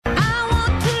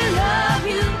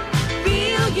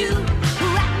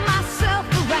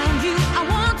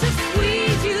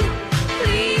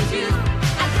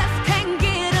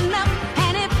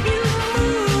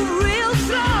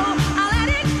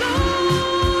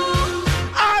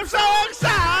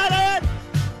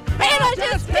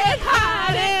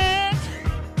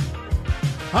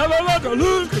I don't like to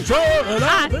lose control. And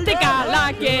I think I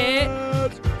like it.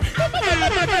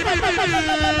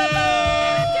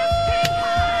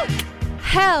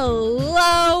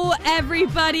 Hello,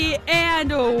 everybody,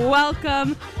 and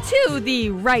welcome to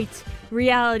the Right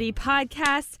Reality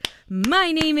Podcast.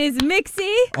 My name is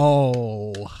Mixie.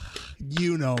 Oh,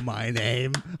 you know my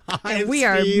name. And we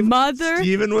are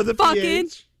Steven with a fucking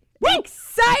PH.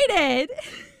 excited.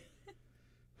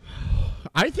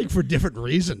 I think for different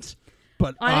reasons.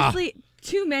 But Honestly,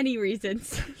 too many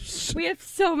reasons. We have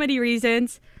so many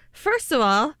reasons. First of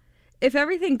all, if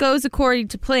everything goes according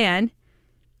to plan,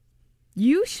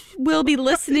 you will be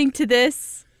listening to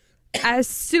this as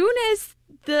soon as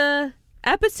the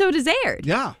episode is aired.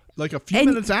 yeah, like a few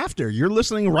minutes after. You're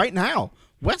listening right now.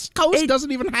 West Coast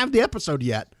doesn't even have the episode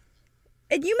yet.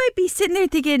 And you might be sitting there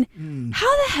thinking,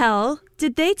 how the hell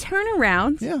did they turn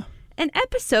around an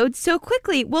episode so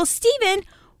quickly? Well, Steven,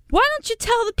 why don't you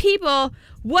tell the people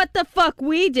what the fuck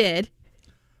we did?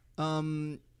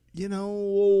 It's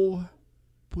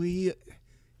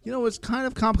kind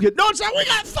of complicated. No, it's not. We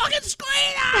got fucking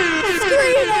Screener!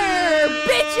 Screener,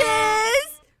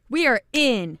 bitches! We are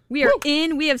in. We are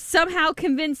in. We have somehow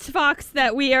convinced Fox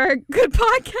that we are a good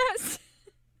podcast.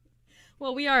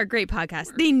 Well, we are a great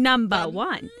podcast. The number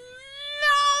one.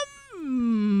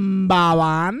 Number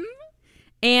one.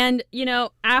 And,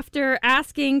 after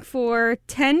asking for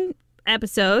 10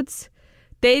 episodes,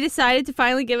 they decided to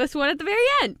finally give us one at the very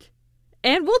end.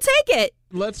 And we'll take it.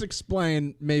 Let's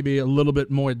explain maybe a little bit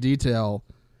more detail.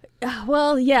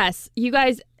 Well, yes. You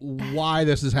guys... Why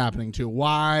this is happening, too.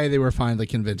 Why they were finally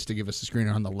convinced to give us a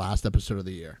screener on the last episode of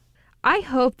the year. I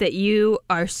hope that you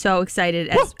are so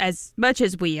excited as much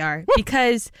as we are.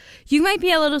 Because you might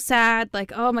be a little sad,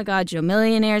 like, oh my God, Joe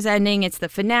Millionaire's ending. It's the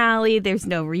finale. There's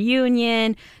no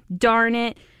reunion. Darn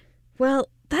it. Well,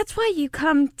 that's why you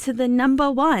come to the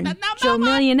number one Joe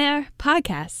Millionaire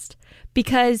podcast.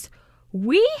 Because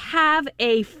we have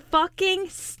a fucking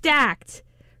stacked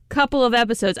couple of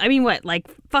episodes. I mean, what, like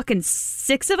fucking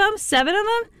 6 of them? 7 of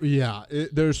them? Yeah,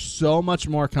 there's so much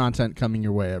more content coming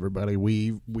your way, everybody.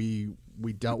 We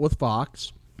dealt with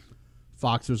Fox.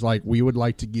 Fox was like, we would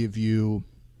like to give you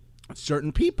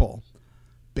certain people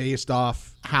based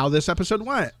off how this episode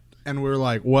went. And we were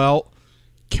like, well,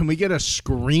 can we get a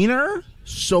screener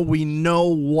so we know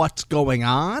what's going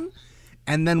on?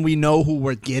 And then we know who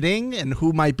we're getting and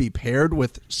who might be paired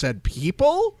with said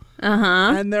people.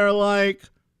 Uh-huh. And they're like,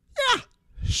 yeah,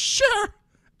 sure.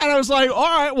 And I was like, all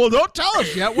right, well, don't tell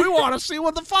us yet. We want to see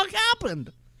what the fuck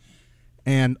happened.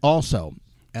 And also,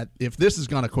 if this has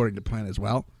gone according to plan as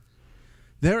well,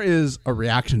 there is a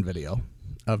reaction video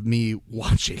of me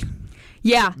watching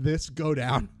this go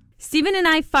down. Steven and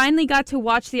I finally got to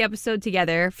watch the episode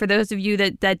together. For those of you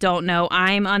that don't know,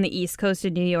 I'm on the East Coast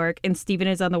in New York, and Steven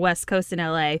is on the West Coast in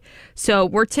LA. So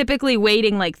we're typically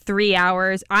waiting like 3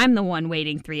 hours. I'm the one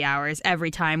waiting 3 hours every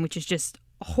time, which is just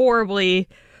horribly,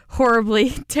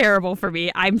 horribly terrible for me.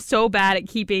 I'm so bad at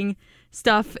keeping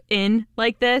stuff in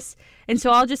like this. And so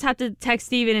I'll just have to text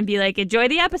Steven and be like, enjoy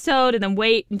the episode, and then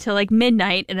wait until like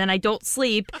midnight, and then I don't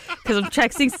sleep because I'm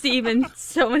texting Steven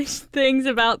so many things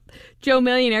about Joe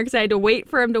Millionaire because I had to wait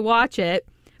for him to watch it.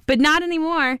 But not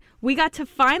anymore. We got to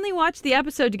finally watch the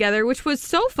episode together, which was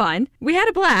so fun. We had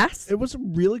a blast. It was a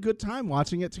really good time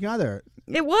watching it together.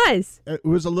 It was. It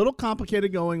was a little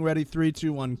complicated going ready, 3,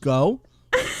 2, 1, go.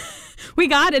 We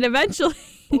got it eventually.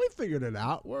 We figured it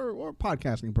out. We're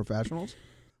podcasting professionals.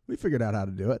 We figured out how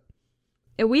to do it.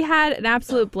 And we had an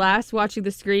absolute blast watching the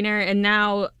screener. And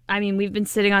now, I mean, we've been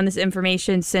sitting on this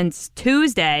information since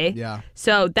Tuesday. Yeah.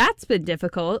 So that's been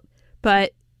difficult.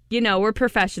 But, we're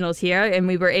professionals here, and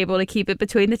we were able to keep it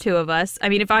between the two of us. I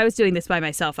mean, if I was doing this by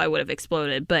myself, I would have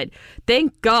exploded. But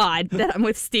thank God that I'm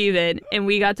with Steven, and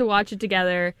we got to watch it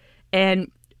together. And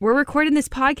we're recording this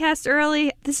podcast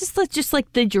early. This is just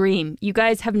like the dream. You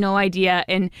guys have no idea,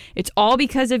 and it's all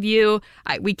because of you.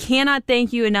 We cannot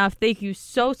thank you enough. Thank you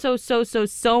so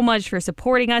much for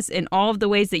supporting us in all of the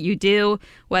ways that you do,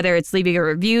 whether it's leaving a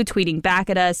review, tweeting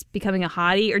back at us, becoming a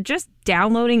hottie, or just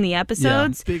downloading the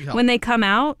episodes when they come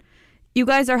out. You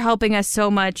guys are helping us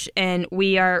so much, and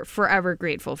we are forever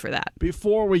grateful for that.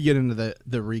 Before we get into the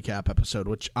recap episode,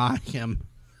 which I am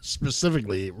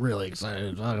specifically really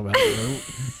excited to talk about,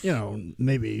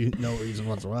 maybe no reason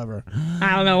whatsoever.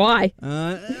 I don't know why.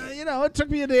 It took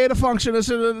me a day to function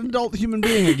as an adult human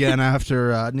being again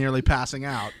after nearly passing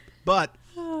out. But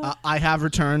I have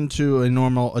returned to a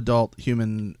normal adult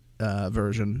human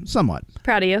version, somewhat.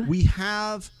 Proud of you. We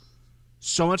have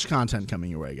so much content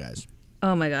coming your way, guys.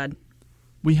 Oh, my God.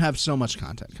 We have so much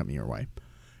content coming your way.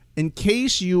 In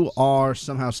case you are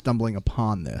somehow stumbling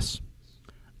upon this,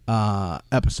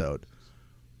 episode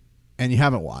and you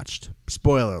haven't watched,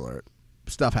 spoiler alert,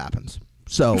 stuff happens.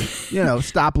 So,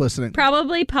 stop listening.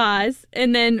 Probably pause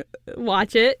and then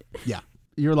watch it. Yeah.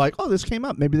 You're like, oh, this came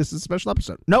up. Maybe this is a special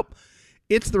episode. Nope.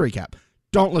 It's the recap.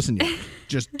 Don't listen yet.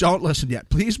 Just don't listen yet.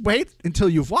 Please wait until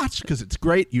you've watched because it's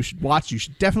great. You should watch. You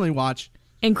should definitely watch.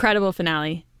 Incredible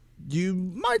finale. You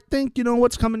might think you know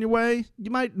what's coming your way.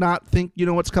 You might not think you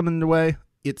know what's coming your way.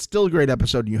 It's still a great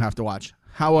episode and you have to watch.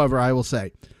 However, I will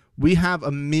say, we have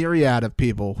a myriad of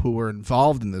people who were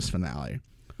involved in this finale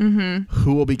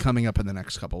who will be coming up in the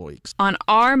next couple of weeks. On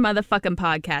our motherfucking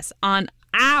podcast. On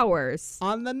ours.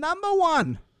 On the number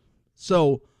one.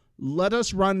 So let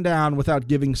us run down without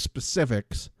giving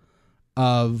specifics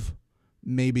of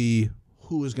maybe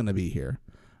who is going to be here.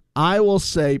 I will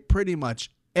say pretty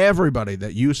much everybody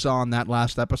that you saw in that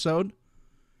last episode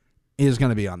is going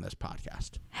to be on this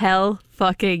podcast. Hell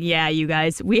fucking yeah, you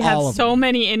guys. We have so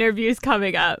many interviews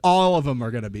coming up. All of them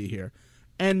are going to be here.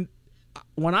 And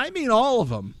when I mean all of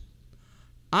them,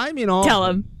 I mean all Tell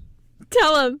of them.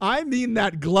 Tell him. I mean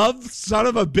that glove son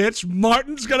of a bitch.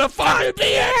 Martin's going to fucking be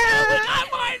here.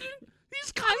 Martin.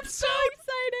 He's coming so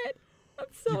excited. I'm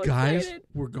so excited. You guys, excited.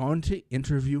 we're going to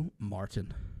interview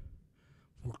Martin.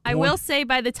 I will say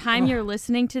by the time you're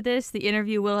listening to this, the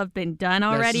interview will have been done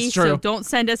already. This is true. So don't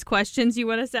send us questions you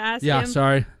want us to ask him. Yeah,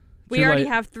 sorry. We already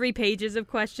have 3 pages of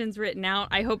questions written out.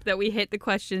 I hope that we hit the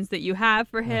questions that you have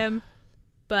for him.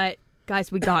 But,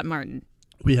 guys, we got Martin.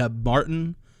 We have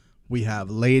Martin. We have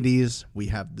ladies. We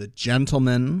have the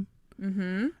gentleman.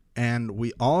 Mm-hmm. And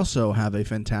we also have a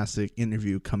fantastic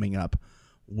interview coming up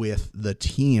with the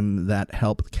team that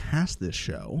helped cast this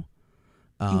show.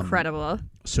 Incredible.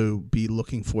 So be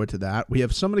looking forward to that. We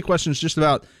have so many questions just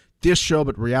about this show,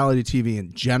 but reality TV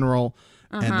in general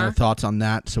and their thoughts on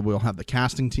that. So we'll have the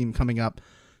casting team coming up.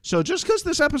 So just because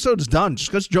this episode is done,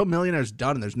 just because Joe Millionaire is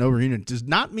done and there's no reunion, does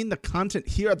not mean the content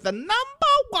here at the number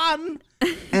one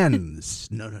ends.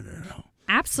 No.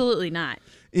 Absolutely not.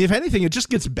 If anything, it just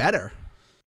gets better.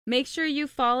 Make sure you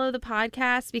follow the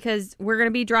podcast because we're going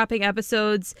to be dropping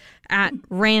episodes at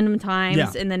random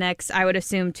times in the next, I would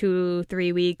assume,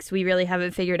 2-3 weeks. We really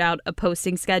haven't figured out a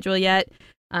posting schedule yet.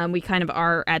 We kind of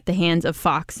are at the hands of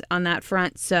Fox on that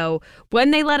front. So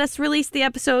when they let us release the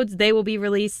episodes, they will be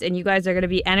released and you guys are going to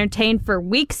be entertained for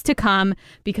weeks to come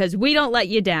because we don't let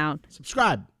you down.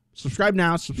 Subscribe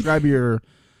now. Subscribe your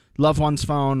loved one's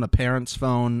phone, a parent's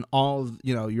phone, all of,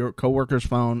 your coworker's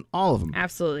phone, all of them.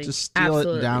 Absolutely. Just steal it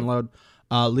and download.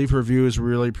 Leave reviews. We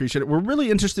really appreciate it. We're really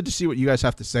interested to see what you guys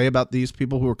have to say about these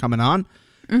people who are coming on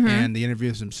and the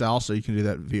interviews themselves. So you can do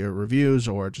that via reviews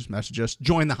or just message us.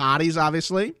 Join the hotties,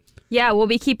 obviously. Yeah, we'll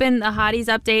be keeping the hotties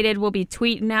updated. We'll be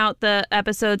tweeting out the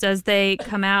episodes as they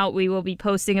come out. We will be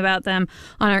posting about them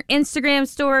on our Instagram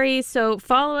stories. So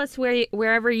follow us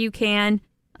wherever you can.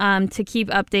 To keep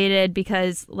updated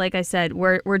because, like I said,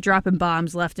 we're dropping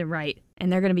bombs left and right,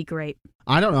 and they're going to be great.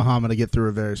 I don't know how I'm going to get through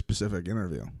a very specific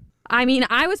interview. I mean,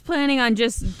 I was planning on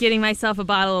just getting myself a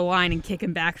bottle of wine and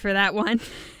kicking back for that one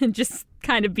and just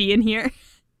kind of being here.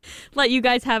 Let you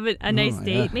guys have a nice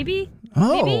date.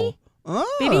 God.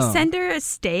 Maybe send her a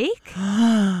steak.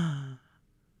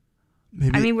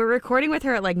 Maybe. I mean, we're recording with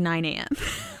her at like 9 a.m.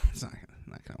 It's not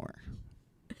going to work.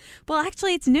 Well,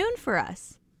 actually, it's noon for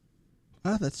us.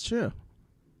 Oh, that's true.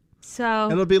 So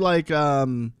it'll be like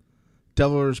Devil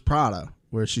Wears Prada,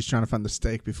 where she's trying to find the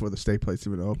steak before the steak place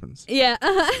even opens. Yeah.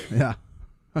 Yeah.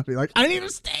 I'll be like, I need a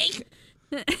steak.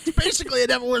 It's basically a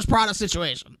Devil Wears Prada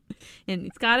situation. And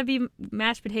it's got to be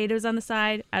mashed potatoes on the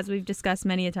side, as we've discussed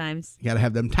many a times. You got to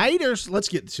have them taters. Let's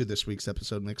get to this week's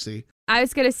episode, Mixie. I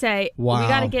was going to say, we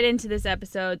got to get into this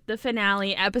episode, the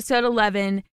finale, episode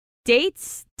 11.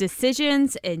 Dates,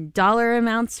 decisions, and dollar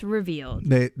amounts revealed.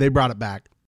 They brought it back.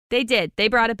 They did. They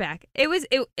brought it back.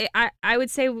 I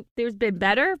would say there's been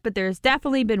better, but there's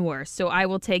definitely been worse. So I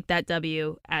will take that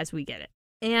W as we get it.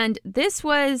 And this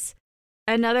was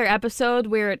another episode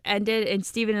where it ended and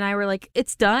Steven and I were like,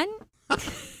 it's done?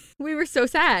 We were so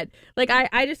sad. Like,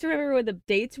 I just remember when the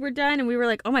dates were done and we were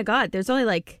like, oh my God, there's only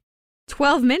like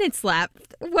 12 minutes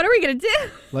left. What are we going to do?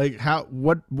 Like, how?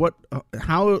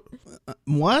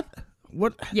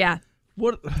 Yeah.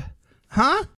 What?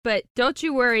 Huh? But don't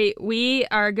you worry. We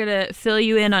are going to fill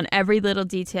you in on every little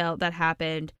detail that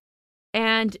happened.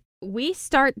 And we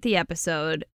start the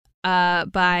episode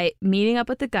by meeting up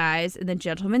with the guys in the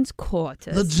gentleman's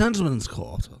quarters. The gentleman's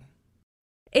quarter.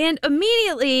 And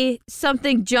immediately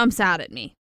something jumps out at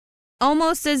me.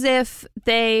 Almost as if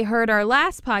they heard our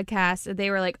last podcast and they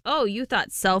were like, oh, you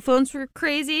thought cell phones were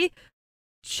crazy?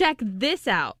 Check this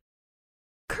out.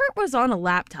 Kurt was on a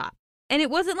laptop. And it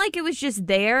wasn't like it was just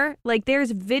there. Like,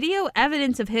 there's video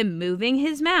evidence of him moving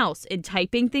his mouse and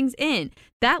typing things in.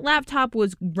 That laptop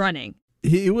was running.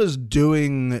 He was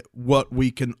doing what we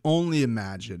can only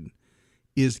imagine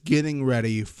is getting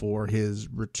ready for his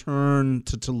return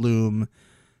to Tulum.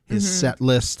 His set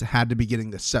list, had to be getting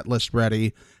the set list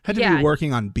ready, had to be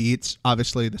working on beats.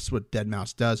 Obviously, this is what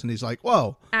Deadmau5 does. And he's like,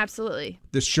 whoa. Absolutely.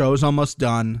 This show's almost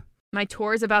done. My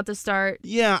tour's about to start.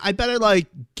 Yeah, I better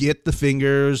get the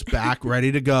fingers back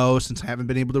ready to go since I haven't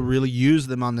been able to really use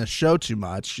them on this show too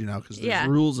much, because there's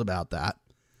rules about that.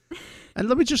 And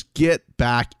let me just get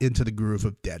back into the groove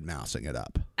of Deadmau5ing it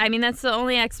up. I mean, that's the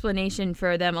only explanation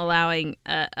for them allowing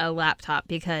a laptop,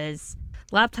 because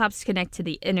laptops connect to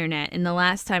the internet. And the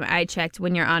last time I checked,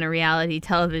 when you're on a reality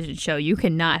television show, you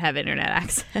cannot have internet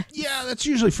access. Yeah, that's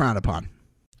usually frowned upon.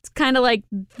 It's kind of like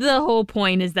the whole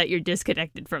point is that you're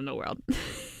disconnected from the world.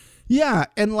 Yeah,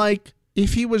 and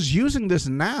if he was using this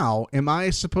now, am I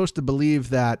supposed to believe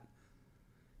that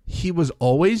he was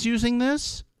always using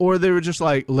this? Or they were just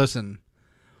like, listen,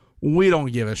 we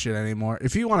don't give a shit anymore.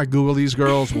 If you want to Google these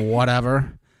girls,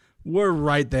 whatever. We're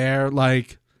right there. Do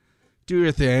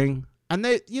your thing. And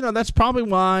they, that's probably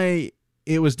why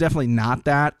it was definitely not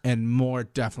that, and more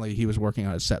definitely he was working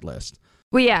on his set list.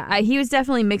 Well, yeah, he was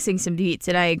definitely mixing some beats,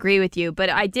 and I agree with you. But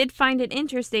I did find it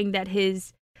interesting that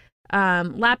his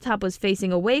laptop was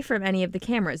facing away from any of the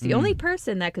cameras. The only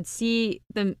person that could see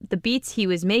the beats he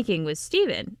was making was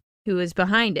Steven, who was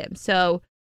behind him. So,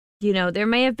 there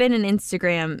may have been an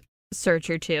Instagram search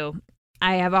or two.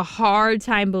 I have a hard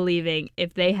time believing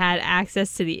if they had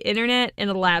access to the internet and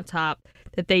a laptop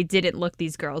that they didn't look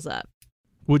these girls up.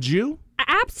 Would you?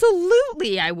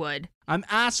 Absolutely, I would. I'm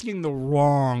asking the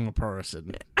wrong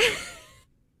person.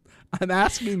 I'm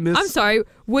asking Miss... I'm sorry,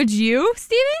 would you,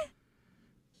 Steven?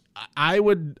 I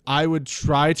would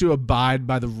try to abide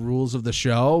by the rules of the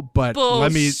show, but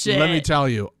Bullshit. let me tell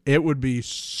you, it would be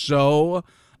so...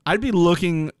 I'd be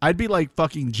like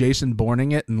fucking Jason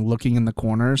Bourning it and looking in the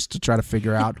corners to try to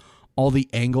figure out all the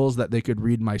angles that they could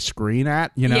read my screen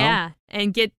at, Yeah,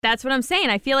 and that's what I'm saying.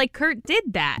 I feel like Kurt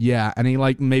did that. Yeah, and he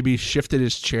maybe shifted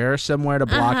his chair somewhere to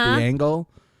block the angle.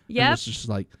 Yeah. It's just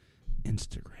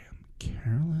Instagram,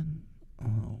 Carolyn.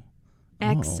 Oh.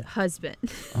 Ex-husband.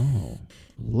 Oh,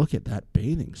 look at that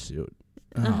bathing suit.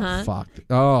 Oh, fuck.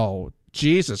 Oh,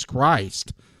 Jesus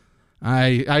Christ.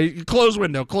 I close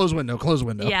window.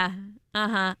 Yeah.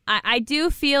 I do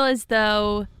feel as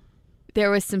though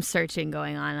there was some searching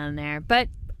going on there, but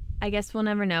I guess we'll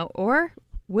never know. Or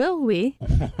will we?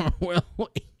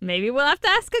 Maybe we'll have to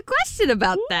ask a question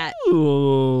about that.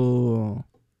 Ooh.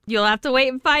 You'll have to wait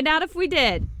and find out if we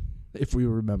did. If we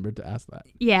remembered to ask that.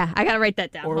 Yeah, I got to write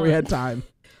that down. Or we had time.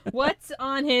 What's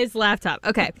on his laptop?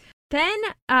 Okay. Then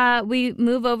we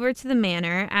move over to the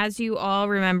manor. As you all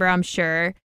remember, I'm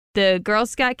sure, the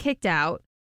girls got kicked out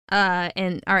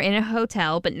and are in a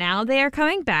hotel, but now they are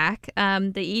coming back.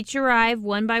 They each arrive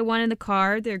one by one in the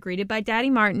car. They're greeted by Daddy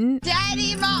Martin.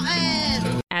 Daddy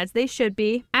Martin! As they should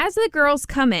be. As the girls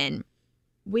come in,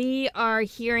 we are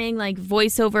hearing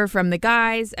voiceover from the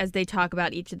guys as they talk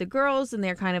about each of the girls and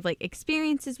their kind of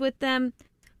experiences with them.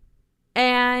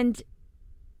 And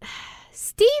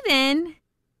Steven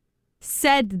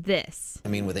said this. I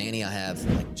mean, with Annie, I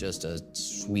have just a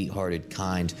sweethearted,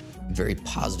 kind, very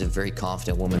positive, very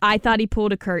confident woman. I thought he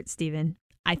pulled a Kurt, Steven.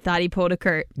 I thought he pulled a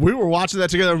Kurt. We were watching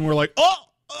that together and we were like,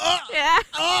 Yeah,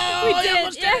 we did.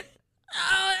 Almost did it.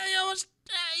 Oh,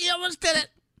 you almost did it.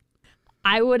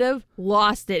 I would have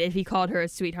lost it if he called her a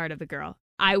sweetheart of a girl.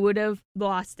 I would have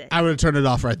lost it. I would have turned it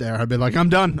off right there. I'd been like, I'm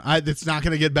done. It's not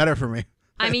going to get better for me.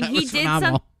 I mean, he did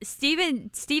phenomenal.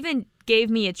 Steven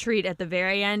gave me a treat at the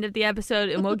very end of the episode,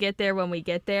 and we'll get there when we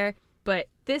get there. But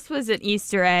this was an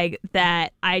Easter egg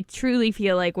that I truly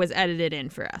feel like was edited in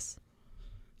for us.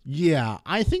 Yeah,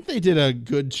 I think they did a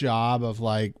good job of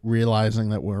realizing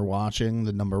that we're watching.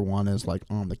 The number one is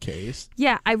on the case.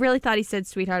 Yeah, I really thought he said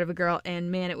sweetheart of a girl,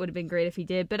 and man, it would have been great if he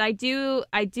did. But I do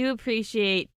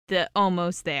appreciate the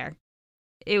almost there.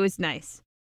 It was nice.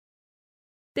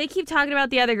 They keep talking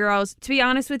about the other girls. To be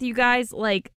honest with you guys,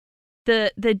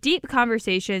 the deep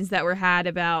conversations that were had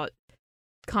about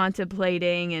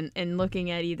contemplating and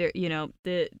looking at either,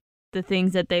 the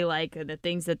things that they like or the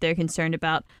things that they're concerned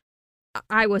about,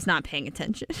 I was not paying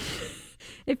attention.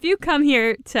 If you come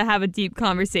here to have a deep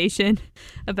conversation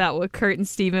about what Kurt and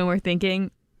Steven were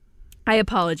thinking, I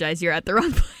apologize. You're at the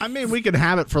wrong place. I mean, we could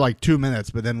have it for 2 minutes,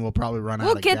 but then we'll probably run out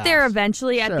of gas. We'll get there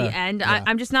eventually at the Sure. end. Yeah.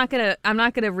 I'm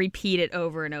not gonna repeat it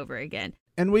over and over again.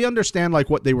 And we understand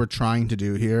what they were trying to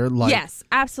do here. Yes,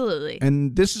 absolutely.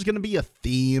 And this is going to be a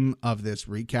theme of this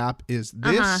recap. Is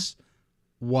this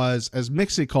was, as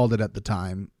Mixie called it at the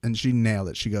time, and she nailed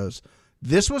it. She goes,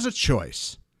 "This was a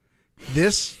choice.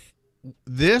 This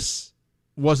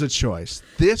was a choice.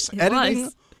 This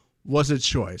editing was a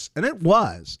choice." And it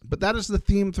was. But that is the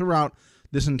theme throughout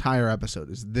this entire episode,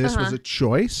 is this was a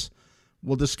choice.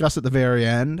 We'll discuss at the very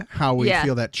end how we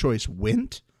feel that choice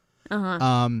went.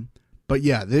 But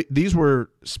yeah, these were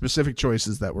specific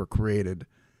choices that were created,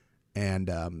 and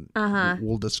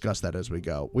we'll discuss that as we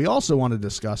go. We also want to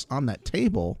discuss on that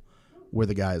table where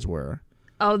the guys were.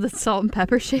 Oh, the salt and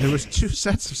pepper shakers. There was 2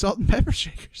 sets of salt and pepper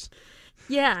shakers.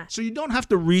 Yeah. So you don't have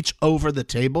to reach over the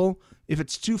table if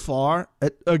it's too far.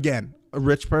 Again, a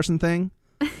rich person thing.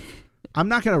 I'm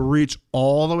not going to reach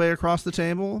all the way across the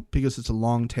table because it's a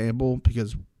long table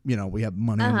because, we have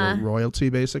money and royalty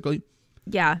basically.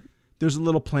 Yeah. There's a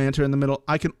little planter in the middle.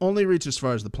 I can only reach as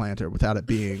far as the planter without it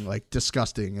being like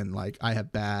disgusting and like I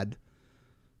have bad.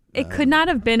 It could not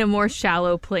have been a more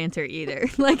shallow planter either.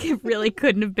 Like it really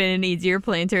couldn't have been an easier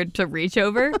planter to reach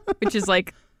over, which is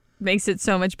like makes it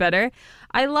so much better.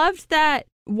 I loved that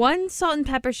one salt and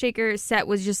pepper shaker set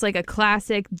was just like a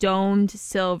classic domed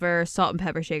silver salt and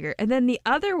pepper shaker. And then the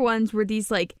other ones were these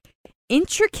like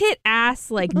intricate ass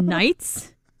like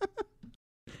knights.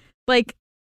 Like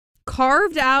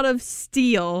carved out of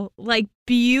steel, like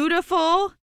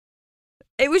beautiful.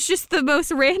 It was just the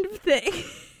most random thing.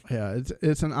 Yeah,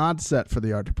 it's an odd set for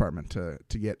the art department to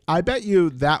get. I bet you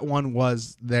that one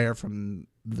was there from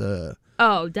the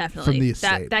definitely from the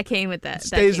estate. That came with that. It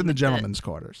stays in the gentleman's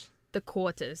quarters. The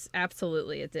quarters,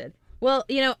 absolutely, it did. Well,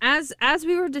 as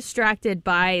we were distracted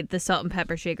by the salt and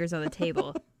pepper shakers on the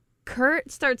table,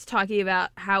 Kurt starts talking about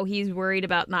how he's worried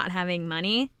about not having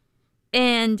money,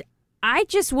 and I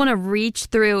just want to reach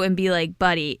through and be like,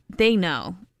 buddy, they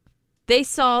know. They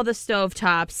saw the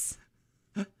stovetops.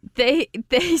 They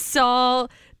saw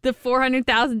the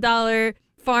 $400,000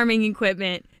 farming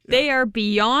equipment. Yeah. They are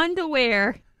beyond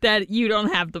aware that you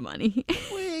don't have the money.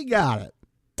 We got it.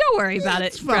 Don't worry about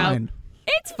it's it, fine. bro.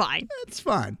 It's fine. It's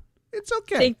fine. It's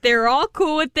okay. I think they're all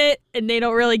cool with it, and they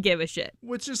don't really give a shit.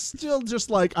 Which is still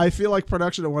just like, I feel like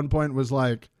production at one point was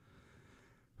like,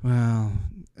 well,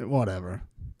 whatever.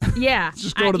 Yeah.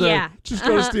 Just go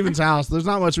to Steven's house. There's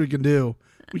not much we can do.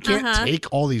 We can't take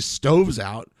all these stoves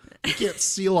out. We can't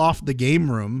seal off the game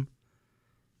room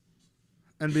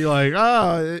and be like,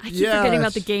 I keep forgetting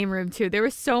about the game room too. There were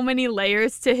so many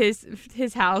layers to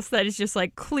his house that is just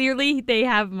like, clearly they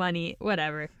have money,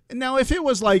 whatever. Now, if it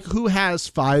was like who has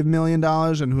 $5 million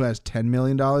and who has $10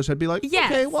 million, I'd be like,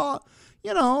 yes. Okay,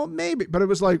 well, maybe. But it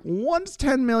was like one's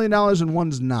 $10 million and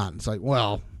one's not. It's like,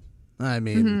 well, I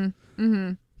mean.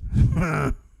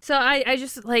 So I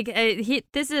just like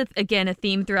this is again a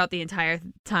theme throughout the entire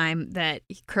time that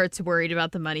Kurt's worried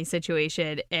about the money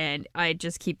situation, and I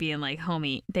just keep being like,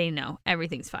 homie, they know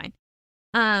everything's fine.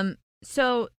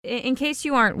 So in case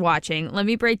you aren't watching, let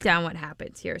me break down what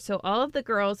happens here. So all of the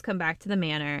girls come back to the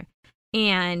manor,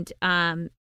 and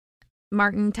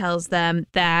Martin tells them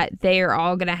that they are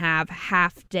all gonna have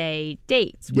half-day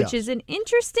dates, which is an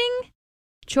interesting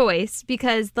choice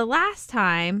because the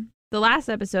last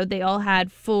episode, they all had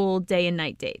full day and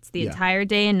night dates, the entire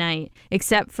day and night,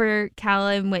 except for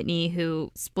Calla and Whitney,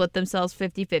 who split themselves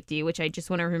 50-50, which I just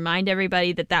want to remind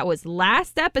everybody that was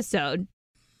last episode.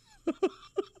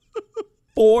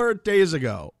 4 days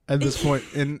ago at this point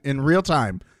in real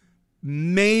time.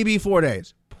 Maybe 4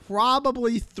 days.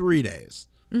 Probably 3 days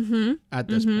at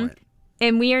this point.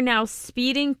 And we are now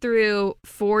speeding through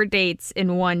 4 dates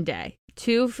in one day.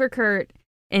 2 for Kurt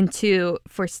and 2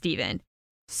 for Steven.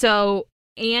 So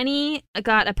Annie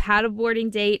got a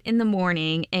paddleboarding date in the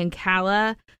morning, and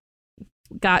Calla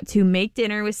got to make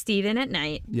dinner with Steven at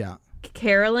night. Yeah.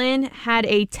 Carolyn had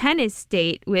a tennis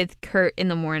date with Kurt in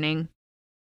the morning,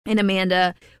 and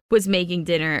Amanda was making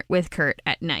dinner with Kurt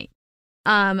at night.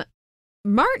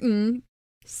 Martin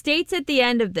states at the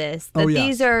end of this that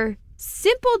these are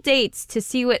simple dates to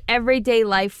see what everyday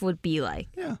life would be like.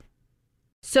 Yeah.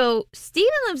 So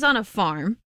Steven lives on a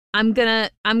farm. I'm gonna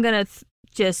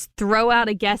just throw out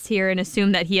a guess here and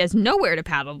assume that he has nowhere to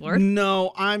paddleboard.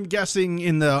 No, I'm guessing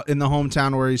in the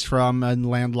hometown where he's from, in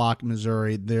landlocked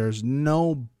Missouri, there's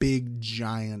no big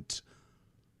giant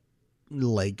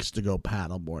lakes to go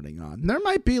paddleboarding on. There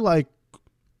might be like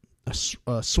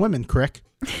a swimming creek.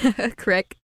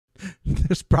 Crick.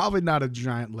 There's probably not a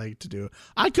giant lake to do.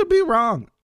 I could be wrong.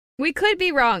 We could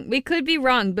be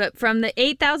wrong, but from the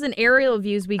 8,000 aerial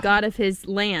views we got of his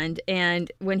land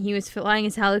and when he was flying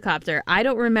his helicopter, I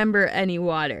don't remember any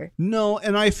water. No,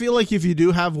 and I feel like if you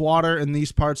do have water in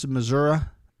these parts of Missouri,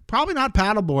 probably not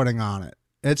paddleboarding on it.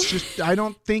 It's just, I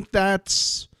don't think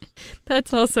that's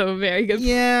That's also a very good.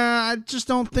 Yeah, I just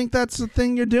don't think that's the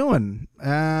thing you're doing.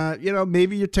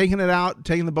 Maybe you're taking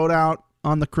the boat out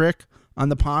on the creek, on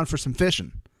the pond for some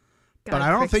fishing. God, But I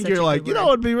don't crick's think such you're a like, good word.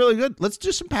 it'd be really good. Let's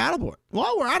do some paddleboard.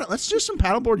 While we're at it, let's do some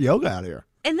paddleboard yoga out here.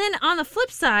 And then on the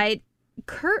flip side,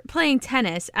 Kurt playing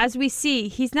tennis, as we see,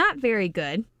 he's not very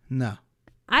good. No.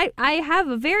 I have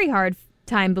a very hard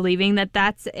time believing that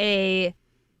that's a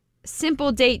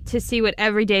simple date to see what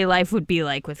everyday life would be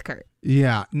like with Kurt.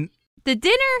 Yeah. The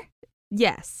dinner,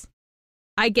 yes,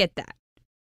 I get that.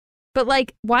 But,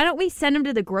 like, why don't we send him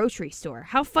to the grocery store?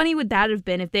 How funny would that have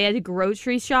been if they had a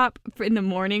grocery shop in the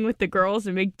morning with the girls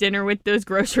and make dinner with those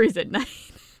groceries at night?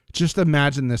 Just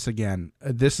imagine this again.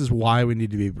 This is why we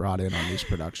need to be brought in on these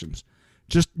productions.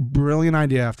 Just brilliant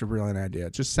idea after brilliant idea.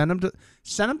 Just send them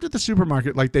to the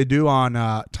supermarket like they do on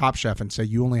Top Chef and say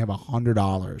you only have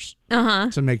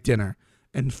 $100 to make dinner,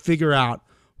 and figure out,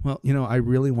 well, I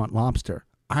really want lobster.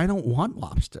 I don't want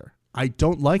lobster. I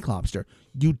don't like lobster.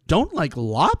 You don't like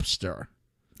lobster?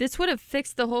 This would have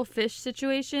fixed the whole fish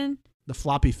situation. The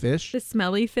floppy fish? The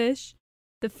smelly fish.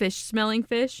 The fish-smelling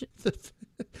fish.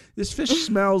 This fish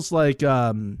smells like,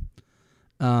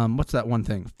 what's that one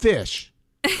thing? Fish.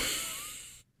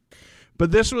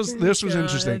 But this was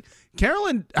interesting.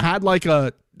 Carolyn had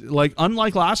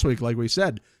unlike last week, like we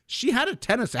said, she had a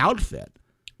tennis outfit.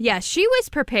 Yeah, she was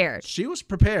prepared. She was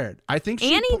prepared. I think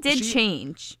Annie did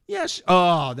change. Yes.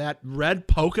 Oh, that red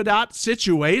polka dot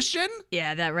situation?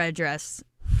 Yeah, that red dress.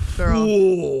 Girl.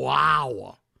 Ooh,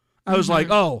 wow. I was like,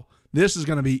 oh, this is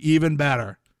going to be even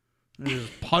better.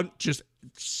 Just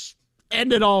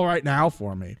end it all right now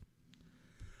for me.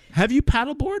 Have you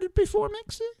paddleboarded before,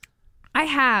 Mixie? I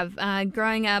have.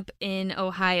 Growing up in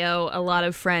Ohio, a lot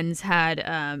of friends had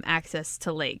access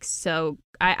to lakes. So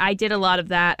I did a lot of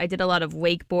that. I did a lot of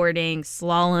wakeboarding,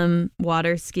 slalom,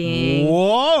 water skiing.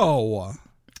 Whoa.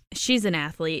 She's an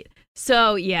athlete.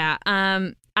 So yeah,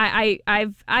 I've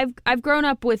grown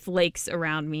up with lakes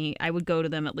around me. I would go to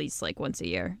them at least like once a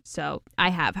year. So I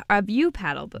have. Have you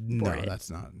paddleboarded? No, that's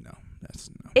no.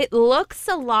 It looks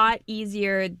a lot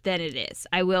easier than it is.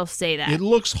 I will say that. It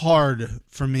looks hard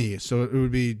for me, so it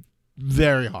would be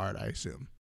very hard, I assume.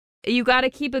 You got to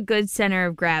keep a good center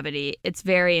of gravity. It's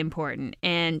very important.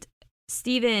 And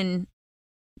Steven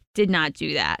did not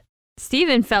do that.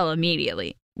 Steven fell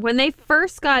immediately. When they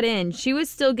first got in, she was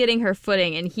still getting her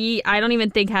footing, and I don't even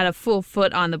think had a full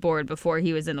foot on the board before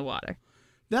he was in the water.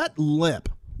 That lip.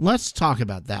 Let's talk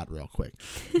about that real quick.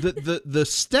 The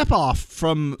step off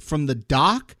from the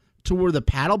dock to where the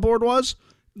paddleboard was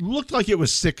looked like it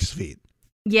was 6 feet.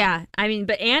 Yeah, I mean,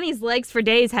 but Annie's legs for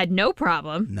days had no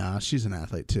problem. Nah, she's an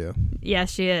athlete too. Yeah,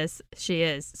 she is. She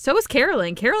is. So was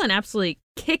Carolyn. Carolyn absolutely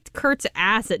kicked Kurt's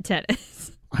ass at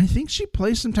tennis. I think she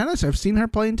plays some tennis. I've seen her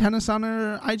playing tennis on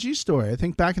her IG story. I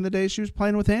think back in the day she was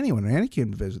playing with Annie when Annie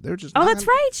came to visit. They were just that's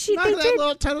right. knocking that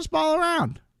little tennis ball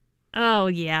around. Oh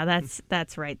yeah,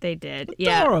 that's right. They did.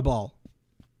 Adorable.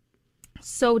 Yeah.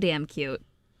 So damn cute.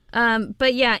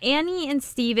 But yeah, Annie and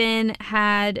Steven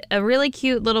had a really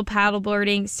cute little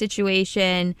paddleboarding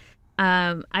situation.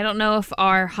 I don't know if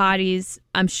our hotties,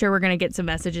 I'm sure we're gonna get some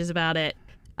messages about it,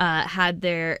 had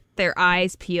their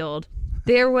eyes peeled.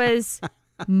 There was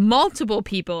multiple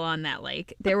people on that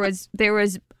lake. There was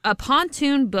a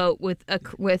pontoon boat with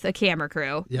a camera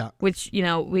crew. Yeah. Which,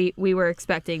 we were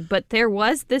expecting. But there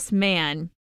was this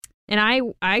man, and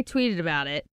I tweeted about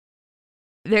it.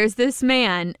 There's this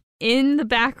man in the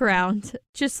background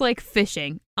just like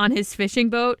fishing on his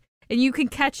fishing boat, and you can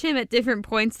catch him at different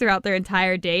points throughout their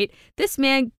entire date. This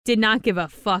man did not give a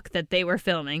fuck that they were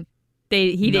filming.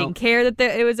 He didn't care that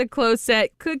it was a closed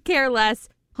set, could care less.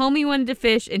 Homie wanted to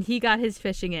fish, and he got his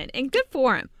fishing in, and good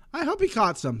for him. I hope he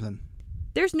caught something.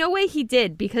 There's no way he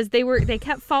did, because they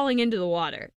kept falling into the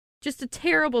water. Just a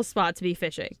terrible spot to be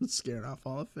fishing. Scared off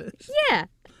all the fish. Yeah.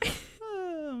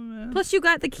 Oh, man. Plus, you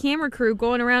got the camera crew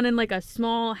going around in like a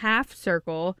small half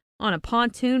circle on a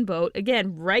pontoon boat.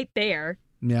 Again, right there.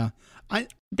 Yeah.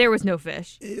 There was no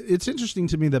fish. It's interesting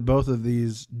to me that both of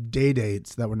these day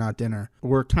dates that were not dinner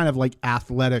were kind of like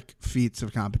athletic feats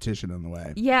of competition in a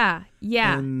way. Yeah,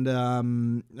 yeah.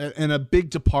 And a big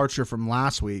departure from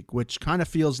last week, which kind of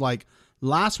feels like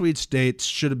last week's dates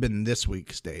should have been this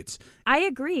week's dates. I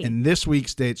agree. And this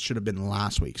week's dates should have been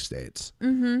last week's dates.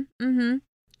 Mm-hmm.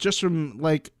 Just from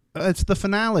it's the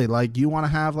finale. Like, you want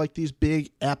to have like these big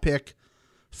epic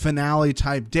finale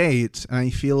type dates, and I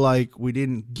feel like we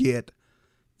didn't get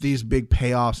these big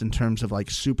payoffs in terms of like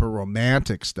super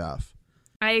romantic stuff.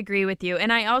 I agree with you.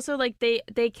 And I also like they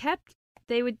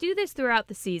would do this throughout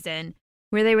the season,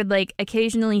 where they would like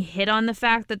occasionally hit on the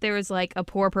fact that there was like a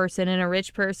poor person and a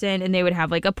rich person, and they would have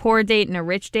like a poor date and a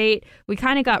rich date. We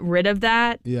kind of got rid of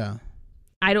that. Yeah.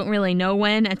 I don't really know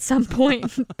when at some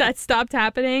point that stopped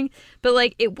happening, but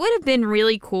like it would have been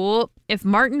really cool if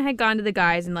Martin had gone to the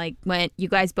guys and like went, you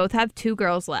guys both have 2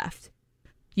 girls left.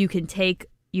 You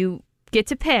get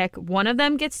to pick. One of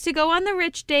them gets to go on the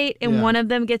rich date and one of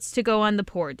them gets to go on the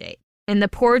poor date. And the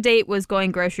poor date was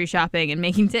going grocery shopping and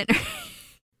making dinner.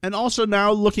 And also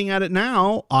now looking at it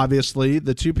now, obviously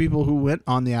the 2 people who went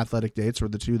on the athletic dates were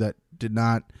the 2 that did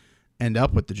not end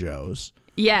up with the Joes.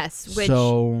 Yes. Which,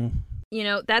 so, you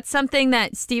know, that's something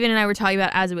that Steven and I were talking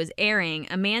about as it was airing.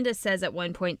 Amanda says at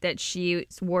one point that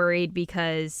she's worried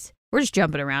because we're just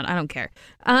jumping around. I don't care.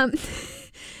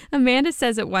 Amanda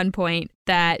says at one point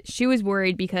that she was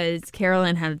worried because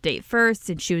Carolyn had a date first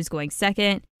and she was going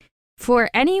second. For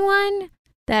anyone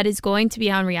that is going to be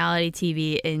on reality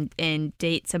TV and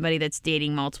date somebody that's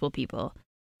dating multiple people,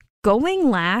 going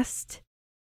last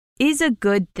is a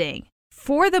good thing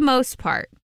for the most part.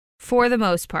 For the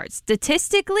most part.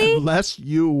 Statistically. Unless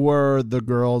you were the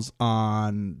girls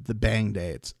on the bang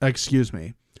dates. Excuse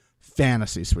me.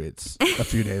 Fantasy suites a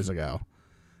few days ago.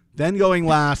 Then going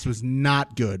last was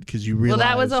not good because you realized. Well,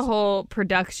 that was a whole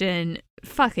production.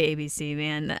 Fuck ABC,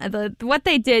 man. What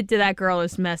they did to that girl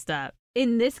is messed up.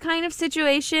 In this kind of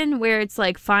situation where it's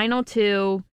like final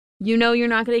 2, you know you're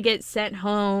not going to get sent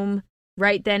home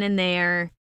right then and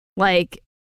there. Like,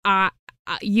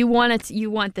 you want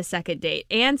the second date.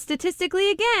 And statistically,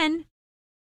 again,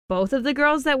 both of the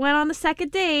girls that went on the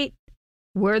second date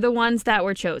were the ones that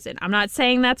were chosen. I'm not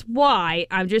saying that's why.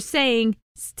 I'm just saying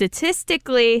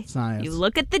statistically, science. You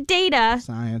look at the data.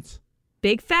 Science.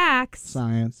 Big facts.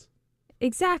 Science.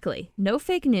 Exactly. No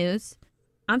fake news.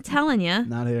 I'm telling you.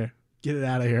 Not here. Get it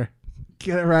out of here.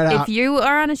 Get it right out. If you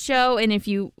are on a show and if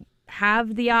you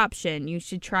have the option, you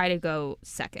should try to go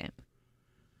second.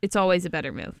 It's always a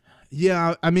better move.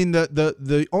 Yeah, I mean,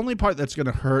 the only part that's going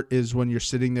to hurt is when you're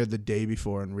sitting there the day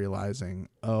before and realizing,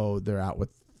 oh, they're out with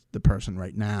the person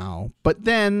right now. But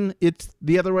then it's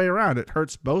the other way around. It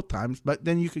hurts both times. But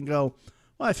then you can go,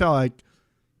 well, I felt like,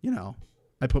 you know,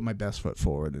 I put my best foot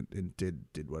forward and did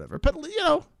whatever. But, you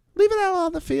know, leave it out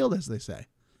on the field, as they say.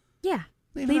 Yeah,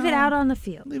 leave it out on the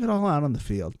field. Leave it all out on the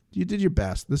field. You did your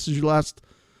best. This is your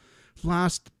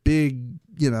last big,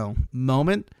 you know,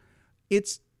 moment.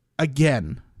 It's,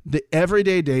 again, the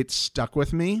everyday dates stuck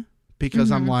with me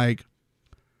because I'm like,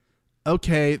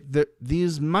 okay,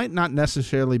 these might not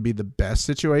necessarily be the best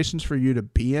situations for you to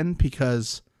be in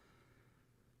because,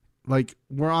 like,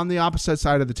 we're on the opposite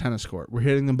side of the tennis court. We're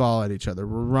hitting the ball at each other.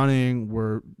 We're running.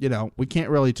 We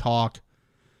can't really talk.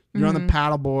 You're on the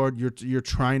paddleboard. You're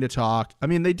trying to talk. I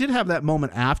mean, they did have that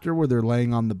moment after where they're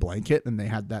laying on the blanket and they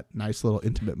had that nice little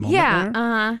intimate moment there.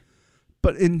 Yeah,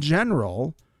 But in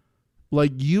general,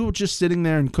 like, you just sitting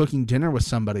there and cooking dinner with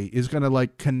somebody is going to,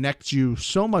 like, connect you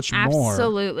so much more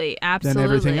absolutely than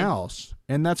everything else.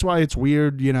 And that's why it's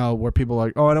weird, you know, where people are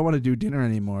like, oh, I don't want to do dinner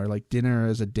anymore. Like, dinner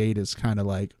as a date is kind of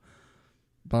like,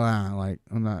 blah, like,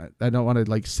 I don't want to,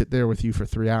 like, sit there with you for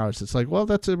 3 hours. It's like, well,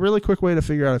 that's a really quick way to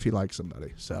figure out if you like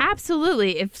somebody. So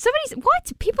absolutely. If somebody's,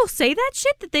 what? People say that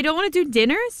shit, that they don't want to do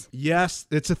dinners? Yes,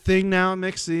 it's a thing now,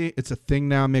 Mixie. It's a thing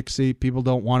now, Mixie. People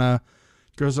don't want to.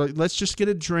 Girls are like, let's just get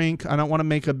a drink. I don't want to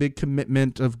make a big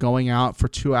commitment of going out for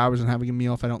 2 hours and having a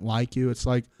meal if I don't like you. It's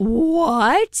like,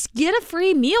 what? Get a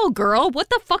free meal, girl. What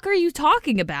the fuck are you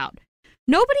talking about?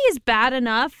 Nobody is bad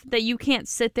enough that you can't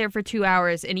sit there for 2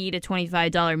 hours and eat a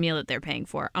 $25 meal that they're paying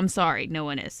for. I'm sorry, no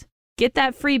one is. Get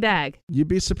that free bag. You'd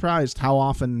be surprised how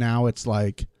often now it's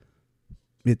like,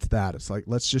 it's that. It's like,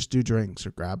 let's just do drinks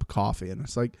or grab coffee. And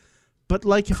it's like, but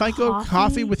like if I go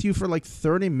coffee with you for like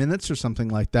 30 minutes or something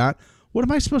like that, what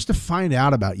am I supposed to find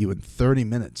out about you in 30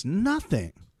 minutes?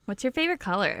 Nothing. What's your favorite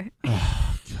color?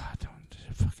 Oh, God, don't do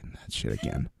fucking that shit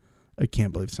again. I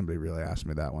can't believe somebody really asked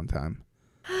me that one time.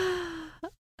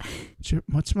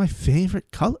 What's my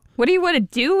favorite color? What do you want to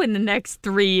do in the next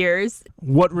 3 years?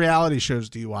 What reality shows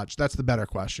do you watch? That's the better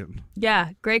question. Yeah,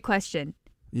 great question.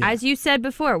 Yeah. As you said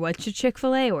before, what's your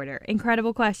Chick-fil-A order?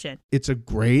 Incredible question. It's a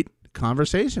great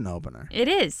conversation opener. It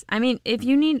is. I mean, if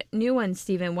you need new ones,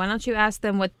 Steven, why don't you ask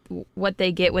them what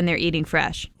they get when they're eating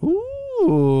fresh?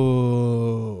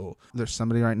 Ooh. There's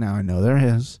somebody right now, I know there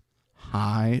is,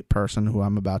 high person who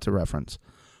I'm about to reference.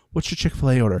 What's your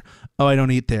Chick-fil-A order? Oh, I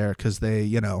don't eat there because they,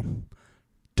 you know,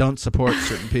 don't support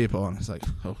certain people. And it's like,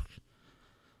 oh,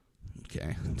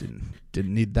 okay,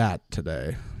 didn't need that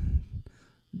today.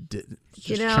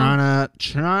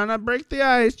 Trying to break the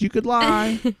ice. You could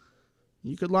lie.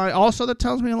 You could lie. Also, that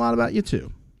tells me a lot about you,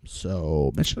 too.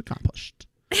 So, mission accomplished.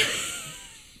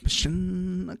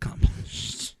 Mission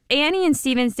accomplished. Annie and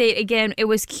Steven's date, again, it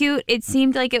was cute. It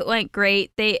seemed like it went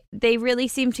great. They really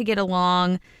seemed to get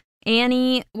along.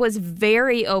 Annie was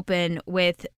very open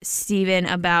with Steven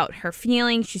about her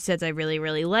feelings. She says, I really,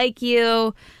 really like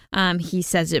you. He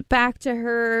says it back to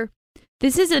her.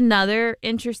 This is another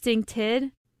interesting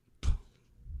tid.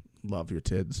 Love your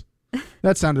tids.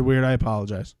 That sounded weird. I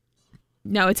apologize.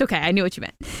 No, it's okay. I knew what you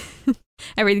meant.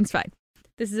 Everything's fine.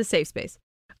 This is a safe space.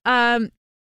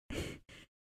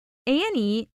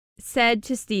 Annie said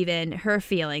to Steven her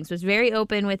feelings, was very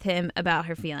open with him about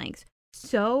her feelings.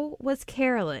 So was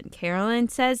Carolyn. Carolyn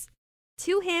says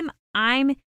to him,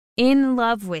 I'm in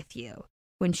love with you.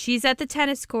 When she's at the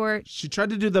tennis court. She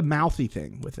tried to do the mouthy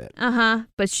thing with it. Uh-huh.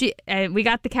 But we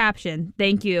got the caption.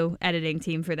 Thank you, editing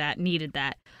team, for that. Needed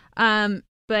that.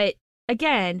 But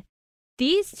again,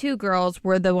 these two girls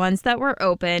were the ones that were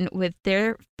open with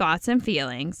their thoughts and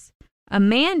feelings.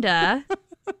 Amanda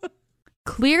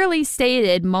clearly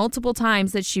stated multiple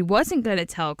times that she wasn't going to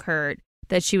tell Kurt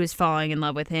that she was falling in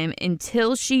love with him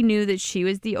until she knew that she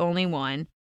was the only one.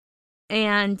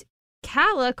 And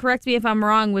Calla, correct me if I'm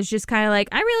wrong, was just kind of like,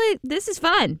 this is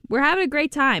fun. We're having a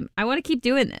great time. I want to keep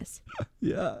doing this.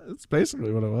 Yeah, it's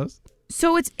basically what it was.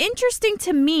 So it's interesting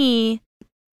to me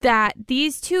that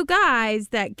these two guys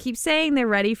that keep saying they're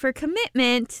ready for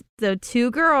commitment, the two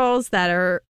girls that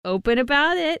are open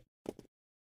about it,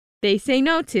 they say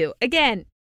no to. Again,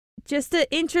 just an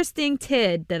interesting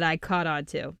tid that I caught on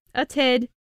to. A tid,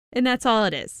 and that's all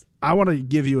it is. I want to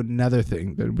give you another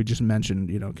thing that we just mentioned.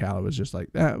 Calla was just like,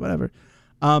 whatever.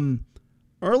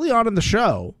 Early on in the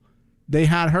show, they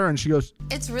had her, and she goes,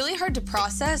 It's really hard to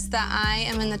process that I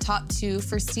am in the top 2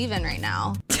 for Steven right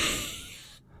now.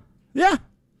 Yeah,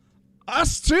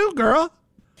 us too, girl.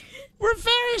 We're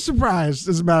very surprised,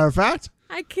 as a matter of fact.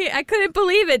 I couldn't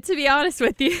believe it, to be honest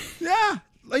with you. Yeah,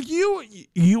 like you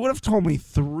would have told me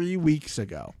 3 weeks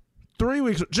ago. 3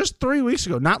 weeks, just 3 weeks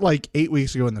ago, not like 8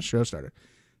 weeks ago when the show started.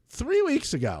 3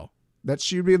 weeks ago that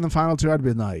she'd be in the final 2, I'd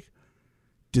been like,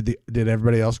 did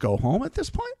everybody else go home at this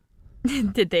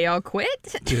point? Did they all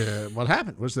quit? What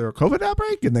happened? Was there a COVID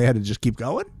outbreak and they had to just keep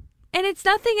going? And it's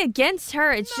nothing against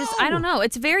her. It's just, I don't know.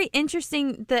 It's very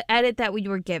interesting, the edit that we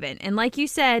were given. And like you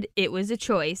said, it was a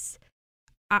choice.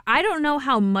 I don't know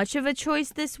how much of a choice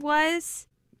this was.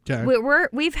 Okay.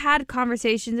 We've had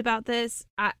conversations about this.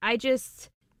 I just...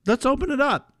 Let's open it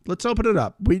up.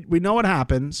 We know what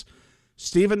happens.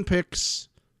 Steven picks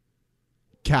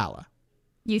Calla.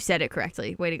 You said it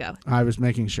correctly. Way to go. I was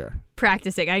making sure.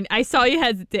 Practicing. I saw you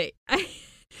hesitate.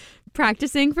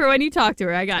 Practicing for when you talk to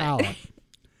her. I got Calla. it.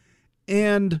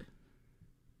 And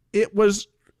it was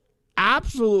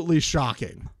absolutely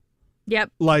shocking.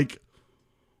 Yep. Like,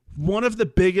 one of the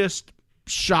biggest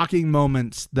shocking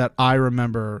moments that I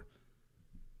remember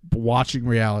watching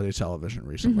reality television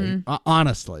recently. Mm-hmm.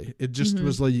 Honestly, it just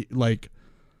was like,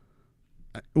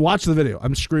 watch the video.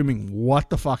 I'm screaming, what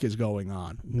the fuck is going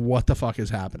on? What the fuck is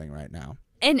happening right now?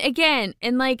 And again,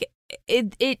 and like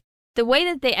it the way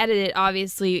that they edited it,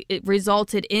 obviously, it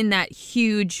resulted in that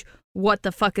huge what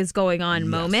the fuck is going on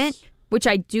moment, which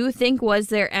I do think was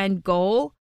their end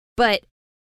goal. But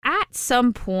at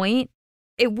some point,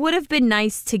 it would have been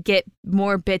nice to get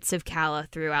more bits of Calla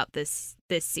throughout this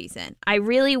season. I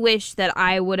really wish that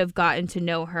I would have gotten to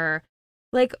know her.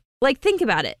 Like think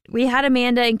about it. We had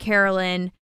Amanda and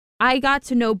Carolyn. I got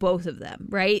to know both of them,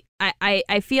 right?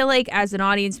 I feel like as an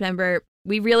audience member,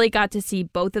 we really got to see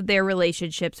both of their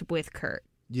relationships with Kurt.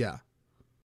 Yeah.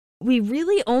 We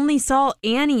really only saw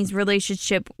Annie's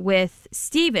relationship with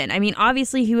Steven. I mean,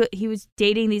 obviously he was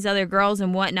dating these other girls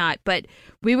and whatnot, but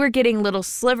we were getting little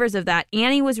slivers of that.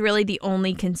 Annie was really the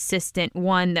only consistent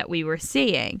one that we were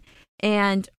seeing.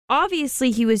 And obviously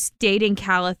he was dating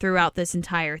Calla throughout this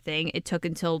entire thing. It took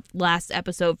until last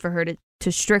episode for her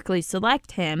to strictly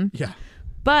select him. Yeah.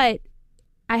 But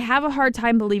I have a hard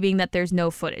time believing that there's no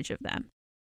footage of them.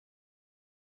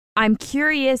 I'm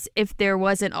curious if there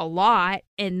wasn't a lot,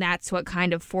 and that's what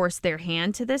kind of forced their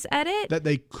hand to this edit. That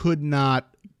they could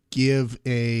not give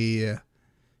a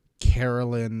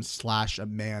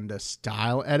Carolyn/Amanda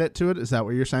style edit to it. Is that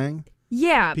what you're saying?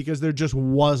 Yeah. Because there just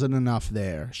wasn't enough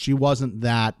there. She wasn't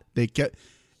that. They kept,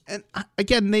 and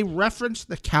again, they referenced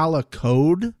the Calla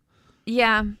code.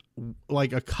 Yeah.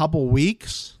 Like a couple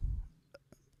weeks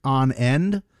on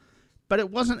end. But it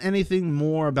wasn't anything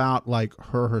more about like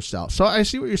her herself. So I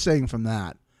see what you're saying from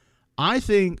that. I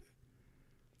think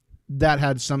that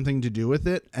had something to do with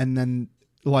it. And then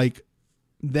like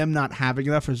them not having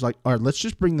enough is like, all right, let's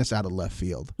just bring this out of left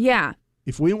field. Yeah.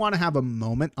 If we want to have a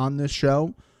moment on this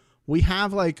show, we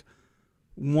have like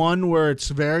One where it's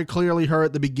very clearly her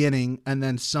at the beginning, and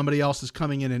then somebody else is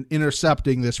coming in and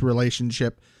intercepting this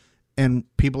relationship, and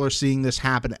people are seeing this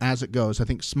happen as it goes. I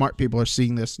think smart people are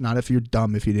seeing this, not if you're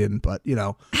dumb if you didn't, but, you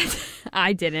know.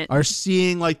 I didn't. Are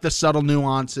seeing, like, the subtle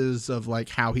nuances of, like,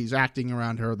 how he's acting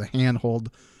around her, the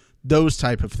handhold, those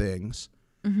type of things.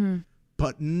 Mm-hmm.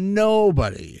 But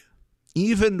nobody,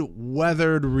 even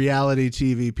weathered reality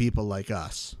TV people like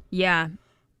us,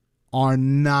 are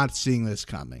not seeing this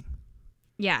coming.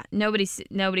 Yeah, nobody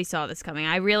saw this coming.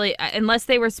 Unless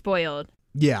they were spoiled.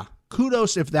 Yeah,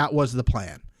 kudos if that was the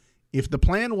plan. If the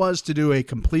plan was to do a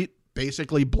complete,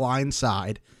 basically blind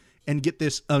side and get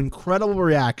this incredible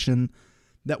reaction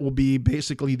that will be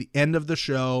basically the end of the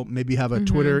show, maybe have a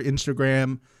Twitter,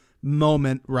 Instagram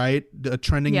moment, right? A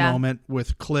trending moment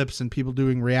with clips and people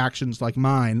doing reactions like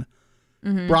mine.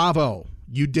 Bravo,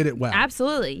 you did it well.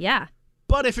 Absolutely, yeah.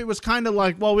 But if it was kind of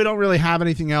like, well, we don't really have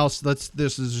anything else, this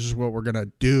is just what we're going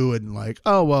to do, and like,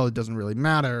 oh, well, it doesn't really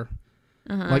matter.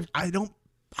 Like,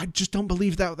 I just don't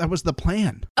believe that was the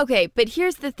plan. Okay, but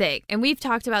here's the thing, and we've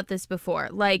talked about this before.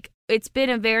 Like, it's been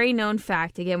a very known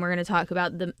fact. Again, we're going to talk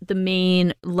about the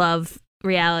main love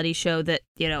reality show that,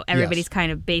 you know, everybody's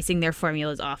kind of basing their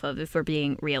formulas off of, if we're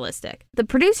being realistic. The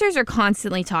producers are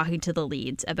constantly talking to the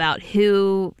leads about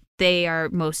who they are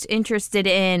most interested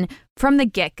in from the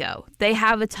get-go. They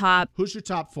have a top. Who's your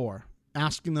top 4?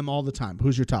 Asking them all the time.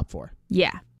 Who's your top 4?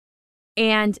 Yeah.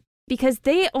 And because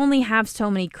they only have so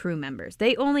many crew members,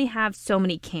 they only have so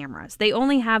many cameras, they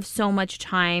only have so much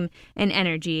time and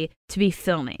energy to be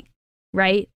filming,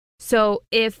 right? So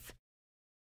if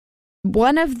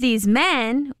one of these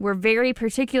men were very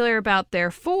particular about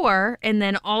their 4, and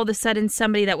then all of a sudden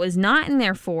somebody that was not in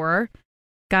their 4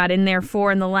 got in their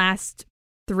 4 in the last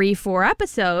 3-4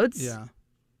 episodes,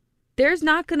 there's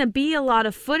not going to be a lot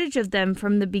of footage of them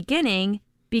from the beginning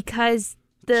because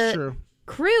the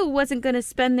crew wasn't going to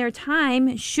spend their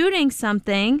time shooting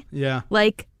something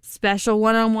like special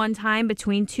one-on-one time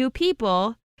between 2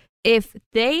 people if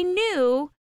they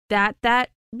knew that that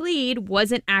lead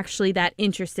wasn't actually that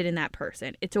interested in that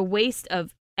person. It's a waste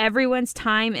of everyone's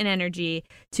time and energy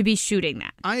to be shooting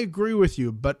that. I agree with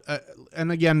you, but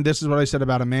and again, this is what I said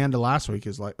about Amanda last week,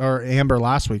 is like, or Amber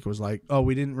last week, was like, oh,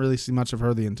 we didn't really see much of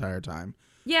her the entire time.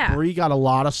 Yeah. Bree got a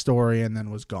lot of story and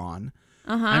then was gone.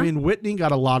 I mean, Whitney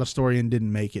got a lot of story and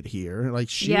didn't make it here. Like,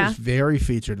 she was very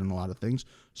featured in a lot of things.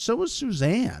 So was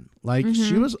Suzanne. Like,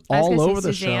 she was all over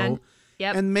the show.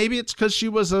 Yep. And maybe it's because she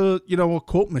was a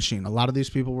quote machine. A lot of these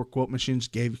people were quote machines,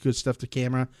 gave good stuff to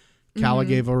camera. Calla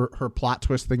gave her plot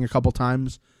twist thing a couple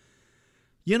times.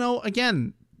 You know,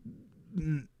 again,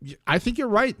 I think you're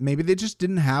right. Maybe they just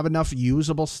didn't have enough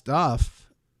usable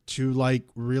stuff to, like,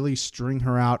 really string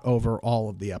her out over all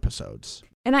of the episodes.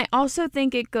 And I also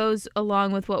think it goes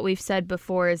along with what we've said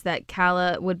before, is that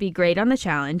Calla would be great on the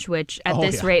challenge, which at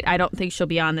this rate, I don't think she'll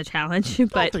be on the challenge.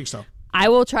 But I don't think so.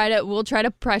 We'll try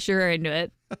to pressure her into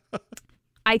it.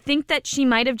 I think that she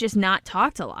might have just not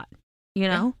talked a lot. You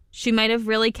know, she might have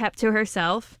really kept to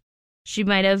herself. She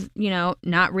might have,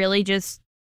 not really just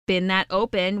been that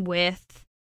open with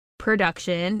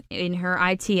production in her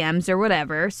ITMs or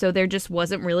whatever. So there just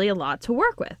wasn't really a lot to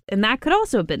work with. And that could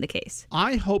also have been the case.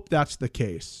 I hope that's the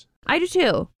case. I do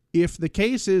too. If the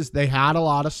case is they had a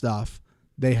lot of stuff,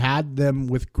 they had them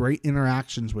with great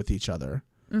interactions with each other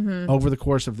over the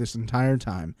course of this entire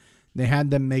time. They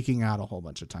had them making out a whole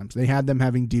bunch of times. They had them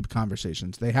having deep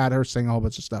conversations. They had her saying a whole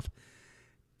bunch of stuff.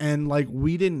 And, like,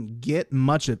 we didn't get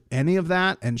much of any of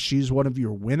that, and she's one of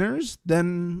your winners,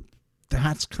 then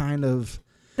that's kind of...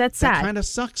 That's sad. That kind of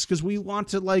sucks, because we want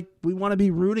to be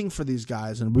rooting for these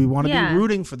guys, and we want to be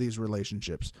rooting for these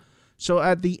relationships. So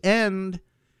at the end,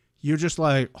 you're just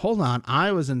like, hold on,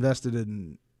 I was invested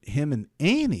in him and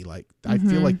Annie. Like, I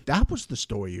feel like that was the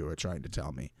story you were trying to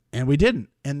tell me. And we didn't.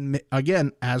 And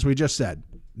again, as we just said,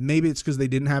 maybe it's because they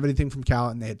didn't have anything from Cal,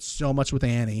 and they had so much with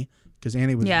Annie. Because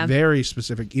Annie was very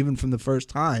specific, even from the first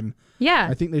time. Yeah.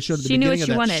 I think they showed at the beginning of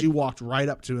that. She walked right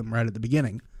up to him right at the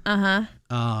beginning. And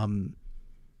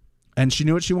she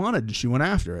knew what she wanted, and she went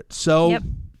after it. So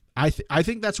I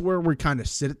think that's where we kind of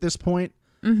sit at this point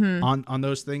on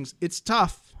those things. It's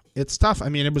tough. It's tough. I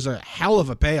mean, it was a hell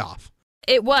of a payoff.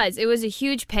 It was a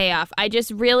huge payoff. I just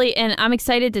really, and I'm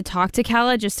excited to talk to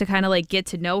Calla just to kind of like get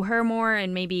to know her more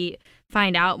and maybe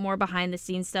find out more behind the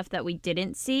scenes stuff that we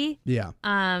didn't see. Yeah.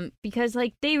 Because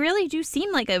like they really do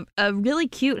seem like a really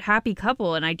cute, happy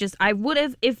couple. And I would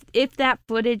have, if that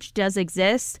footage does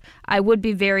exist, I would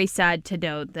be very sad to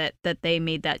know that they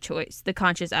made that choice, the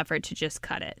conscious effort to just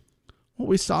cut it. Well,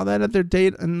 we saw that at their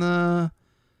date with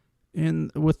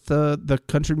the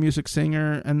country music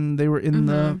singer, and they were in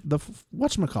the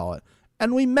whatchamacallit.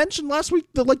 And we mentioned last week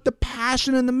the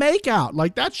passion and the makeout.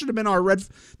 Like that should have been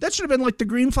that should have been like the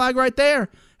green flag right there.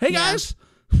 Hey guys,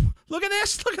 look at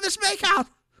this. Look at this makeout.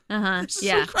 This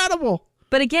is incredible.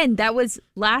 But again, that was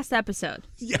last episode.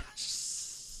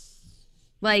 Yes.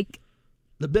 Like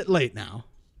a bit late now,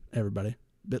 everybody.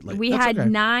 Bit late. We had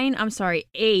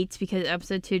 8 because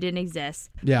episode 2 didn't exist.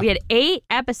 Yeah. We had 8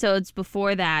 episodes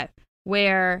before that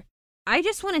where I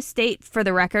just want to state for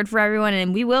the record for everyone,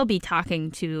 and we will be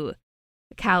talking to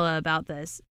Kala about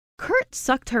this. Kurt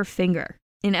sucked her finger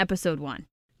in episode 1.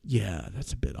 Yeah,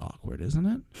 that's a bit awkward, isn't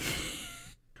it?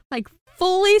 Like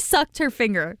fully sucked her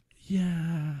finger.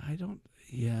 Yeah,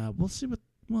 we'll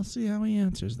see how he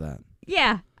answers that.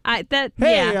 Yeah.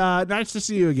 Nice to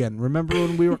see you again. Remember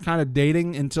when we were kind of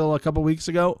dating until a couple weeks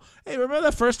ago? Hey, remember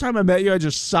the first time I met you, I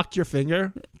just sucked your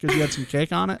finger because you had some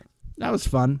cake on it? That was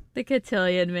fun. The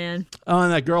cotillion, man. Oh,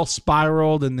 and that girl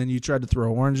spiraled, and then you tried to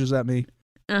throw oranges at me.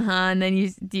 And then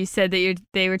you said that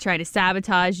they were trying to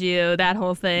sabotage you, that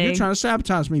whole thing. You're trying to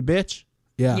sabotage me, bitch.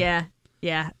 Yeah.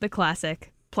 Yeah, the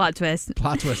classic. Plot twist.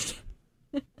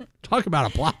 Talk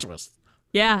about a plot twist.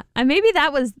 Yeah, and maybe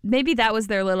that was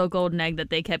their little golden egg that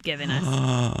they kept giving us.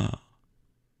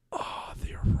 Oh,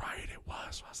 you're right. It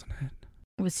was, wasn't it?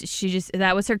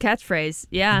 That was her catchphrase.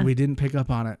 Yeah. And we didn't pick up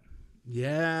on it.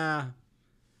 Yeah.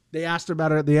 They asked her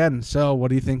about it at the end. So, what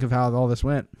do you think of how all this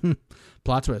went?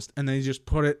 Plot twist. And they just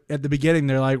put it at the beginning.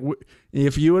 They're like,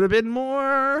 if you would have been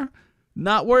more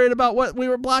not worried about what we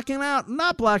were blocking out,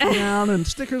 not blocking out, and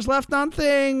stickers left on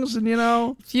things, and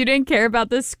if you didn't care about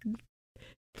the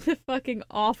fucking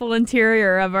awful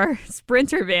interior of our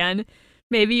Sprinter van,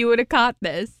 maybe you would have caught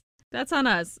this. That's on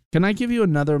us. Can I give you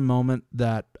another moment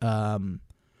that,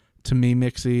 to me,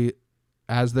 Mixie,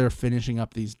 as they're finishing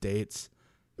up these dates,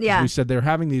 we said they're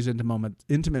having these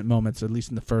intimate moments, at least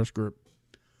in the first group,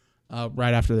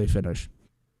 right after they finish.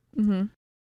 Mm-hmm.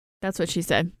 That's what she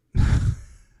said.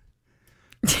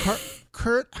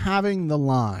 Kurt having the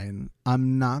line,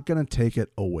 "I'm not going to take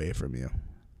it away from you."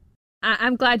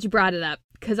 I'm glad you brought it up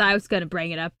because I was going to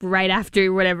bring it up right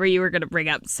after whatever you were going to bring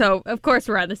up. So, of course,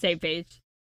 we're on the same page.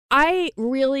 I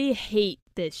really hate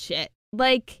this shit.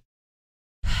 Like,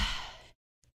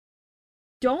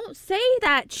 don't say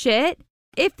that shit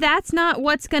if that's not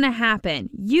what's going to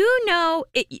happen.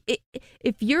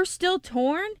 If you're still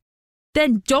torn,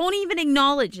 then don't even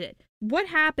acknowledge it. What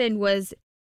happened was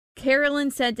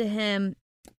Carolyn said to him,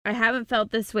 "I haven't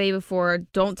felt this way before.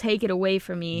 Don't take it away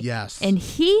from me." Yes. And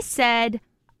he said,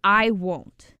 "I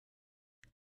won't."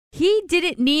 He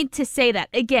didn't need to say that.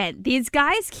 Again, these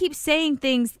guys keep saying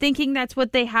things thinking that's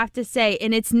what they have to say,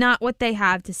 and it's not what they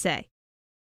have to say.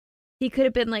 He could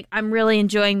have been like, "I'm really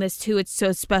enjoying this too. It's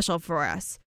so special for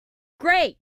us."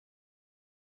 Great.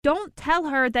 Don't tell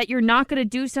her that you're not going to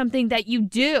do something that you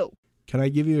do. Can I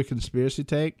give you a conspiracy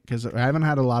take? Because I haven't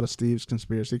had a lot of Steve's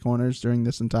conspiracy corners during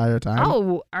this entire time.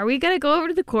 Oh, are we going to go over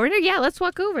to the corner? Yeah, let's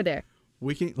walk over there.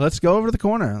 Let's go over to the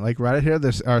corner. Like right here,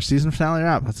 there's our season finale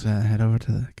wrap. Let's head over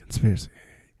to the conspiracy.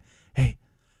 Hey.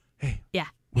 Yeah.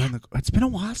 It's been a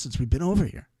while since we've been over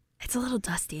here. It's a little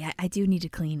dusty. I do need to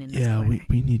clean in this corner. corner.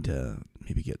 we need to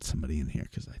maybe get somebody in here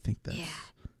because I think that's...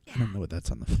 I don't know what that's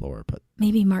on the floor, but...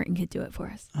 Maybe Martin could do it for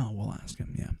us. Oh, we'll ask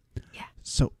him, yeah. Yeah.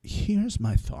 So here's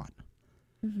my thought.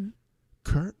 Mm-hmm.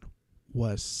 Kurt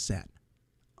was set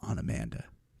on Amanda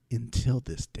until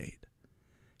this date.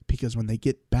 Because when they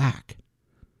get back,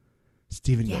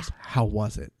 Steven goes, "How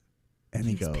was it?" And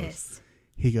he goes, pissed.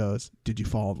 "Did you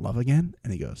fall in love again?"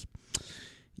 And he goes,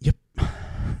 "Yep."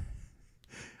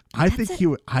 I think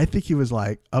he was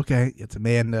like, "Okay, it's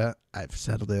Amanda. I've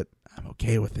settled it. I'm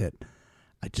okay with it.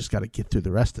 I just got to get through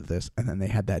the rest of this." And then they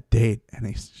had that date,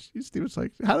 and Steven's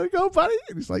like, "How did it go, buddy?"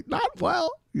 And he's like, "Not well."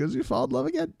 He goes, "You fall in love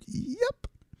again?" Yep.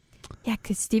 Yeah,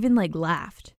 because Steven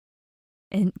laughed.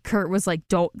 And Kurt was like,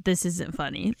 this isn't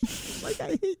funny. Like,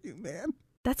 I hate you, man.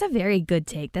 That's a very good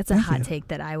take. That's a hot take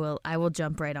that I will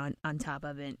jump right on top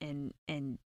of it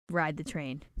and ride the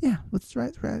train. Yeah, let's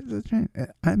ride the train.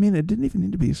 I mean, it didn't even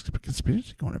need to be a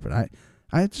conspiracy corner, but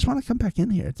I just want to come back in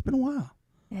here. It's been a while.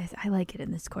 Yes, I like it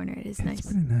in this corner. It is nice.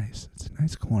 It's pretty nice. It's a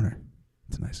nice corner.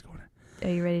 Are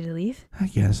you ready to leave? I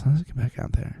guess. Let's get back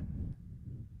out there.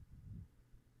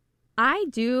 I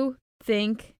do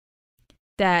think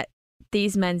that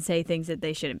these men say things that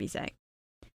they shouldn't be saying.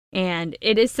 And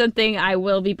it is something I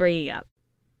will be bringing up.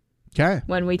 Okay.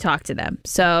 When we talk to them.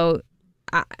 So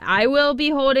I will be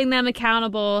holding them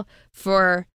accountable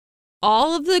for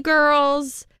all of the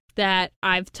girls that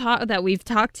we've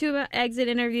talked to about exit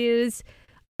interviews.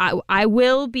 I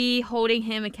will be holding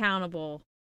him accountable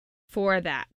for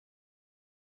that.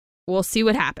 We'll see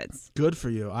what happens. Good for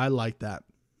you. I like that.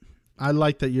 I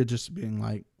like that you're just being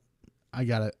like, I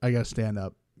gotta stand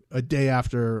up a day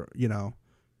after,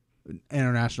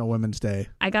 International Women's Day.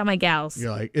 I got my gals.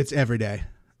 You're like, it's every day.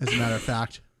 As a matter of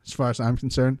fact, as far as I'm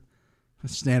concerned, I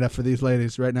stand up for these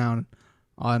ladies right now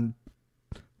on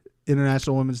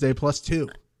International Women's Day +2.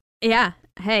 Yeah.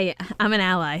 Hey, I'm an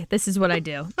ally. This is what I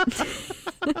do.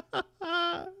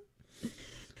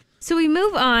 So we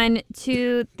move on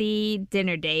to the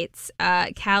dinner dates.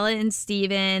 Calla and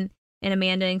Steven and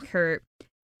Amanda and Kurt.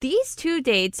 These 2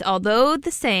 dates, although the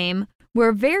same,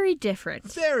 were very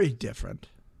different. Very different.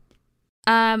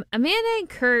 Amanda and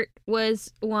Kurt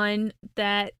was one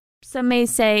that some may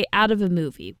say out of a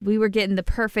movie. We were getting the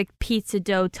perfect pizza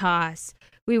dough toss.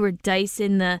 We were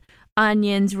dicing the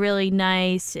onions really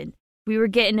nice, and we were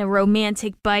getting a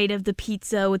romantic bite of the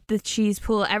pizza with the cheese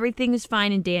pool. Everything was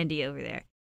fine and dandy over there.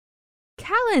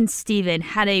 Calla and Steven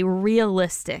had a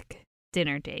realistic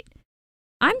dinner date.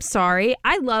 I'm sorry,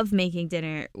 I love making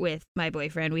dinner with my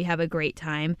boyfriend. We have a great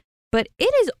time, but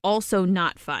it is also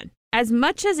not fun. As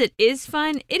much as it is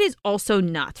fun, it is also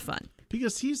not fun.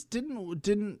 Because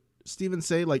didn't Steven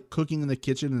say like cooking in the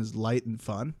kitchen is light and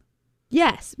fun?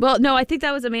 Yes. Well, no, I think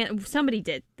that was Amanda. Somebody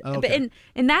did. Okay.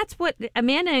 And that's what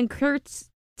Amanda and Kurt's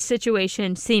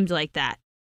situation seemed like that.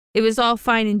 It was all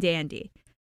fine and dandy.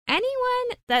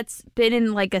 Anyone that's been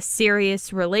in like a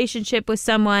serious relationship with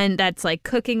someone that's like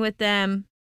cooking with them,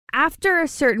 after a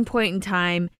certain point in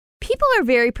time, people are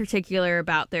very particular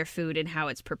about their food and how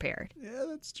it's prepared. Yeah,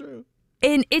 that's true.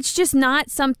 And it's just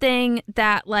not something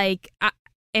that like,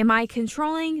 am I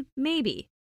controlling? Maybe.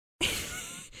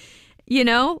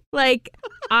 Like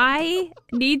I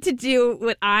need to do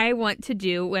what I want to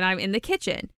do when I'm in the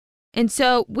kitchen. And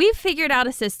so we've figured out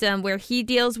a system where he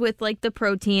deals with like the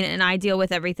protein and I deal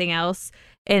with everything else.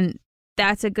 And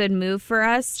that's a good move for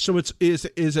us. So is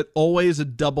it always a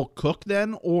double cook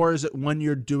then? Or is it when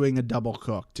you're doing a double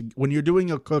cook? When you're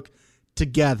doing a cook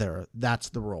together, that's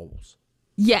the roles?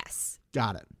 Yes.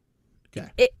 Got it.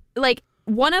 Okay. Like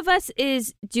one of us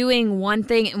is doing one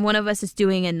thing and one of us is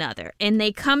doing another. And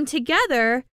they come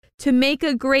together to make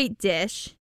a great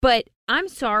dish. But I'm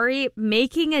sorry,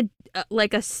 making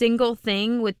a single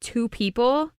thing with 2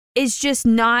 people is just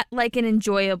not like an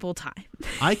enjoyable time.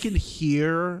 I can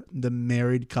hear the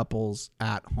married couples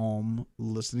at home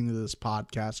listening to this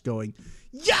podcast going,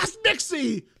 yes,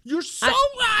 Mixie, you're so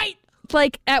right.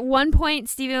 Like at one point,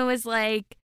 Steven was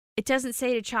like, it doesn't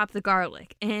say to chop the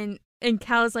garlic. And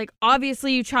Cal is like,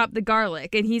 obviously you chop the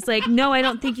garlic. And he's like, no, I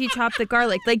don't think you chop the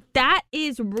garlic. Like that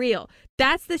is real.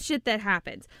 That's the shit that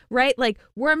happens, right? Like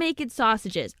we're making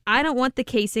sausages. I don't want the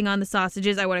casing on the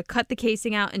sausages. I want to cut the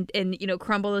casing out and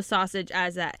crumble the sausage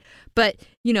as that. But,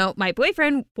 my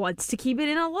boyfriend wants to keep it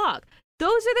in a log.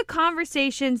 Those are the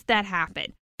conversations that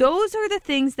happen. Those are the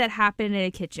things that happen in a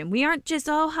kitchen. We aren't just,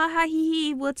 oh, ha, ha, hee,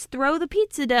 hee, let's throw the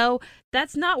pizza dough.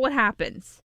 That's not what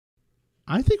happens.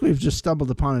 I think we've just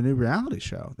stumbled upon a new reality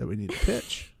show that we need to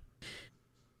pitch.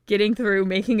 Getting through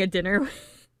making a dinner.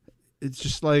 It's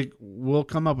just like we'll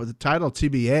come up with a title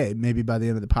TBA maybe by the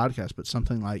end of the podcast, but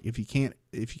something like if you can't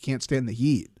stand the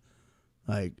heat,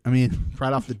 like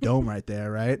right off the dome right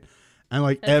there, right? And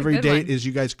like That's every date one. is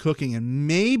you guys cooking, and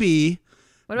maybe.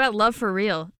 What about Love for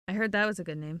Real? I heard that was a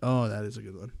good name. Oh, that is a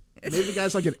good one. Maybe the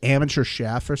guy's like an amateur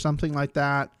chef or something like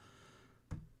that,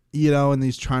 and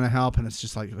he's trying to help, and it's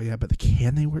just like, oh yeah, but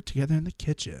can they work together in the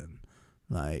kitchen?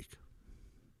 Like.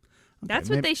 Okay,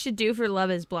 That's what they should do for Love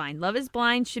is Blind. Love is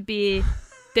Blind should be,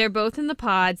 they're both in the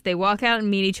pods, they walk out and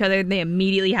meet each other, and they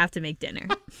immediately have to make dinner.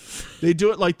 They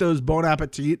do it like those Bon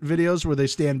Appetit videos where they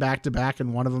stand back to back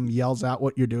and one of them yells out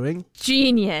what you're doing.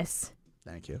 Genius.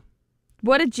 Thank you.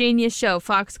 What a genius show.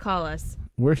 Fox, call us.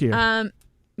 We're here.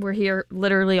 We're here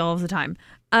literally all of the time.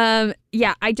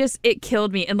 Yeah, it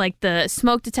killed me. And like the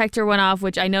smoke detector went off,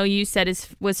 which I know you said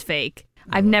was fake.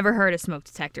 I've never heard a smoke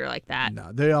detector like that.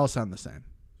 No, they all sound the same.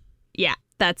 Yeah,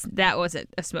 that wasn't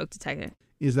a smoke detector.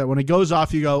 Is that when it goes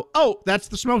off, you go, oh, that's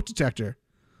the smoke detector.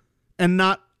 And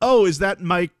not, oh, is that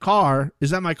my car? Is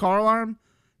that my car alarm?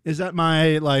 Is that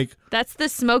my, like... That's the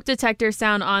smoke detector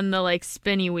sound on the, like,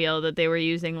 spinny wheel that they were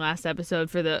using last episode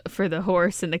for the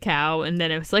horse and the cow. And then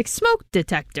it was like, smoke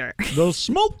detector. The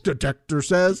smoke detector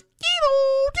says,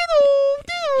 diddle,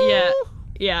 diddle, diddle.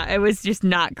 Yeah, it was just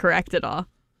not correct at all.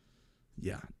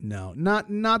 Yeah, no,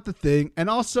 not the thing. And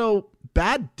also,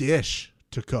 bad dish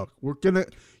to cook. You're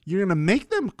gonna make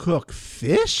them cook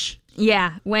fish?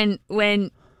 Yeah, when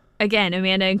again,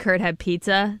 Amanda and Kurt had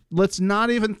pizza. Let's not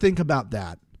even think about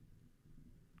that.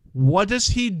 What does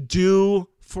he do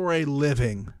for a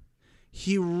living?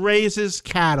 He raises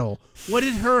cattle. What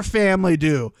did her family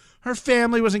do? Her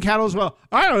family was in cattle as well.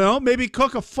 I don't know, maybe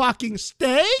cook a fucking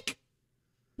steak?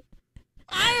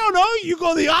 no. You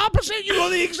go the opposite. You go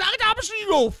the exact opposite. You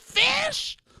go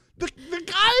fish. The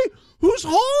guy whose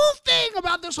whole thing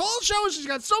about this whole show is he's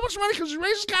got so much money because he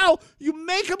raises cattle. You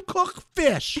make him cook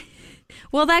fish.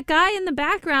 Well, that guy in the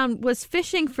background was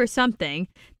fishing for something.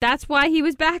 That's why he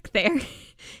was back there.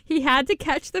 He had to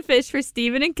catch the fish for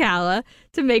Steven and Calla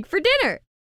to make for dinner.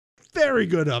 Very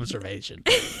good observation.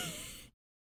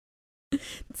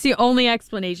 It's the only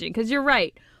explanation, because you're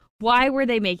right. Why were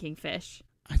they making fish?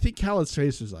 I think Calla's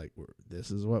face was like,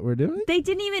 this is what we're doing? They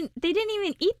didn't even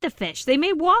eat the fish. They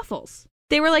made waffles.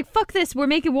 They were like, fuck this, we're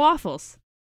making waffles.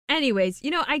 Anyways,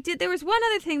 there was one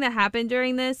other thing that happened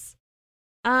during this.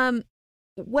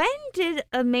 When did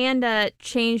Amanda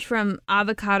change from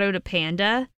avocado to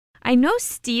panda? I know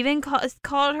Steven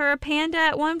called her a panda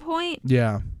at one point.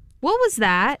 Yeah. What was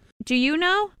that? Do you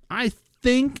know? I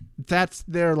think that's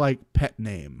their pet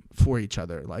name for each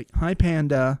other. Like, hi,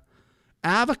 panda.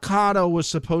 Avocado was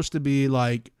supposed to be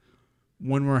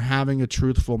when we're having a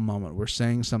truthful moment. We're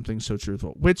saying something so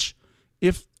truthful. Which,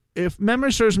 if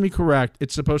memory serves me correct,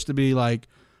 it's supposed to be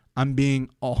I'm being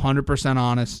 100%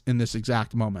 honest in this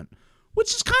exact moment.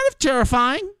 Which is kind of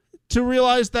terrifying to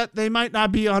realize that they might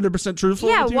not be 100% truthful.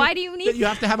 Yeah, with you, why do you need that? You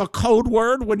have to have a code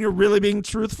word when you're really being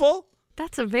truthful.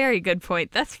 That's a very good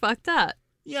point. That's fucked up.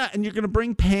 Yeah, and you're going to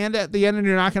bring panda at the end, and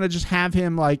you're not going to just have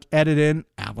him edit in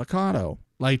avocado.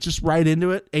 Just right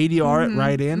into it, ADR it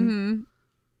right in.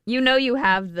 Mm-hmm. You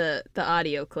have the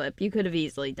audio clip. You could have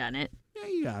easily done it. Yeah,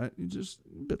 you got it. You're just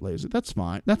a bit lazy. That's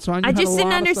fine. That's fine. I just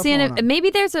didn't understand it.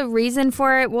 Maybe there's a reason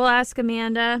for it. We'll ask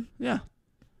Amanda. Yeah.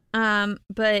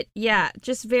 But yeah,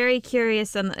 just very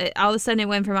curious. All of a sudden, it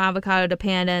went from avocado to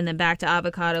panda, and then back to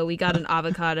avocado. We got an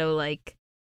avocado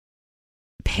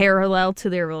parallel to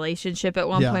their relationship at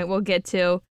one point. We'll get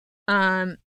to.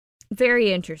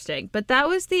 Very interesting. But that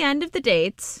was the end of the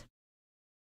dates.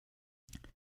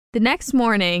 The next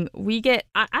morning, we get.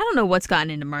 I don't know what's gotten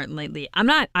into Martin lately.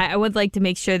 I would like to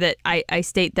make sure that I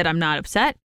state that I'm not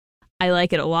upset. I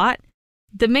like it a lot.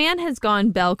 The man has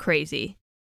gone bell crazy.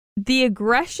 The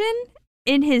aggression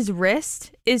in his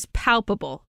wrist is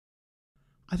palpable.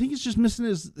 I think he's just missing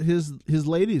his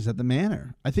ladies at the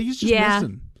manor. I think he's just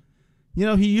missing.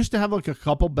 He used to have a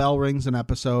couple bell rings an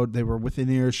episode. They were within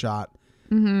earshot.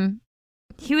 Mm-hmm.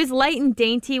 He was light and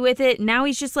dainty with it. Now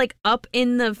he's just up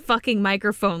in the fucking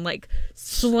microphone,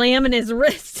 slamming his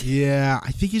wrist. Yeah,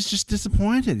 I think he's just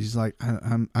disappointed. He's like,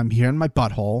 I'm here in my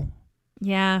butthole.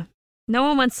 Yeah. No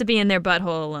one wants to be in their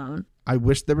butthole alone. I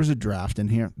wish there was a draft in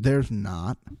here. There's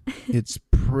not. It's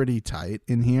pretty tight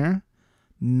in here.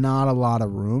 Not a lot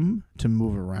of room to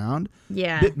move around.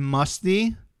 Yeah. Bit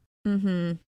musty.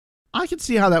 Mm-hmm. I could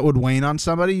see how that would wane on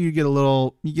somebody. You get a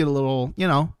little, little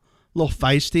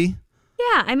feisty.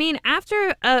 Yeah, I mean,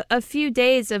 after a few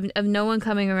days of no one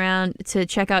coming around to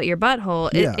check out your butthole,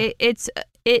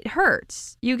 it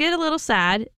hurts. You get a little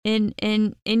sad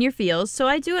in your feels. So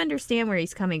I do understand where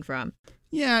he's coming from.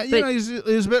 Yeah, he's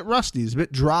a bit rusty. He's a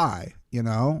bit dry.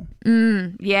 Yeah.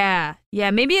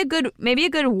 Maybe a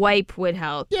good wipe would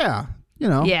help. Yeah,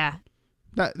 Yeah.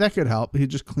 That could help. He'd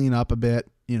just clean up a bit.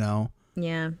 Yeah.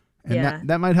 And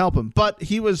that might help him. But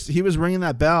he was ringing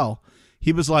that bell.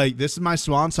 He was like, this is my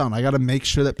swan song. I got to make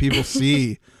sure that people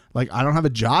see, I don't have a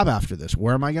job after this.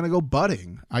 Where am I going to go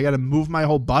budding? I got to move my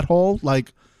whole butthole.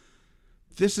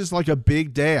 This is a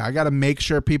big day. I got to make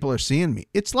sure people are seeing me.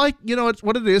 It's it's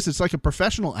what it is. It's like a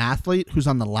professional athlete who's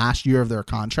on the last year of their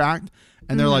contract.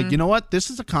 And they're like, you know what? This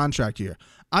is a contract year.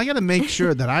 I got to make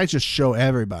sure that I just show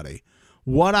everybody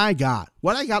what I got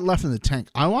left in the tank.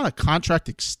 I want a contract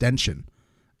extension.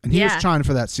 And he was trying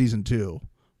for that season 2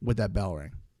 with that bell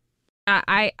ring.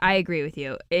 I agree with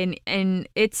you, and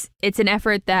it's an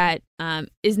effort that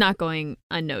is not going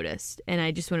unnoticed, and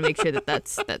I just want to make sure that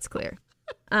that's clear.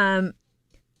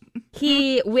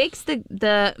 He wakes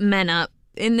the men up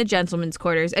in the gentleman's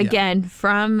quarters again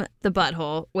from the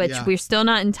butthole, which we're still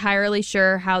not entirely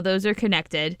sure how those are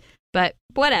connected, but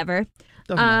whatever.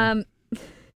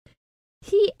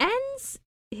 He ends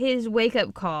his wake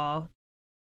up call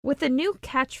with a new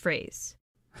catchphrase.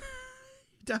 He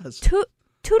does.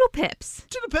 Toodle pips.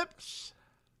 Toodle pips.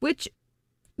 Which,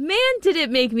 man, did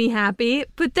it make me happy,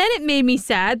 but then it made me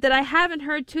sad that I haven't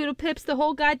heard Toodle pips the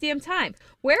whole goddamn time.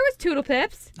 Where was Toodle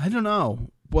pips? I don't know.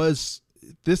 This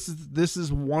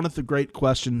is one of the great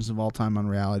questions of all time on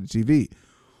reality TV.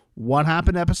 What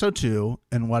happened to episode 2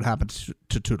 and what happened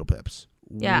to Toodle pips?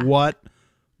 Yeah. What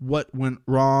went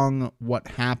wrong? What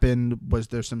happened? Was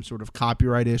there some sort of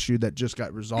copyright issue that just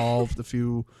got resolved a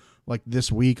few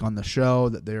this week on the show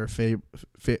that they're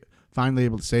finally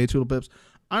able to say Toodle pips?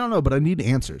 I don't know, but I need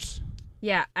answers.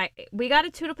 Yeah, we got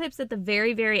a Toodle Pips at the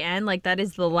very, very end. Like, that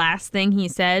is the last thing he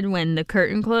said when the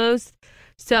curtain closed.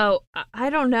 So, I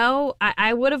don't know.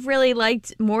 I would have really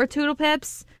liked more Toodle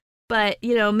Pips. But,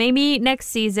 you know, maybe next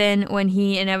season when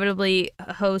he inevitably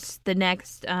hosts the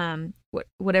next,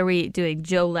 what are we doing?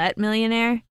 Jolette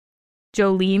Millionaire?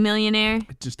 Jolie Millionaire?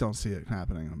 I just don't see it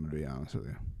happening, I'm going to be honest with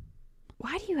you.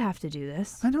 Why do you have to do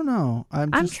this? I don't know.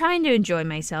 I'm trying to enjoy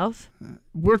myself.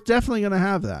 We're definitely going to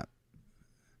have that.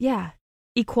 Yeah.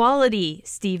 Equality,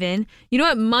 Steven. You know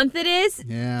what month it is?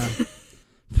 Yeah.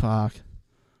 Fuck.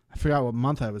 I forgot what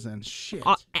month I was in. Shit.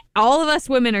 All of us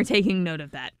women are taking note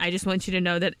of that. I just want you to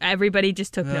know that everybody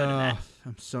just took note of that.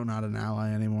 I'm so not an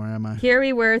ally anymore, am I? Here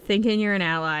we were thinking you're an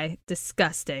ally.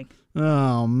 Disgusting.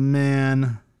 Oh,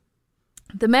 man.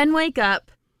 The men wake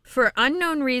up. For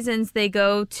unknown reasons, they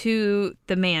go to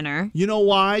the manor. You know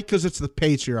why? Because it's the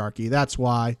patriarchy. That's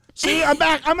why. See, I'm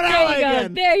back. I'm an ally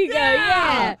again. There you go.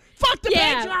 Yeah. Fuck the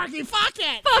patriarchy. Fuck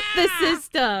it. Fuck the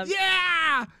system.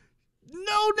 Yeah.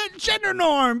 No gender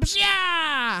norms.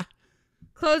 Yeah.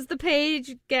 Close the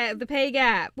page. Get the pay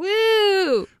gap.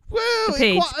 Woo. Woo. The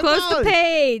page. Close the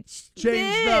page.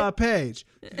 Change the page.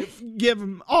 Give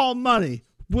them all money.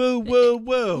 Woo, woo,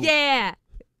 woo. Yeah.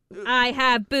 I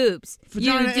have boobs.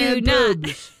 Vagina You do and not.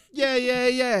 boobs.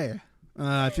 Yeah.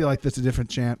 I feel like that's a different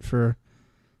chant for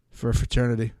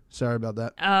fraternity. Sorry about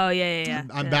that. Oh, yeah.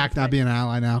 I'm back not being an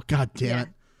ally now. God damn it.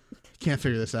 Can't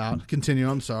figure this out. Continue.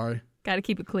 I'm sorry. Got to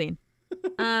keep it clean.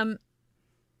 The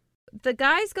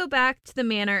guys go back to the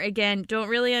manor again. Don't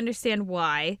really understand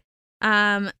why.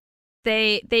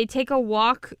 They take a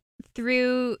walk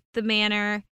through the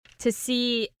manor to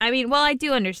see. I mean, well, I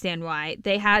do understand why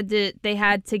they had to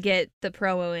get the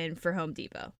promo in for Home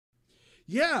Depot.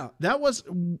 Yeah,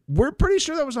 we're pretty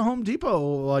sure that was a Home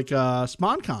Depot, like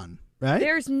SpawnCon, right?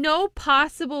 There's no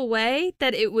possible way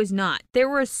that it was not. There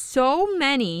were so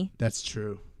many. That's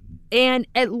true. And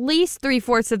at least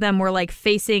 3/4 of them were like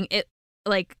facing it,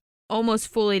 like almost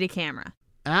fully to camera.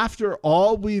 After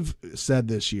all we've said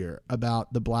this year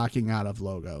about the blacking out of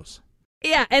logos.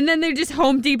 Yeah, and then they're just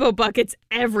Home Depot buckets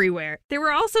everywhere. There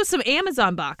were also some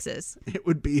Amazon boxes. It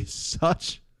would be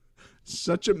such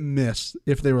a miss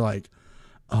if they were like,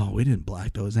 "Oh, we didn't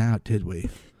black those out, did we?"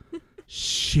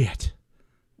 Shit.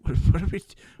 What are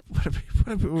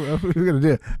we gonna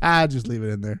do? Just leave it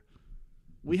in there.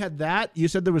 We had that. You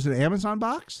said there was an Amazon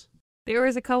box? There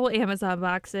was a couple Amazon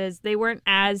boxes. They weren't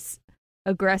as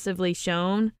aggressively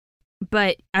shown.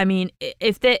 But, I mean,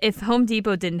 if Home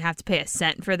Depot didn't have to pay a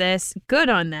cent for this, good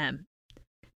on them.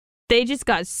 They just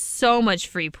got so much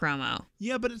free promo.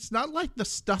 Yeah, but it's not like the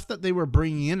stuff that they were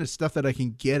bringing in is stuff that I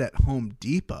can get at Home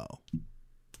Depot.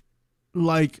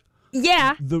 Like,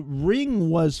 yeah, the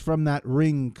ring was from that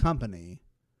ring company,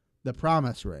 the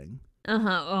Promise Ring.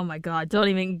 Oh, my God. Don't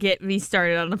even get me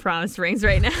started on the Promise Rings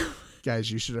right now.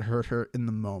 Guys, you should have heard her in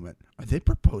the moment. Are they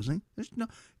proposing?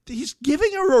 He's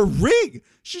giving her a ring.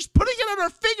 She's putting it on her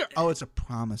finger. Oh, it's a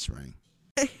promise ring.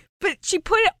 But she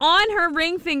put it on her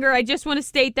ring finger. I just want to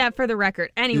state that for the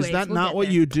record. Anyways, is that not what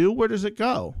you do? Where does it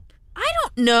go? I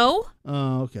don't know.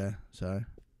 Oh, okay. Sorry.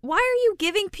 Why are you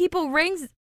giving people rings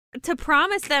to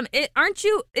promise them?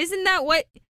 Isn't that what?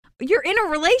 You're in a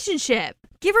relationship.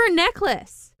 Give her a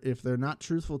necklace. If they're not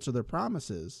truthful to their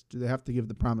promises, do they have to give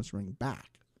the promise ring back?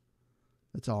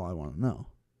 That's all I want to know.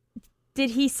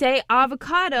 Did he say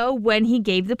avocado when he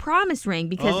gave the promise ring?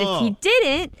 Because if he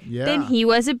didn't, then he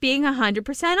wasn't being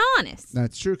 100% honest.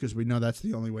 That's true, because we know that's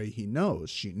the only way he knows.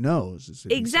 She knows.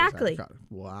 Exactly.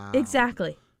 Wow.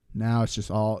 Exactly. Now it's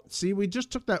just all... See, we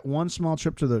just took that one small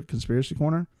trip to the conspiracy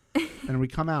corner, and we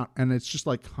come out, and it's just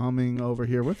like coming over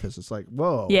here with us. It's like,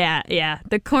 whoa. Yeah.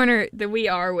 The corner, we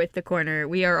are with the corner.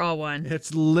 We are all one.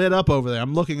 It's lit up over there.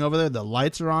 I'm looking over there. The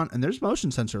lights are on, and there's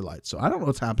motion sensor lights, so I don't know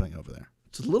what's happening over there.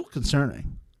 It's a little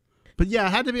concerning. But yeah, it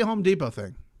had to be a Home Depot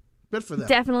thing. Good for them.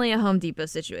 Definitely a Home Depot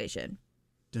situation.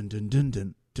 Dun dun dun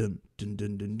dun dun dun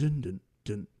dun dun dun dun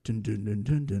dun dun dun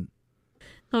dun dun.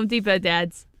 Home Depot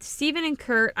dads. Steven and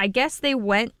Kurt, I guess they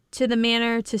went to the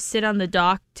manor to sit on the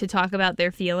dock to talk about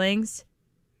their feelings.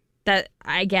 To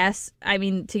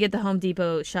get the Home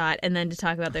Depot shot and then to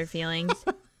talk about their feelings.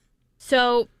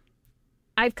 So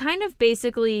I've kind of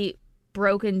basically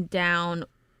broken down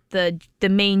the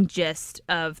main gist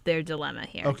of their dilemma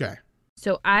here. Okay.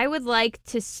 So I would like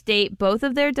to state both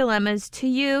of their dilemmas to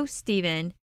you,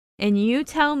 Steven, and you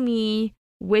tell me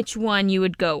which one you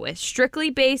would go with, strictly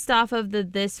based off of the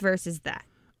this versus that.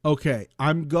 Okay,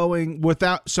 I'm going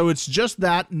without... So it's just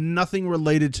that, nothing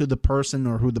related to the person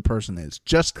or who the person is.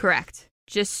 Just correct.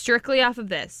 Just strictly off of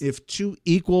this. If two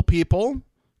equal people,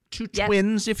 two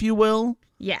twins, if you will,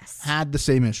 Yes. Had the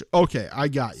same issue. Okay, I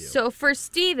got you. So for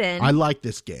Steven, I like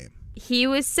this game. he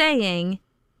was saying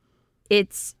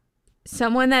it's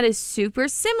someone that is super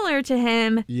similar to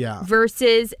him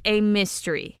versus a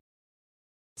mystery.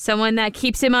 Someone that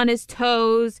keeps him on his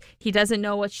toes. He doesn't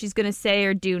know what she's going to say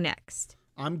or do next.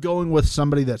 I'm going with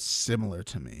somebody that's similar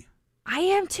to me. I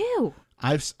am too.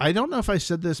 I don't know if I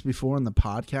said this before in the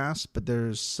podcast, but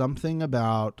there's something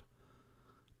about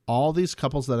all these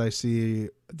couples that I see,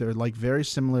 they're like very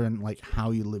similar in like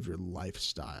how you live your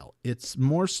lifestyle. It's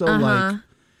more so like,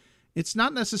 it's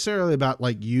not necessarily about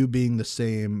like you being the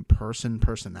same person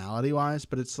personality wise,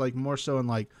 but it's like more so in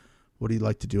like, what do you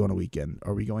like to do on a weekend?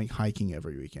 Are we going hiking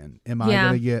every weekend? Am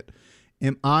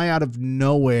I out of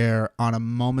nowhere on a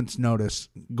moment's notice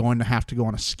going to have to go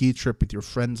on a ski trip with your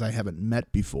friends I haven't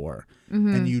met before?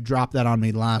 And you drop that on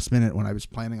me last minute when I was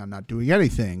planning on not doing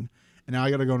anything. And now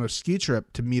I got to go on a ski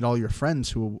trip to meet all your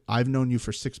friends who I've known you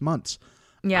for 6 months.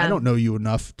 Yeah. I don't know you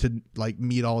enough to like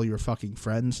meet all your fucking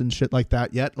friends and shit like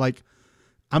that yet. Like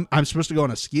I'm supposed to go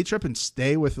on a ski trip and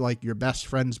stay with like your best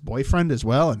friend's boyfriend as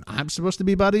well. And I'm supposed to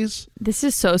be buddies. This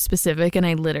is so specific. And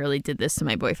I literally did this to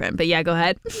my boyfriend, but yeah, go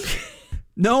ahead.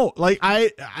 No, like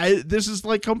I this is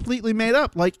like completely made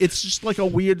up. Like it's just like a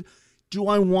weird, do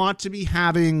I want to be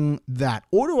having that?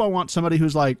 Or do I want somebody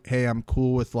who's like, hey, I'm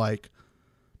cool with like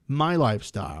my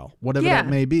lifestyle, whatever that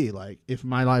may be. Like if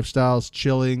my lifestyle's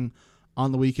chilling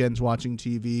on the weekends, watching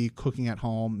TV, cooking at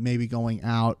home, maybe going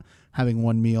out, having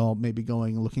one meal, maybe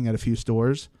going and looking at a few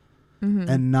stores.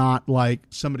 And not like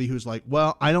somebody who's like,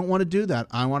 well, I don't want to do that.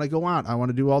 I want to go out. I want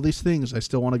to do all these things. I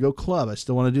still want to go club. I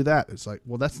still want to do that. It's like,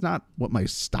 well, that's not what my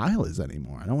style is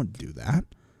anymore. I don't want to do that.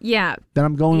 Yeah. Then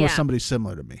I'm going with somebody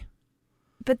similar to me.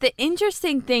 But the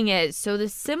interesting thing is, so the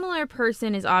similar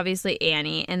person is obviously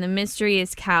Annie and the mystery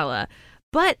is Kala.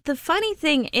 But the funny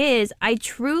thing is, I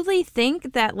truly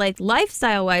think that like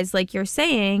lifestyle wise, like you're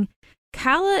saying,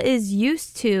 Kala is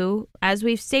used to, as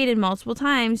we've stated multiple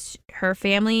times, her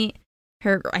family,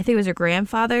 I think it was her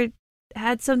grandfather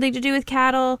had something to do with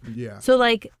cattle. Yeah. So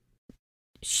like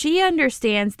she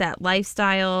understands that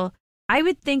lifestyle. I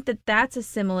would think that that's a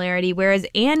similarity. Whereas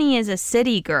Annie is a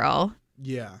city girl.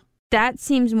 Yeah. That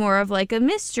seems more of like a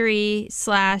mystery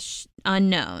 /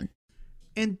 unknown.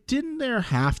 And didn't there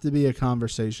have to be a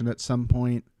conversation at some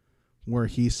point where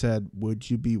he said, would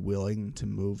you be willing to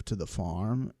move to the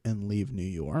farm and leave New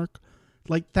York?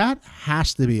 Like, that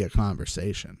has to be a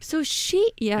conversation. So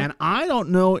And I don't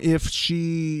know if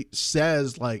she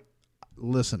says, like,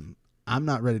 listen, I'm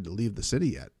not ready to leave the city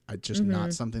yet. It's just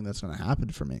not something that's going to happen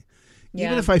for me. Yeah.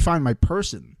 Even if I find my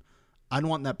person, I don't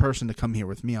want that person to come here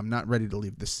with me. I'm not ready to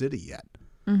leave the city yet.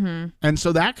 And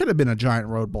so that could have been a giant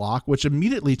roadblock, which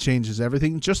immediately changes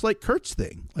everything, just like Kurt's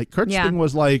thing. Like, Kurt's thing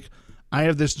was like, I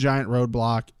have this giant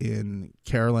roadblock in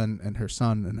Carolyn and her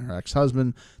son and her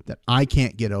ex-husband that I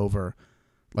can't get over.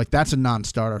 Like, that's a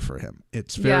non-starter for him.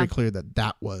 It's very clear that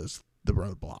that was the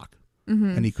roadblock,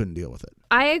 and he couldn't deal with it.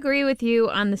 I agree with you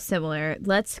on the similar.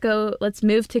 Let's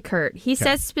move to Kurt. He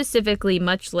says specifically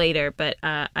much later, but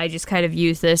I just kind of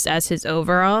use this as his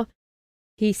overall.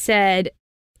 He said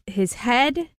his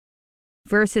head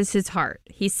versus his heart.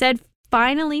 He said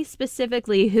finally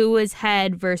specifically who was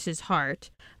head versus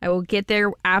heart. I will get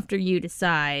there after you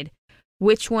decide.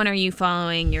 Which one are you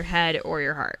following, your head or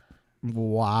your heart?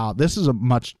 Wow, this is a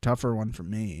much tougher one for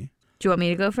me. Do you want me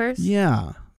to go first?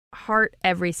 Yeah. Heart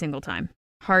every single time.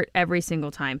 Heart every single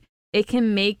time. It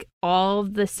can make all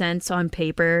the sense on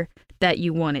paper that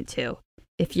you want it to.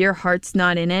 If your heart's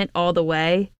not in it all the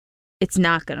way, it's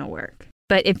not going to work.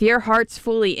 But if your heart's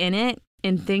fully in it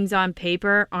and things on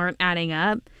paper aren't adding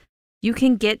up, you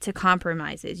can get to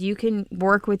compromises. You can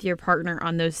work with your partner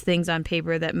on those things on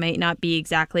paper that might not be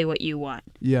exactly what you want.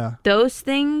 Yeah. Those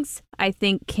things, I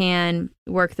think, can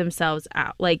work themselves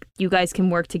out. Like, you guys can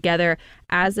work together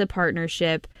as a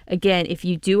partnership. Again, if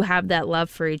you do have that love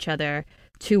for each other,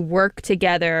 to work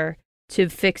together to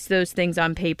fix those things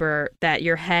on paper that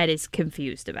your head is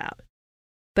confused about.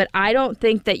 But I don't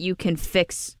think that you can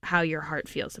fix how your heart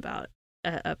feels about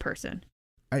a person.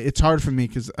 It's hard for me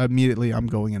because immediately I'm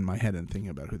going in my head and thinking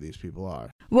about who these people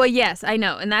are. Well, yes, I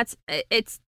know. And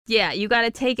you got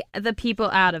to take the people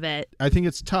out of it. I think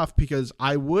it's tough because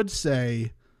I would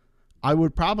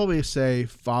probably say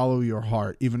follow your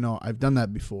heart, even though I've done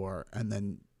that before. And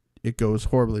then it goes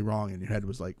horribly wrong and your head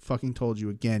was like, fucking told you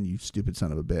again, you stupid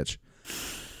son of a bitch.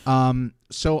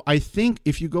 So I think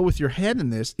if you go with your head in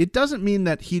this, it doesn't mean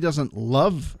that he doesn't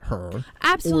love her.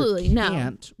 Absolutely, or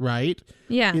can't, no. Right?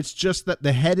 Yeah. It's just that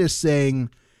the head is saying,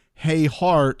 hey,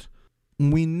 heart,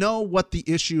 we know what the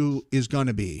issue is going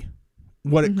to be,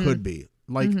 what it could be.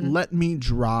 Like, let me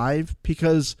drive,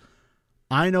 because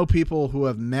I know people who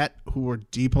have met who were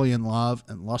deeply in love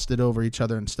and lusted over each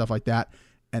other and stuff like that,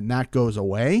 and that goes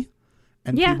away.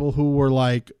 And people who were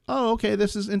like, oh, okay,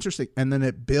 this is interesting. And then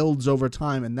it builds over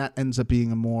time, and that ends up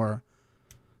being a more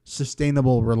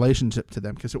sustainable relationship to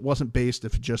them because it wasn't based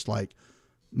of just like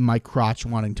my crotch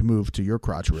wanting to move to your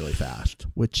crotch really fast,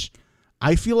 which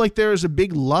I feel like there is a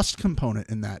big lust component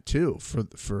in that too for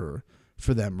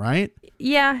them, right?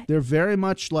 Yeah. They're very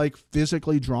much like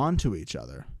physically drawn to each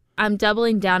other. I'm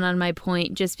doubling down on my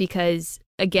point just because,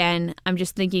 again, I'm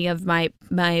just thinking of my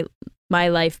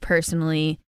life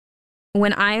personally.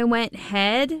 When I went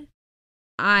head,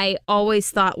 I always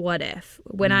thought, what if?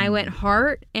 When I went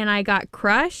heart and I got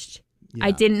crushed,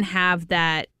 I didn't have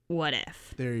that what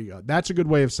if. There you go. That's a good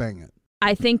way of saying it.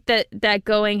 I think that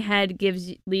going head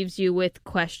leaves you with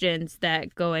questions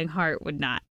that going heart would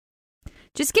not.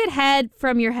 Just get head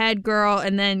from your head, girl,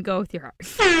 and then go with your heart.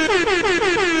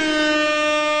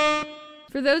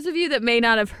 For those of you that may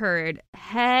not have heard,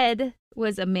 head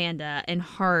was Amanda and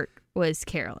heart was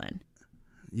Carolyn.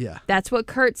 Yeah. That's what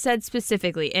Kurt said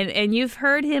specifically. And you've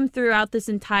heard him throughout this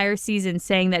entire season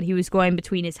saying that he was going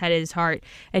between his head and his heart.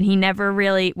 And he never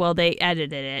really, well, they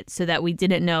edited it so that we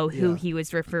didn't know who he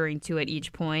was referring to at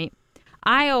each point.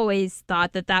 I always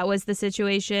thought that was the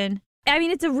situation. I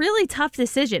mean, it's a really tough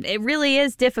decision. It really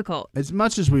is difficult. As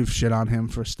much as we've shit on him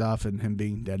for stuff and him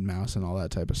being dead mouse and all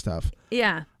that type of stuff.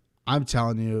 Yeah. I'm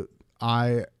telling you,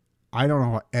 I don't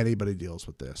know how anybody deals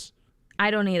with this.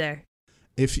 I don't either.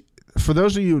 For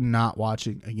those of you not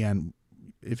watching, again,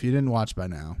 if you didn't watch by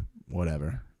now,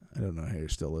 whatever. I don't know how you're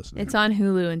still listening. It's on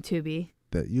Hulu and Tubi.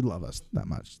 That you love us that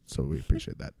much, so we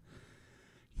appreciate that.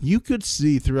 You could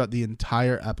see throughout the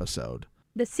entire episode.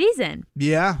 The season.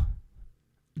 Yeah.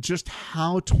 Just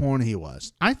how torn he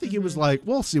was. I think he was like,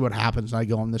 we'll see what happens when I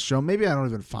go on this show. Maybe I don't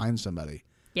even find somebody.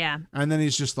 Yeah. And then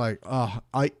he's just like,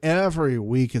 every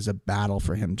week is a battle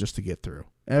for him just to get through.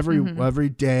 Every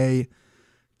day,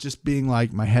 just being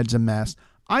like, my head's a mess.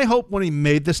 I hope when he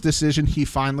made this decision, he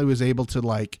finally was able to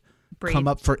like come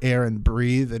up for air and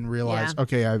breathe and realize,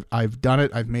 okay, I've done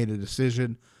it. I've made a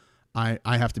decision. I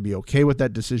have to be okay with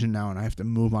that decision now, and I have to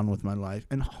move on with my life.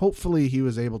 And hopefully he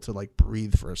was able to like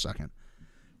breathe for a second.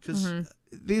 Because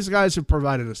these guys have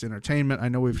provided us entertainment. I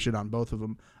know we've shit on both of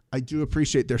them. I do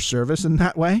appreciate their service in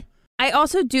that way. I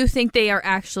also do think they are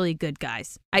actually good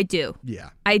guys. I do. Yeah.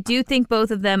 I do think both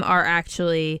of them are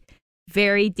actually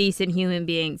very decent human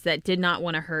beings that did not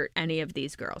want to hurt any of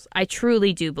these girls. I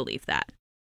truly do believe that.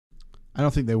 I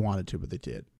don't think they wanted to, but they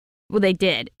did. Well, they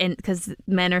did, and because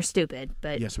men are stupid.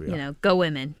 But yes, we are. Go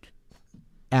women.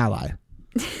 Ally.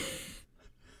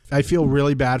 I feel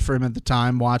really bad for him at the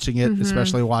time watching it,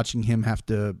 especially watching him have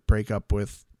to break up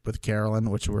with Carolyn,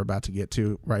 which we're about to get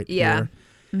to here.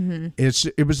 Mm-hmm.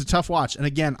 It was a tough watch. And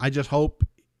again, I just hope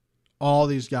all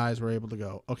these guys were able to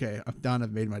go, okay, I'm done.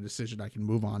 I've made my decision. I can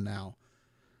move on now.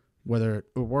 Whether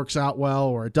it works out well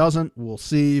or it doesn't, we'll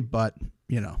see. But,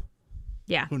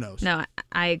 yeah, who knows? No,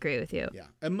 I agree with you. Yeah.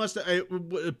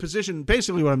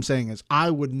 Basically what I'm saying is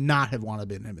I would not have wanted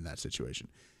to be him in that situation.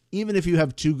 Even if you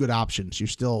have two good options, you're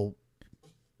still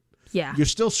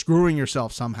screwing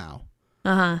yourself somehow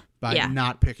by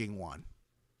not picking one.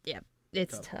 Yeah,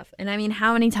 it's tough. And I mean,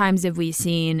 how many times have we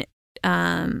seen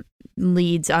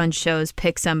leads on shows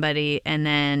pick somebody and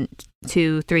then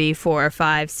 2, 3, 4,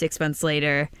 5, 6 months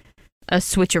later, a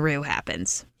switcheroo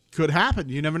happens? Could happen.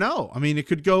 You never know. I mean, it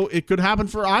could happen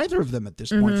for either of them at this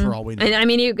point, for all we know. And I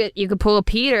mean, you could pull a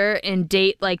Peter and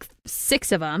date like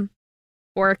 6 of them,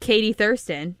 or Katie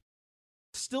Thurston.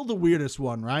 Still the weirdest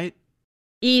one, right?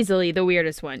 Easily the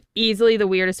weirdest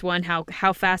one.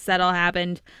 How fast that all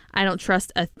happened. I don't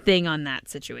trust a thing on that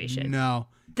situation. No.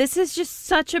 This is just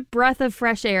such a breath of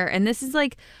fresh air. And this is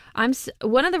like,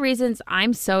 one of the reasons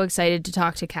I'm so excited to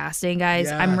talk to casting, guys.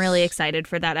 Yes. I'm really excited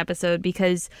for that episode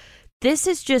because this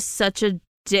is just such a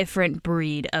different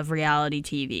breed of reality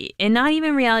TV. And not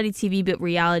even reality TV, but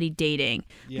reality dating.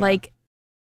 Yeah. Like,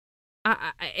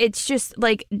 it's just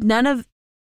like none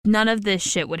of this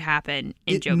shit would happen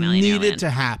in Joe Millionaire Land. It needed to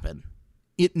happen.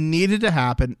 It needed to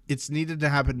happen. It's needed to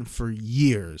happen for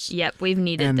years. Yep, we've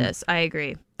needed this. I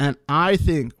agree. And I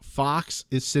think Fox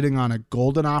is sitting on a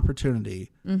golden opportunity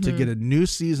to get a new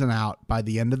season out by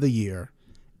the end of the year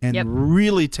and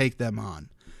really take them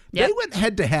on. Yep. They went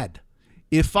head to head.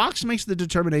 If Fox makes the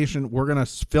determination, we're going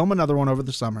to film another one over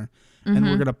the summer and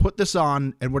we're going to put this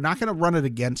on and we're not going to run it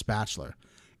against Bachelor.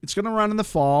 It's going to run in the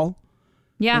fall.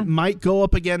 Yeah. It might go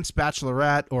up against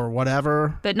Bachelorette or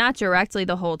whatever. But not directly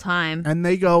the whole time. And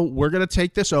they go, we're going to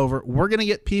take this over. We're going to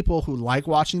get people who like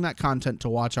watching that content to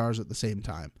watch ours at the same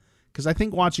time. Because I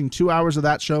think watching 2 hours of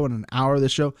that show and an hour of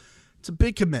this show, it's a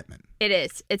big commitment. It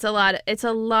is. It's a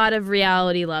lot of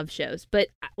reality love shows. But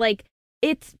like,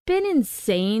 it's been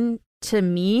insane to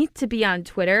me to be on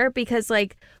Twitter because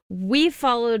like we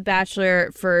followed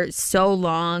Bachelor for so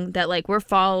long that like we're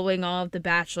following all of the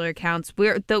Bachelor accounts.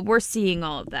 We're seeing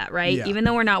all of that, right? Yeah. Even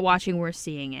though we're not watching, we're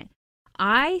seeing it.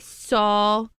 I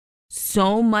saw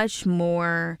so much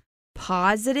more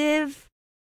positive,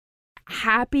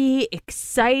 happy,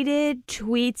 excited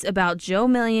tweets about Joe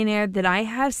Millionaire that I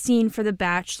have seen for The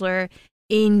Bachelor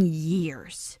in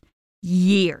years.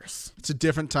 It's a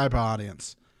different type of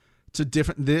audience. It's a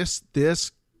different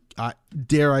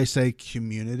dare I say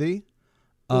community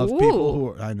of people who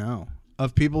are,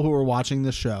 people who are watching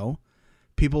the show,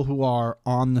 people who are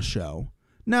on the show.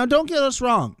 Now, don't get us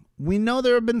wrong. We know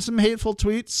there have been some hateful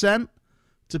tweets sent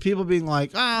to people being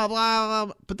like, blah,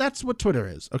 blah, but that's what Twitter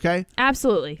is, okay?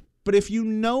 Absolutely. But if you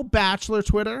know Bachelor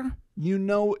Twitter, you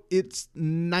know it's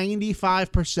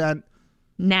 95%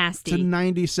 nasty to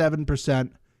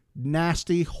 97%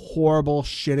 nasty, horrible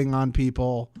shitting on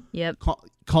people. Yep.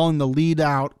 Calling the lead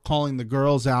out, calling the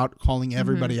girls out, calling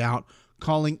everybody out,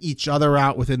 calling each other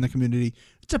out within the community.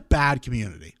 It's a bad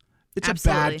community. It's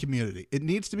Absolutely. a bad community. It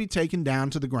needs to be taken down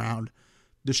to the ground.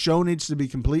 The show needs to be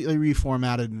completely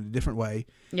reformatted in a different way.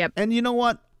 Yep. And you know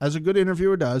what? As a good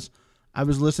interviewer does, I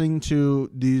was listening to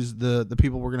the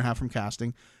people we're going to have from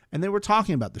casting, and they were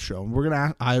talking about the show.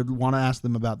 And I want to ask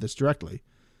them about this directly.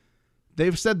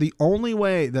 They've said the only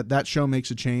way that show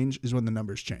makes a change is when the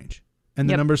numbers change. And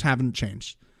the numbers haven't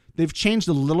changed. They've changed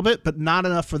a little bit, but not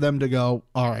enough for them to go,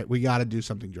 all right, we got to do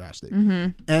something drastic.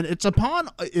 And it's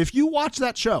if you watch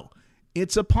that show,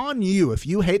 it's upon you, if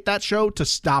you hate that show, to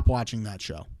stop watching that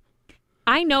show.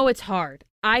 I know it's hard.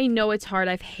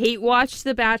 I've hate watched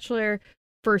The Bachelor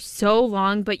for so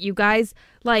long, but you guys,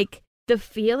 like, the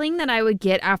feeling that I would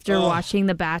get after watching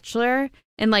The Bachelor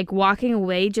and, like, walking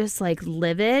away just, like,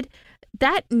 livid,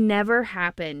 that never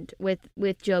happened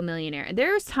with Joe Millionaire.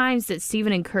 There was times that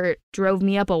Steven and Kurt drove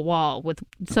me up a wall with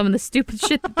some of the stupid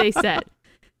shit that they said.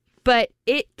 But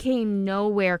it came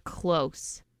nowhere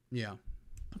close. Yeah.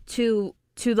 To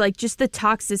like just the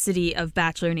toxicity of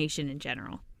Bachelor Nation in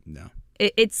general. No.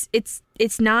 It's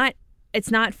not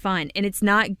fun, and it's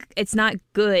not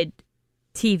good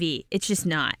TV. It's just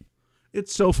not.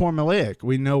 It's so formulaic.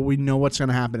 We know what's going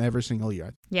to happen every single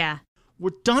year. Yeah.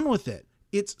 We're done with it.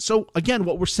 It's so, again,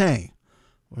 what we're saying,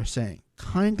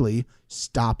 kindly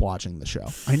stop watching the show.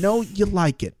 I know you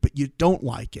like it, but you don't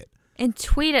like it. And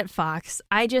tweet at Fox.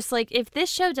 I just, like, if this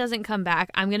show doesn't come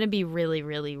back, I'm going to be really,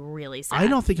 really, really sad. I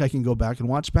don't think I can go back and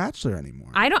watch Bachelor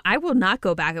anymore. I will not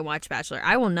go back and watch Bachelor.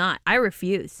 I will not. I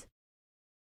refuse.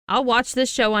 I'll watch this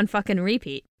show on fucking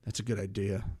repeat. That's a good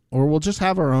idea. Or we'll just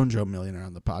have our own Joe Millionaire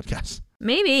on the podcast.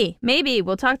 Maybe.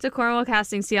 We'll talk to Cornwall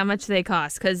Casting, see how much they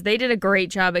cost, because they did a great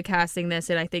job at casting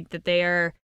this, and I think that they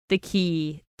are the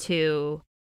key to...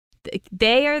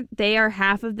 They are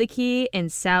half of the key,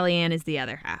 and Sally Ann is the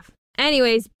other half.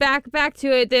 Anyways, back to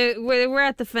it. We're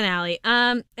at the finale.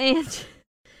 And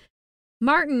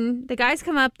Martin, the guys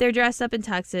come up, they're dressed up in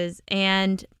tuxes,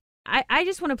 and I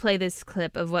just want to play this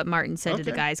clip of what Martin said to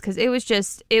the guys, because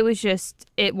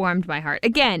it warmed my heart.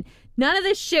 Again, none of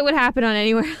this shit would happen on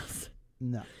anywhere else.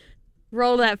 No.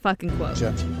 Roll that fucking quote.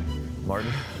 Gentlemen,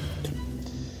 Martin?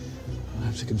 I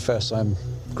have to confess I'm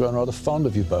grown rather fond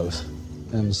of you both,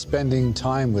 and spending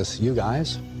time with you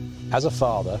guys. As a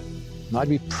father, I'd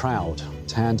be proud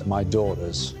to hand my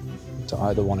daughters to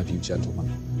either one of you gentlemen.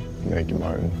 Thank you,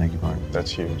 Martin. Thank you, Martin. That's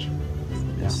huge.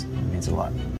 Yes, it means a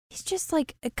lot. He's just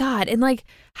like, God, and like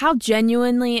how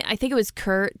genuinely, I think it was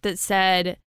Kurt that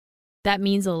said that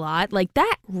means a lot. Like,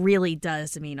 that really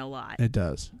does mean a lot. It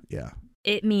does, yeah.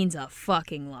 It means a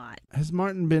fucking lot. Has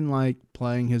Martin been, like,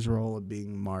 playing his role of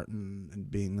being Martin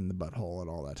and being in the butthole and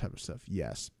all that type of stuff?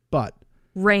 Yes, but...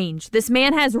 Range. This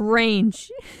man has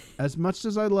range. As much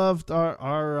as I loved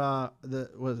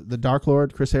the Dark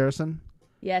Lord, Chris Harrison.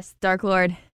 Yes, Dark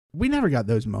Lord. We never got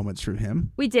those moments from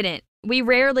him. We didn't. We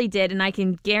rarely did, and I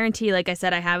can guarantee, like I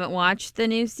said, I haven't watched the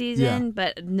new season,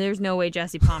 but there's no way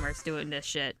Jesse Palmer's doing this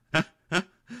shit.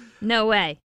 No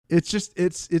way. It's just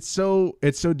it's so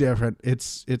different.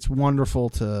 It's wonderful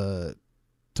to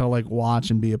like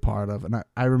watch and be a part of. And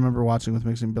I remember watching with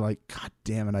Mixon and be like, God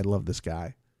damn it, I love this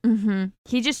guy. Mm-hmm.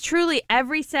 He just truly,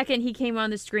 every second he came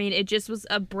on the screen, it just was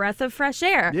a breath of fresh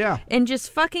air. Yeah. And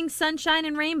just fucking sunshine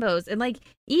and rainbows. And like,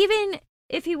 even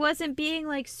if he wasn't being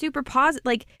like super positive,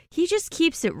 like, he just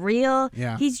keeps it real.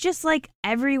 Yeah. He's just like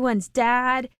everyone's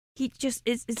dad. He just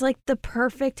is like the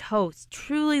perfect host,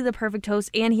 truly the perfect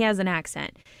host. And he has an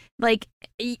accent. Like,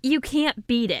 you can't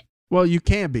beat it. Well, you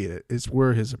can't beat it.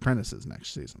 We're his apprentices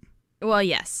next season. Well,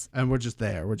 yes. And we're just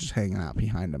there. We're just hanging out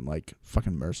behind them like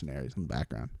fucking mercenaries in the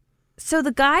background. So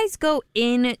the guys go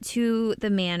into the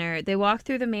manor. They walk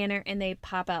through the manor and they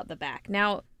pop out the back.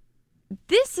 Now,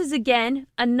 this is, again,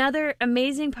 another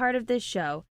amazing part of this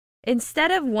show. Instead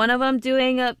of one of them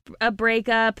doing a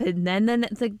breakup and then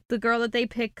the girl that they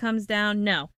pick comes down,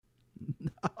 no.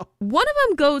 One of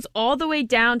them goes all the way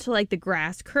down to like the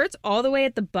grass. Kurt's all the way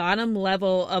at the bottom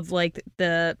level of like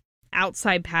the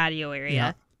outside patio area.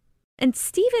 Yeah. And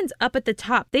Steven's up at the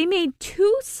top. They made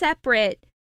 2 separate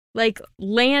like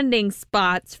landing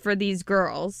spots for these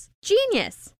girls.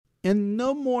 Genius. And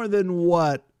no more than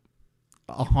what,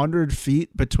 100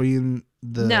 feet between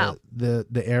the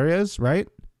areas, right?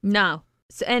 No.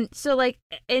 And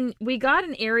we got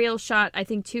an aerial shot, I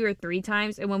think 2 or 3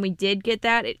 times. And when we did get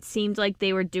that, it seemed like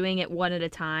they were doing it one at a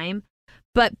time.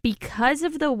 But because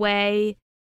of the way,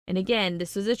 and again,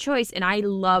 this was a choice, and I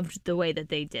loved the way that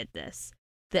they did this.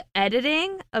 The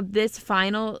editing of this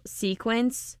final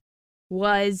sequence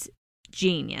was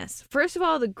genius. First of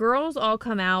all, the girls all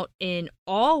come out in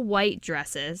all white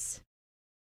dresses.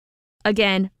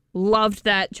 Again, loved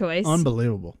that choice.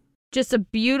 Unbelievable. Just a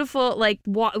beautiful, like,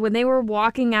 when they were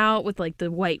walking out with, like,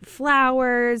 the white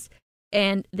flowers,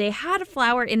 and they had a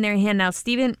flower in their hand. Now,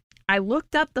 Steven, I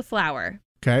looked up the flower.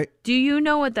 Okay. Do you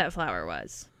know what that flower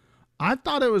was? I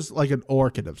thought it was like an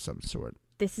orchid of some sort.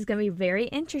 This is going to be very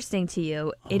interesting to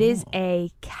you. It is a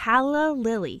calla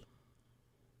lily.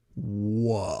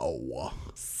 Whoa.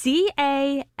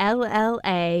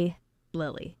 Calla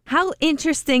lily. How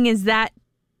interesting is that?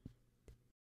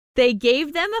 They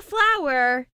gave them a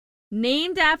flower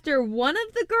named after one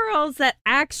of the girls that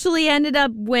actually ended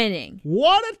up winning.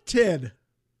 What a tid.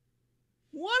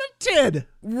 What a tid.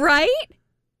 Right?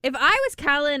 If I was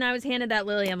Calla and I was handed that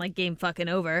lily, I'm like, game fucking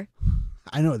over.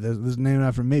 I know, this is named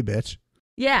after me, bitch.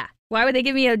 Yeah. Why would they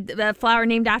give me a flower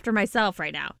named after myself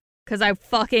right now? Because I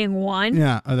fucking won?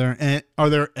 Yeah. Are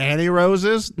there Annie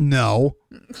roses? No.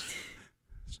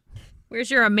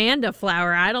 Where's your Amanda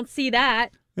flower? I don't see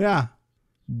that. Yeah.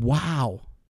 Wow.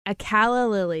 A calla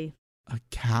lily. A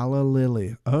calla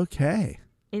lily. Okay.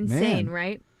 Insane, Man.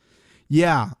 right?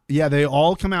 Yeah. Yeah, they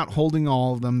all come out holding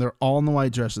all of them. They're all in the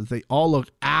white dresses. They all look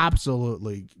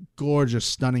absolutely gorgeous,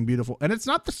 stunning, beautiful. And it's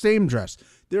not the same dress.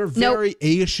 There are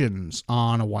variations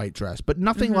on a white dress, but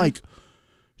nothing like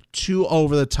too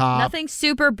over the top. Nothing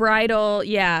super bridal,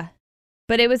 yeah.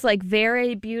 But it was like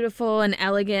very beautiful and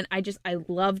elegant. I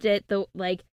loved it.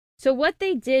 So what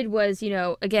they did was,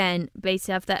 again, based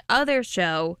off that other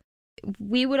show,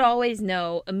 we would always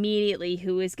know immediately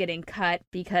who was getting cut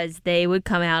because they would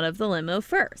come out of the limo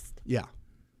first. Yeah.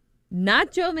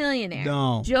 Not Joe Millionaire.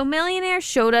 No. Joe Millionaire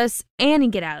showed us Annie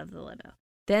get out of the limo.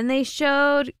 Then they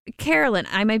showed Carolyn.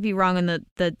 I might be wrong on the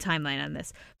timeline on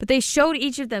this. But they showed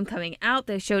each of them coming out.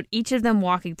 They showed each of them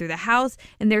walking through the house.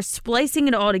 And they're splicing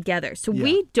it all together. So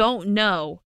we don't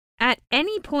know at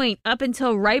any point up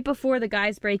until right before the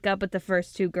guys break up with the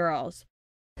first 2 girls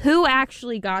who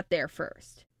actually got there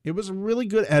first. It was a really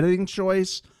good editing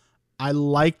choice. I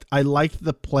liked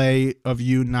the play of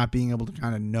you not being able to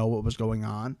kind of know what was going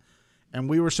on. And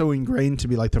we were so ingrained to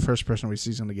be like the first person we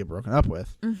see someone to get broken up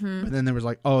with. Mm-hmm. But then there was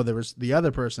like, there was the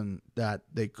other person that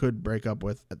they could break up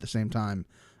with at the same time.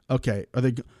 Okay, are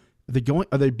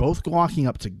they both walking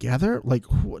up together? Like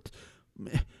what?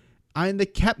 They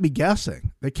kept me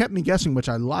guessing. Which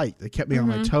I liked. They kept me on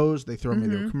my toes. They throw me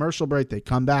to a commercial break. They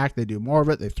come back. They do more of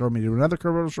it. They throw me to another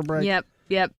commercial break.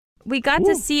 Yep. We got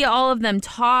to see all of them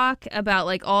talk about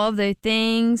like all of their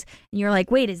things. And you're like,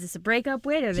 wait, is this a breakup?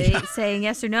 Wait, are they saying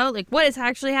yes or no? Like, what is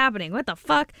actually happening? What the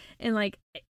fuck? And like,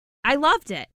 I loved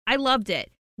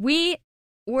it. We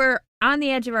were on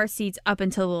the edge of our seats up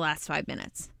until the last 5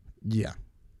 minutes. Yeah.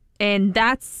 And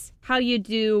that's how you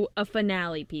do a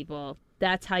finale, people.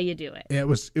 That's how you do it. It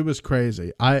was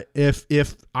crazy.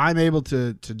 If I'm able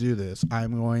to do this,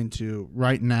 I'm going to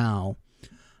right now.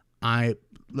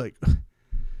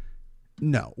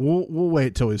 No, we'll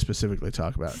wait till we specifically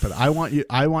talk about it. But I want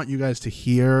you guys to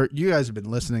hear. You guys have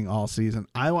been listening all season.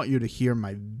 I want you to hear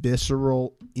my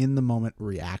visceral, in the moment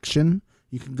reaction.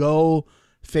 You can go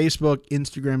Facebook,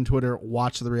 Instagram, Twitter,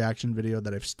 watch the reaction video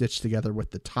that I've stitched together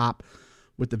with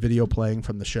the video playing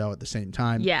from the show at the same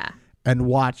time. Yeah. And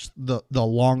watch the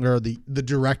longer the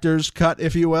director's cut,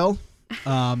 if you will.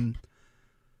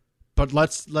 But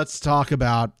let's talk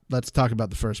about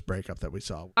the first breakup that we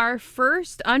saw. Our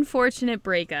first unfortunate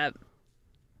breakup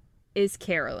is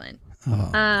Carolyn.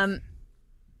 Oh.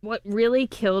 What really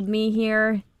killed me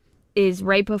here is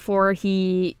right before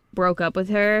he broke up with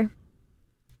her,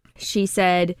 she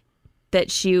said that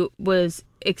she was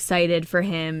excited for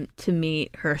him to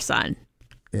meet her son.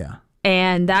 Yeah.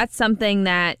 And that's something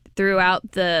that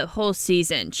throughout the whole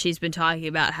season, she's been talking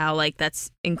about how, like, that's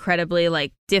incredibly,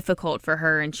 like, difficult for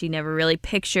her. And she never really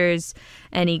pictures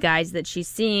any guys that she's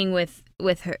seeing with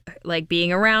her, like,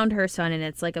 being around her son. And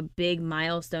it's, like, a big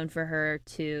milestone for her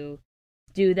to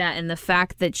do that. And the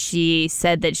fact that she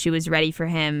said that she was ready for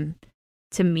him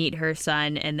to meet her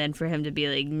son and then for him to be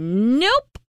like,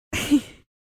 nope.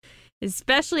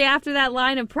 Especially after that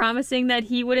line of promising that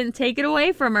he wouldn't take it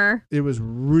away from her. It was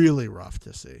really rough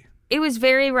to see. It was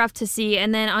very rough to see.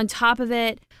 And then on top of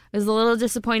it, I was a little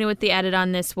disappointed with the edit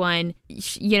on this one.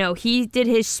 You know, he did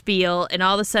his spiel, and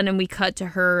all of a sudden we cut to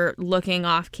her looking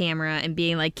off camera and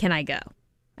being like, can I go?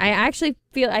 I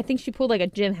think she pulled like a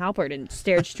Jim Halpert and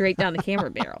stared straight down the camera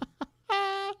barrel.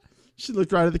 She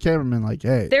looked right at the cameraman like,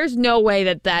 hey. There's no way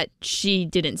that she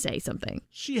didn't say something.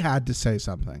 She had to say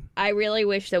something. I really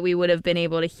wish that we would have been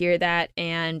able to hear that,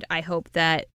 and I hope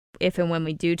that if and when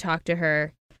we do talk to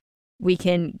her, we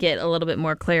can get a little bit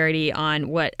more clarity on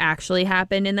what actually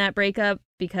happened in that breakup,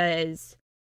 because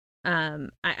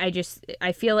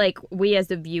I feel like we as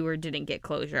the viewer didn't get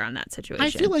closure on that situation. I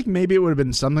feel like maybe it would have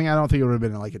been something. I don't think it would have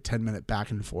been like a 10-minute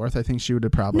back and forth. I think she would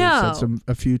have probably said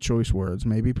a few choice words,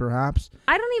 maybe perhaps.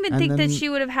 I don't even think that she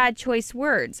would have had choice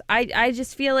words. I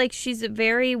just feel like she's a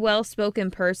very well-spoken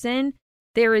person.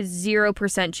 There is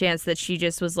 0% chance that she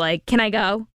just was like, can I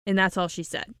go? And that's all she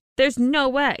said. There's no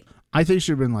way. I think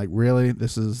she'd have been like, really?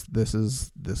 This is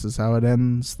how it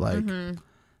ends? Like,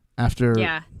 after...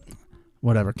 Yeah.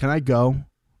 Whatever. Can I go?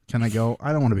 Can I go?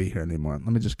 I don't want to be here anymore.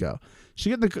 Let me just go. She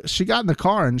got in the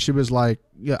car and she was like,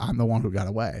 yeah, I'm the one who got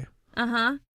away.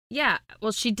 Uh-huh. Yeah.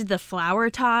 Well, she did the flower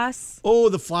toss. Oh,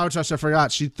 the flower toss. I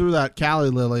forgot. She threw that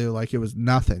Cali lily like it was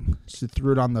nothing. She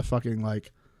threw it on the fucking,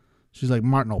 like, she's like,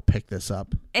 Martin will pick this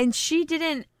up. And she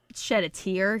didn't shed a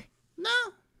tear. No.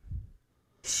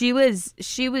 She was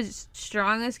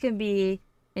strong as can be.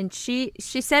 And she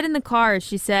said in the car,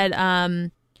 she said,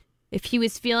 if he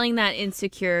was feeling that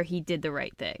insecure, he did the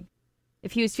right thing.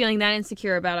 If he was feeling that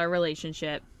insecure about our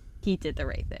relationship, he did the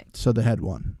right thing. So the head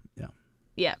won. Yeah.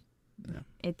 Yeah.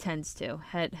 It tends to.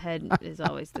 Head is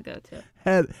always the go-to.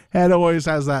 Head always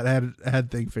has that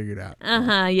head thing figured out.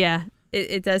 Uh-huh, yeah.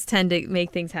 It does tend to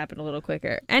make things happen a little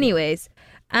quicker. Anyways,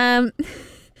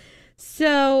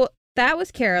 so that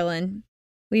was Carolyn.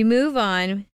 We move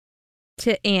on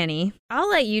to Annie. I'll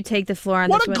let you take the floor on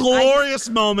this one. What a glorious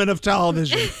moment of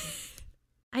television.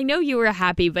 I know you were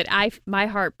happy, but my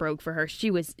heart broke for her.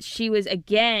 She was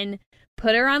again,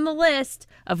 put her on the list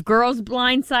of girls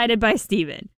blindsided by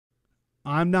Steven.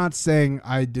 I'm not saying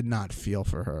I did not feel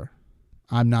for her.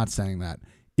 I'm not saying that.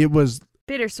 It was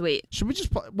bittersweet. Should we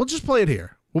just play? We'll just play it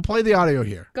here. We'll play the audio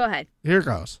here. Go ahead. Here it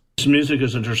goes. This music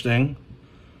is interesting.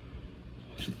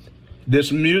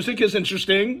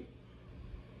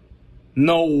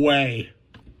 No way.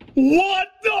 What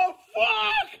the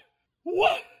fuck?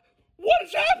 What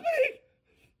is happening?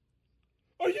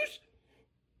 Are you...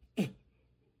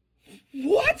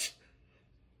 What?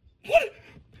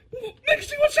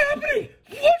 Nixie, what's happening?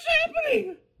 What's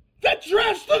happening? That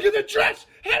dress, look at the dress.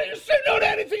 How do you say no to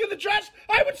anything in the dress?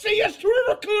 I would say yes to a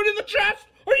raccoon in the dress.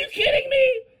 Are you kidding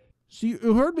me? So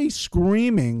you heard me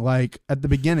screaming, like, at the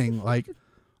beginning, like,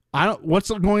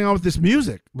 what's going on with this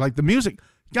music? Like, the music...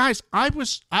 Guys, I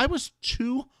was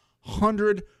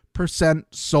 200%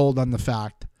 sold on the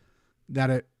fact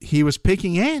that he was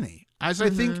picking Annie, as I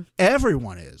think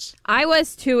everyone is. I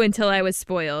was too until I was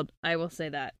spoiled. I will say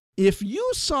that. If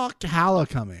you saw Kala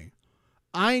coming,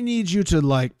 I need you to,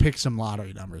 like, pick some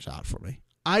lottery numbers out for me.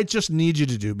 I just need you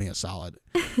to do me a solid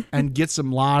and get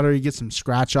some lottery, get some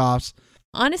scratch offs.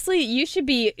 Honestly, you should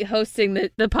be hosting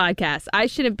the podcast. I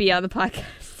shouldn't be on the podcast.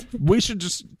 We should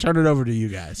just turn it over to you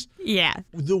guys. Yeah.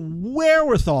 The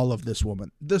wherewithal of this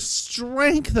woman, the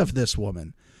strength of this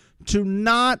woman to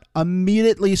not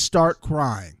immediately start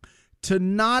crying, to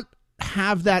not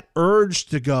have that urge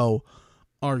to go,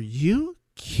 are you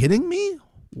kidding me?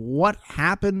 What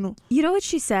happened? You know what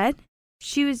she said?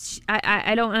 She was,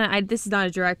 I don't want to, this is not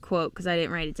a direct quote because I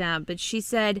didn't write it down, but she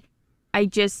said, or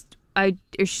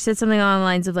she said something along the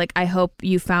lines of like, I hope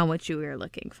you found what you were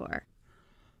looking for.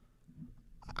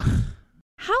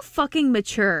 How fucking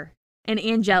mature and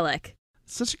angelic.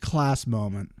 Such a class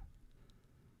moment.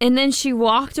 And then she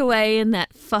walked away in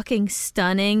that fucking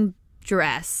stunning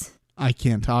dress. I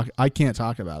can't talk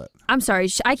about it. I'm sorry.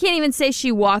 I can't even say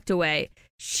she walked away.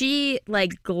 She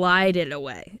like glided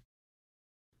away.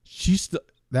 She's got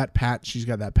that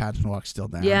pageant walk still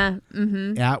down. Yeah.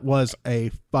 Mm-hmm. That was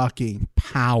a fucking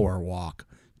power walk.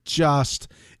 It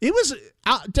was,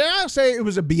 dare I say it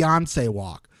was a Beyonce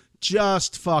walk.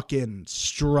 Just fucking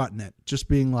strutting it. Just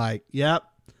being like, yep,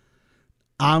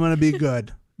 I'm going to be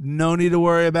good. No need to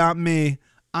worry about me.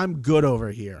 I'm good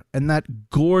over here. And that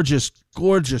gorgeous,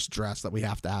 gorgeous dress that we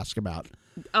have to ask about.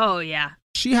 Oh, yeah.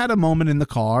 She had a moment in the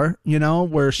car,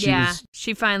 where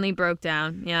she finally broke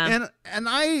down. Yeah. And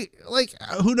I,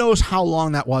 who knows how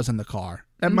long that was in the car.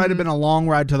 That might have been a long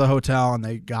ride to the hotel, and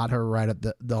they got her right at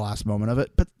the last moment of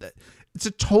it. But it's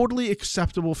a totally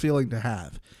acceptable feeling to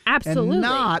have. Absolutely. And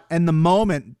not in the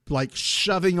moment,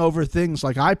 shoving over things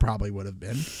like I probably would have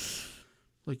been.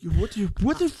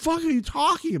 What the fuck are you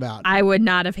talking about? I would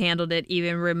not have handled it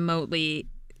even remotely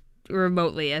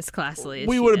as classily as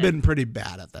we she would have did. been pretty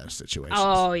bad at those situations.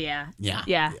 Oh, yeah.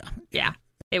 Yeah.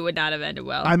 It would not have ended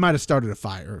well. I might have started a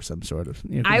fire or some sort of.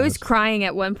 I was crying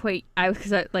at one point.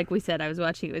 Because, like we said, I was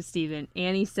watching it with Steven.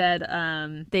 Annie said,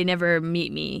 "They never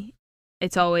meet me.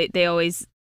 It's always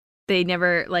they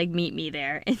never meet me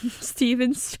there." And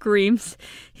Steven screams.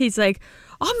 He's like,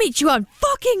 "I'll meet you on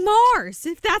fucking Mars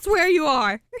if that's where you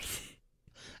are."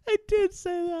 I did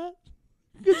say that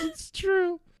because it's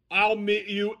true. I'll meet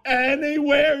you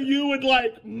anywhere you would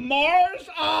like. Mars,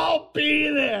 I'll be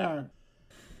there.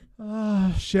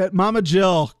 Oh shit, Mama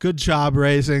Jill, good job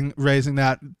raising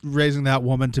that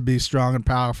woman to be strong and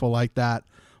powerful like that.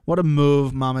 What a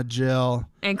move, Mama Jill.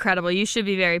 Incredible. You should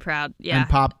be very proud. Yeah. And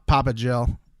Papa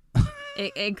Jill.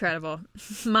 Incredible.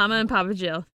 Mama and Papa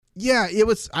Jill. Yeah, it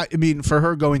was. I mean, for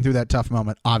her going through that tough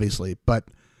moment, obviously, but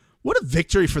what a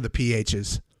victory for the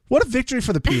PHs. What a victory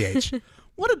for the PH.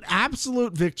 What an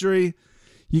absolute victory.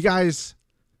 You guys,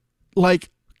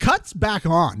 Cut's back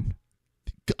on.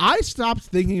 I stopped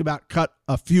thinking about Cut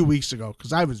a few weeks ago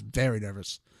because I was very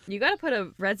nervous. You got to put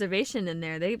a reservation in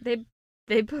there.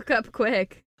 They book up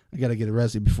quick. I got to get a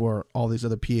resi before all these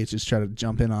other PHs try to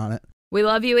jump in on it. We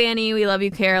love you, Annie. We love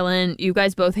you, Carolyn. You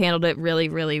guys both handled it really,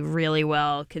 really, really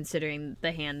well, considering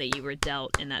the hand that you were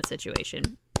dealt in that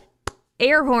situation.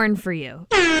 Air horn for you.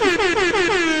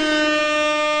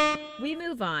 We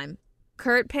move on.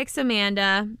 Kurt picks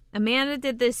Amanda. Amanda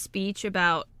did this speech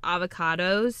about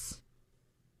avocados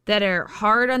that are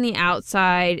hard on the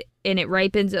outside and it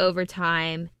ripens over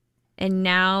time. And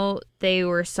now they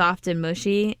were soft and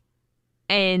mushy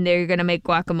and they're going to make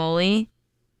guacamole.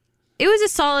 It was a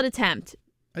solid attempt.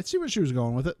 I see where she was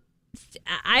going with it.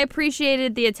 I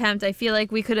appreciated the attempt. I feel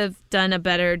like we could have done a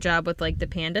better job with the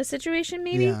panda situation,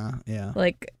 maybe. Yeah.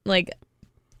 Like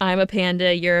I'm a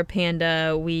panda, you're a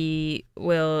panda. We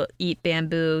will eat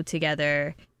bamboo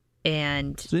together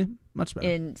and see, much better.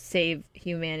 And save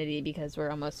humanity because we're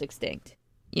almost extinct.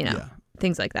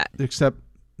 Things like that. Except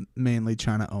mainly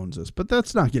China owns us, but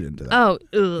let's not get into that.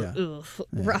 Oh,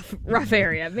 rough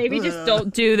area. Maybe just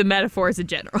don't do the metaphors in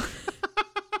general.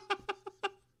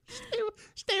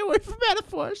 Stay away from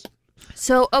metaphors.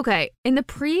 So, okay, in the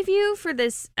preview for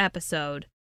this episode,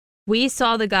 we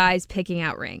saw the guys picking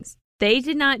out rings. They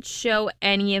did not show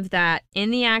any of that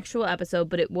in the actual episode,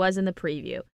 but it was in the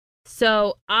preview.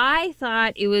 So I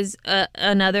thought it was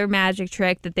another magic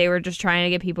trick that they were just trying to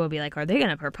get people to be like, are they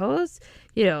going to propose?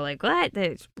 What?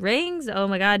 There's rings? Oh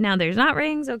my God, now there's not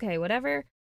rings? Okay, whatever.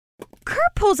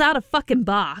 Kurt pulls out a fucking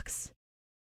box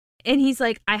and he's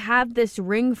like, I have this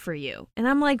ring for you. And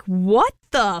I'm like, what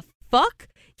the fuck?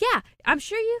 Yeah, I'm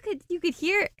sure you could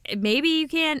hear, maybe you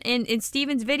can in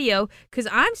Steven's video, because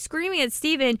I'm screaming at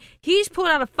Steven. He's pulled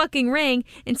out a fucking ring,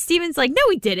 and Steven's like, no,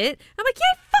 he didn't. I'm like,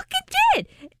 yeah, he fucking did.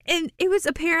 And it was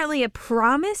apparently a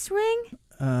promise ring.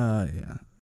 Yeah.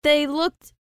 They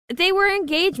were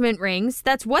engagement rings.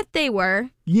 That's what they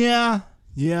were. Yeah,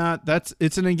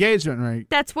 it's an engagement ring.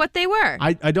 That's what they were.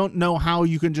 I don't know how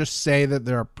you can just say that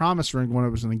they're a promise ring when it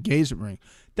was an engagement ring.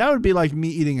 That would be like me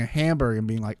eating a hamburger and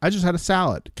being like, I just had a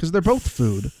salad, because they're both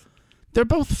food. They're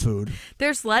both food.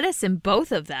 There's lettuce in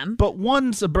both of them. But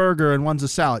one's a burger and one's a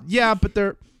salad. These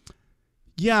are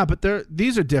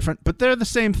different, but they're the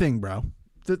same thing, bro.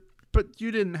 But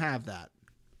you didn't have that.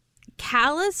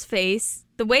 Calla's face,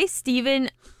 the way Steven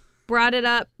brought it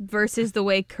up versus the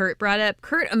way Kurt brought it up.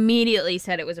 Kurt immediately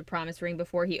said it was a promise ring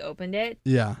before he opened it.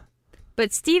 Yeah.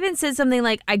 But Steven said something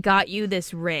like, I got you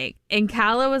this ring. And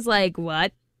Calla was like,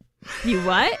 what? You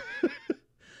what?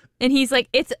 And he's like,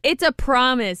 it's a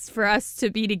promise for us to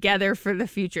be together for the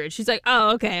future. And she's like,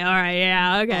 oh, okay, all right,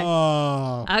 yeah, okay.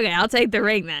 Oh. Okay, I'll take the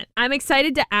ring then. I'm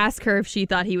excited to ask her if she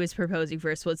thought he was proposing for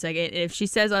a split second. And if she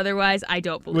says otherwise, I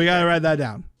don't believe We got to her. write that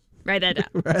down. Write that down.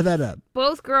 Write that down.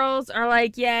 Both girls are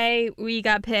like, yay, we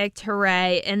got picked,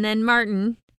 hooray. And then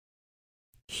Martin,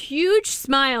 huge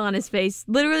smile on his face,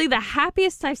 literally the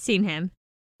happiest I've seen him,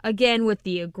 again with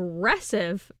the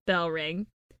aggressive bell ring,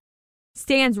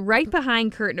 stands right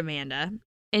behind Kurt and Amanda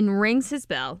and rings his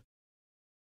bell.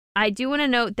 I do want to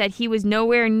note that he was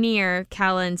nowhere near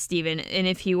Calla and Steven, and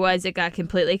if he was, it got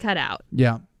completely cut out.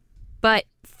 Yeah. But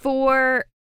for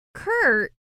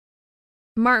Kurt,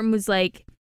 Martin was like,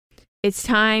 it's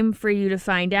time for you to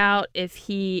find out if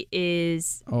he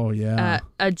is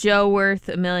a Joe worth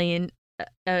a million,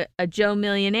 a Joe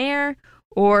millionaire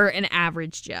or an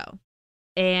average Joe.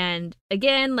 And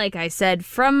again, like I said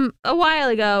from a while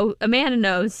ago, Amanda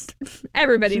knows.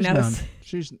 Everybody knows.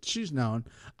 Known. She's known.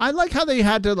 I like how they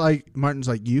had to, like, Martin's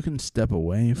like, you can step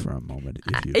away for a moment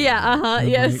if you want.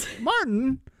 Yes. Like,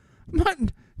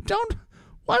 Martin, don't,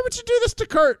 why would you do this to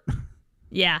Kurt?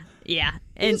 Yeah.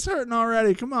 He's hurting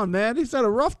already. Come on, man. He's had a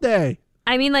rough day.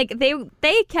 I mean, like,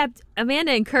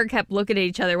 Amanda and Kurt kept looking at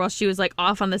each other while she was, like,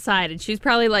 off on the side. And she was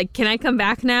probably like, can I come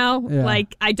back now? Yeah.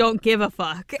 Like, I don't give a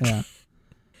fuck. Yeah.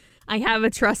 I have a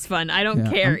trust fund. I don't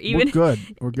care. We're good.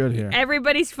 We're good here.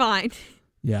 Everybody's fine.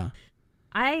 Yeah.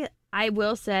 I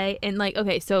will say, and like,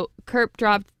 okay, so Kurt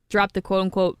dropped the quote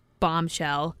unquote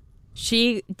bombshell.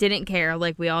 She didn't care,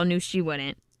 like we all knew she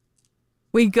wouldn't.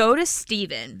 We go to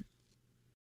Steven.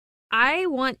 We're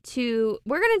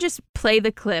gonna just play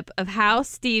the clip of how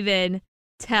Steven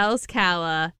tells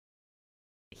Calla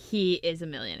he is a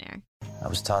millionaire. I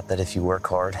was taught that if you work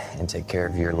hard and take care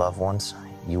of your loved ones,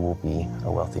 you will be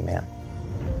a wealthy man.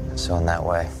 So in that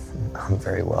way, I'm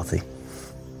very wealthy.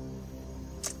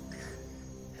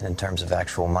 And in terms of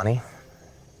actual money,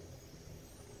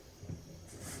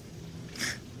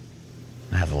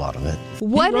 I have a lot of it.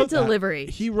 What a delivery.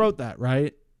 He wrote that,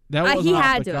 right? That wasn't he off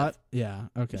had the to cut? have. Yeah,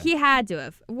 okay. He had to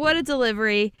have. What a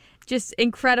delivery. Just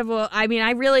incredible. I mean,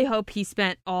 I really hope he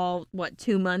spent all,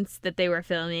 2 months that they were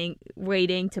filming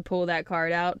waiting to pull that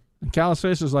card out. And Calla's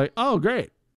face was like, oh, great.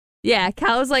 Yeah,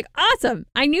 Cal was like, awesome.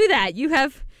 I knew that. You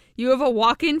have a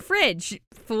walk-in fridge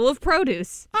full of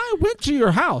produce. I went to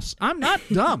your house. I'm not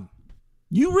dumb.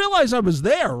 You realize I was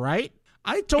there, right?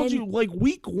 I told you, like,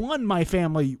 week 1, my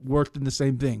family worked in the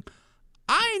same thing.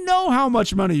 I know how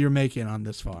much money you're making on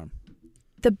this farm.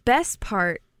 The best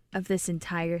part of this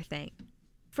entire thing,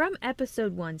 from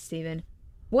episode 1, Steven,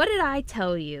 what did I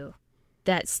tell you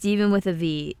that Steven with a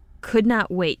V could not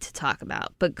wait to talk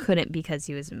about, but couldn't because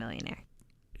he was a millionaire?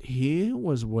 He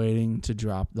was waiting to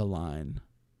drop the line,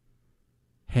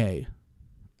 hey,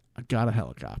 I got a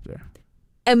helicopter.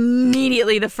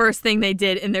 Immediately, the first thing they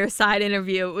did in their side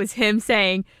interview was him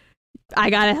saying, I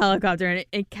got a helicopter.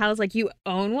 And Cal's like, you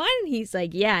own one? And he's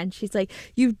like, yeah. And she's like,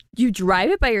 you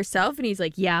drive it by yourself? And he's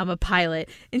like, yeah, I'm a pilot.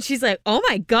 And she's like, oh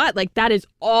my God, like that is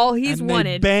all he's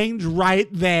wanted. They banged right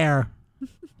there.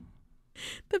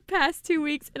 The past 2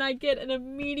 weeks, and I get an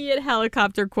immediate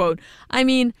helicopter quote. I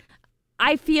mean,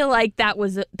 I feel like that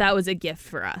was a gift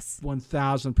for us.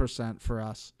 1,000% for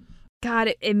us.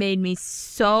 God, it made me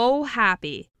so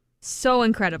happy. So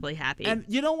incredibly happy. And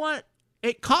you know what?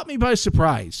 It caught me by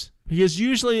surprise. Because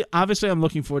usually, obviously, I'm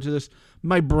looking forward to this.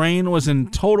 My brain was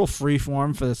in total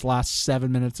freeform for this last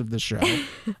 7 minutes of the show.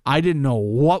 I didn't know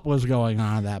what was going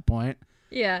on at that point.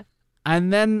 Yeah.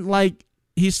 And then, like,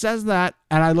 he says that,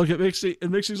 and I look at Mixie,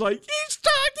 and Mixie's like, he's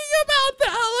talking about the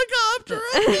helicopter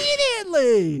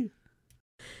immediately.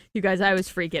 You guys, I was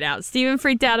freaking out. Steven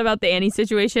freaked out about the Annie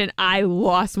situation. I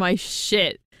lost my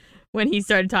shit when he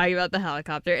started talking about the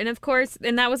helicopter. And of course,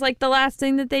 and that was like the last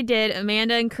thing that they did.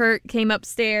 Amanda and Kurt came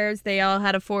upstairs. They all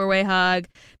had a 4-way hug.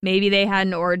 Maybe they had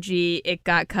an orgy. It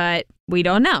got cut. We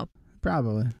don't know.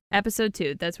 Probably. Episode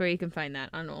 2. That's where you can find that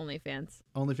on OnlyFans.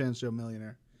 OnlyFans Joe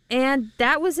Millionaire. And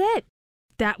that was it.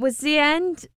 That was the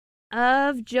end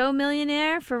of Joe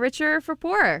Millionaire, for richer or for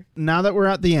poorer. Now that we're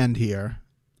at the end here,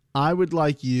 I would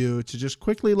like you to just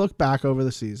quickly look back over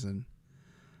the season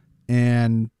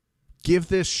and give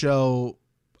this show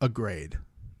a grade.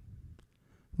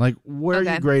 Like, where are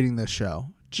you grading this show?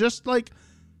 Just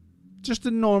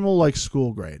a normal, like,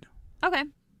 school grade. Okay.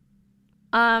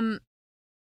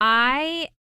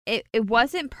 It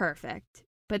wasn't perfect,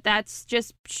 but that's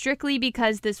just strictly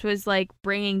because this was like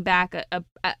bringing back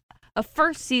a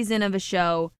first season of a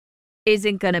show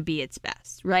isn't going to be its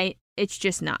best, right? It's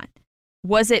just not.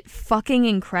 Was it fucking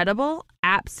incredible?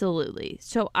 Absolutely.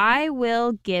 So I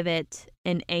will give it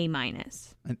an A-.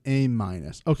 An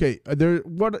A-. Okay.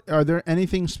 Are there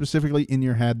anything specifically in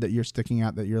your head that you're sticking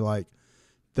out that you're like,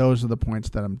 those are the points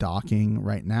that I'm docking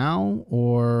right now?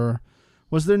 Or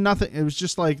was there nothing? It was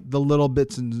just like the little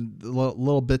bits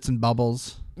and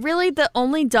bubbles. Really, the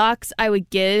only docs I would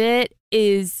give it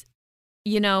is,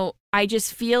 I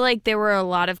just feel like there were a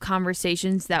lot of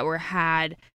conversations that were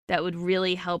had that would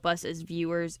really help us as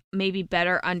viewers maybe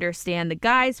better understand the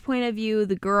guy's point of view,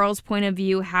 the girl's point of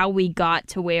view, how we got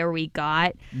to where we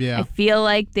got. Yeah. I feel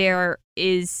like there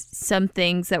is some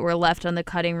things that were left on the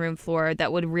cutting room floor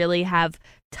that would really have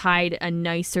tied a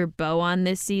nicer bow on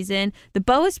this season. The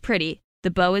bow is pretty.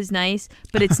 The bow is nice,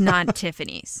 but it's not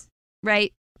Tiffany's,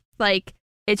 right? Like,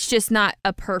 it's just not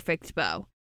a perfect bow.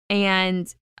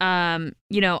 And,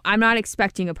 you know, I'm not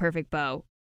expecting a perfect bow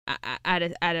at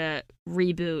a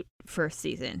reboot first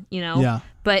season, you know? Yeah.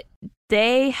 But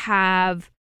they have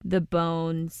the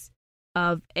bones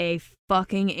of a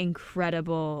fucking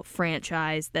incredible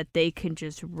franchise that they can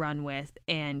just run with.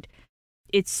 And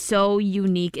it's so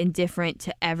unique and different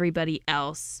to everybody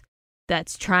else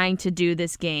that's trying to do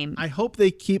this game. I hope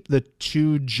they keep the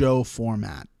two Joe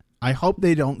format. I hope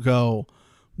they don't go,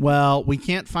 well, we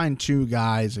can't find two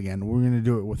guys again. We're going to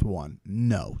do it with one.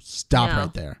 No. Stop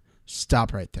right there.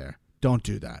 Stop right there. Don't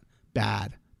do that.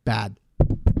 Bad. Don't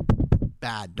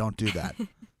do that.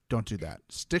 Don't do that.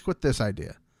 Stick with this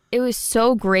idea. It was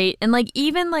so great. And like,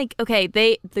 even like, okay,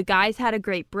 the guys had a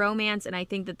great bromance, and I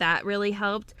think that really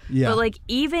helped. Yeah. But like,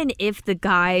 even if the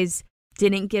guys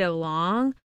didn't get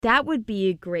along, that would be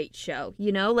a great show.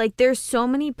 You know, like, there's so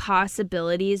many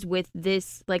possibilities with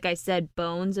this, like I said,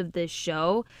 bones of this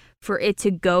show for it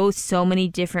to go so many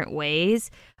different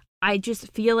ways. I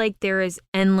just feel like there is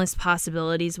endless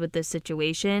possibilities with this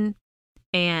situation.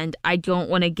 And I don't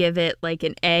want to give it like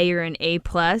an A or an A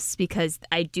plus, because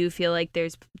I do feel like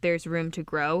there's room to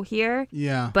grow here.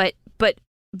 Yeah. But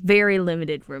very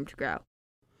limited room to grow.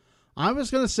 I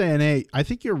was going to say an A. I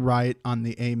think you're right on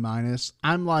the A minus.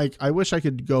 I'm like, I wish I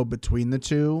could go between the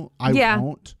two. I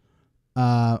won't.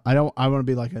 I want to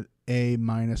be like an A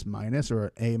minus minus or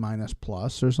an A minus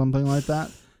plus or something like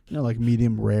that. You know, like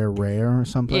medium rare or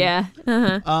something. Yeah.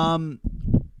 Uh-huh.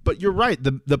 But you're right.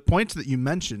 The points that you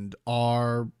mentioned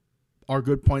are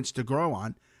good points to grow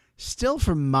on. Still,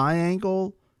 from my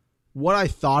angle, what I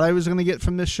thought I was going to get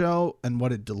from this show and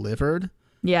what it delivered,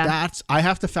 I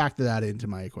have to factor that into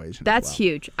my equation. That's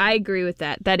huge. I agree with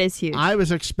that. That is huge. I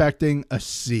was expecting a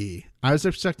C. I was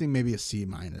expecting maybe a C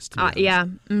minus. Yeah.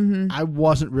 Mm-hmm. I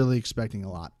wasn't really expecting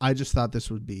a lot. I just thought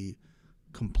this would be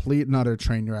complete and utter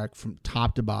train wreck from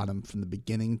top to bottom, from the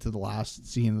beginning to the last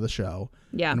scene of the show.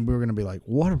 Yeah. And we were going to be like,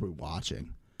 what are we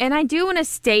watching? And I do want to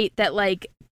state that, like,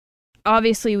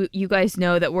 obviously you guys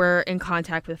know that we're in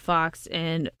contact with Fox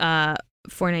and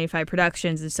 495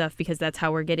 Productions and stuff, because that's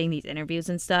how we're getting these interviews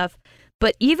and stuff.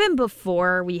 But even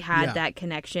before we had that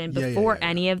connection, before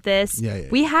any of this,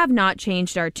 we have not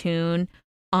changed our tune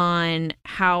on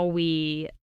how we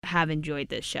have enjoyed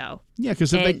this show. Yeah,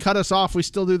 because if they cut us off, we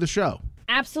still do the show.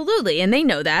 Absolutely, and they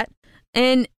know that.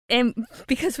 And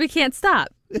because we can't stop.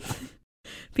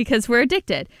 Because we're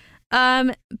addicted.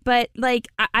 But like,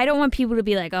 I don't want people to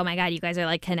be like, oh my God, you guys are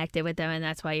like connected with them, and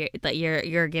that's why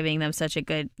you're giving them such a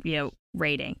good, you know,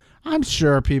 rating. I'm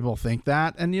sure people think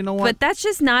that, and you know what? But that's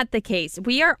just not the case.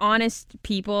 We are honest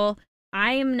people.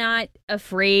 I am not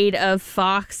afraid of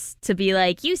Fox to be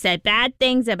like, you said bad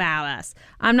things about us.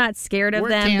 I'm not scared of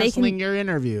them. We're canceling your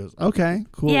interviews. Okay,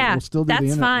 cool. Yeah, we'll still do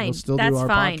that's fine. We'll still that's do our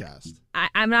fine. podcast.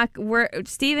 I'm not.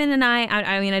 Steven and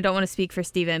I mean, I don't want to speak for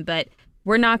Steven, but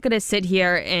we're not going to sit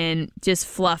here and just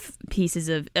fluff pieces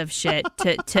of shit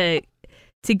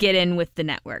to get in with the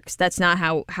networks. That's not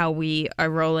how we are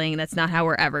rolling. That's not how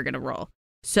we're ever going to roll.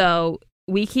 So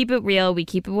we keep it real. We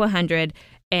keep it 100.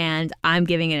 And I'm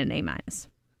giving it an A minus.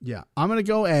 Yeah, I'm going to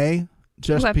go A,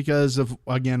 just because of,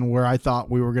 again, where I thought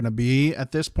we were going to be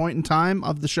at this point in time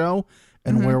of the show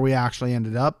and where we actually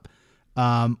ended up.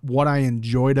 What I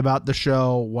enjoyed about the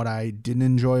show, what I didn't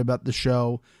enjoy about the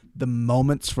show, the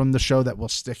moments from the show that will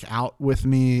stick out with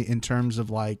me in terms of,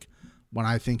 like, when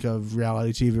I think of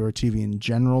reality TV or TV in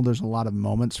general, there's a lot of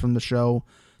moments from the show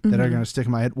that are going to stick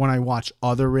in my head. When I watch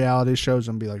other reality shows,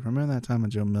 I'm going to be like, remember that time on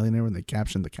Joe Millionaire when they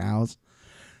captioned the cows?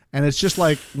 And it's just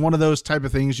like one of those type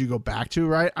of things you go back to,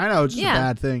 right? I know it's just a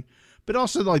bad thing. But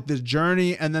also like the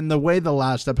journey and then the way the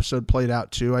last episode played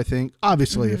out too, I think.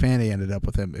 Obviously, if Andy ended up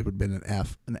with him, it would have been an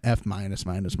F minus.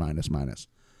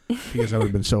 Because I would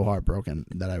have been so heartbroken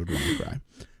that I would want to cry.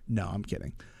 No, I'm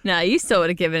kidding. No, you still would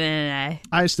have given it an A.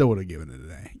 I still would have given it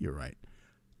an A. You're right.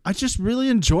 I just really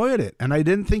enjoyed it. And I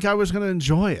didn't think I was going to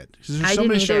enjoy it. Because there's so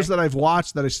many shows that I've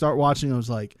watched that I start watching, I was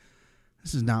like,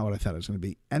 this is not what I thought it was going to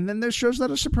be. And then there's shows that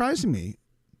are surprising me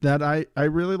that I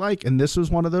really like. And this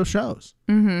was one of those shows.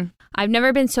 Mm-hmm. I've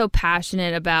never been so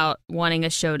passionate about wanting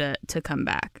a show to come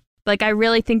back. Like, I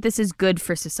really think this is good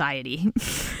for society.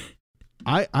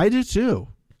 I do too.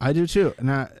 And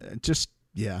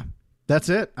that's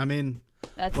it. I mean,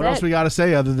 what else we got to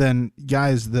say other than,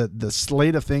 guys, the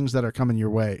slate of things that are coming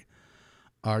your way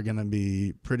are going to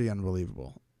be pretty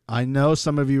unbelievable. I know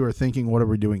some of you are thinking, what are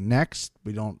we doing next?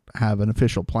 We don't have an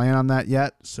official plan on that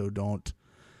yet, so don't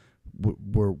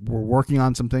we're working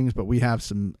on some things, but we have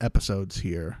some episodes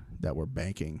here that we're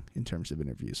banking in terms of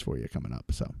interviews for you coming up.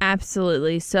 So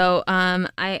absolutely. So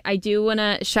I do want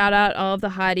to shout out all of the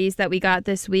hotties that we got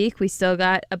this week. We still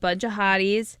got a bunch of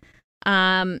hotties.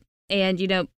 And,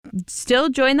 still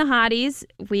join the hotties.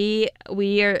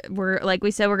 We're like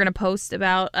we said, we're going to post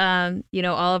about,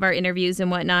 all of our interviews and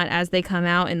whatnot as they come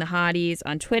out in the hotties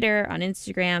on Twitter, on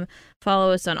Instagram.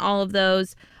 Follow us on all of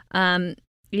those.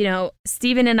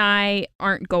 Steven and I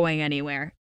aren't going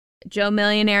anywhere. Joe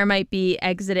Millionaire might be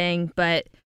exiting, but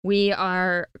we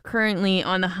are currently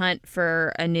on the hunt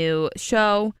for a new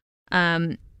show.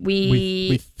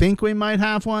 We think we might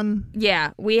have one.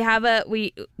 Yeah, we have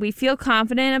we feel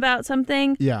confident about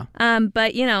something. Yeah.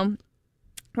 But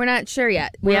we're not sure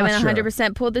yet. We haven't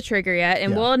 100% pulled the trigger yet,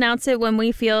 and we'll announce it when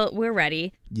we feel we're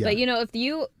ready. Yeah. But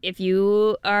if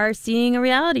you are seeing a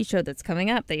reality show that's coming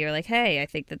up that you're like, hey, I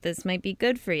think that this might be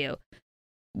good for you,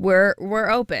 we're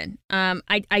open.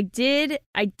 I did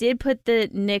put the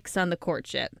Knicks on the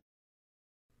courtship.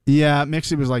 Yeah,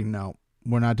 Mixie was like, no,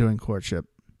 we're not doing courtship.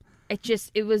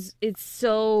 It's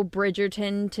so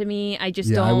Bridgerton to me. I just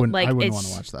don't I wouldn't like. want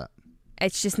to watch that.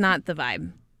 It's just not the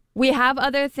vibe. We have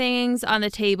other things on the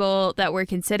table that we're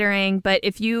considering, but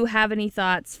if you have any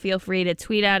thoughts, feel free to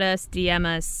tweet at us, DM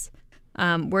us.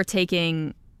 We're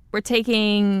taking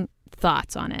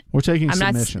thoughts on it. We're taking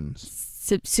submissions.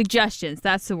 Suggestions.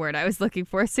 That's the word I was looking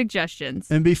for.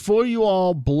 Suggestions. And before you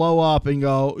all blow up and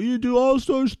go, you do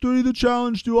All-Stars 3 the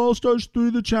challenge, do All-Stars 3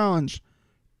 the challenge.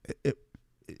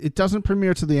 It doesn't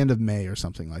premiere to the end of May or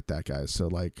something like that, guys. So,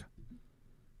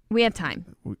 we have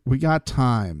time. We got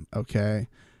time, okay?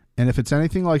 And if it's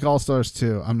anything like All-Stars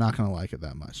 2, I'm not going to like it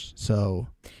that much. So,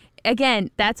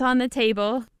 again, that's on the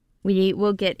table. We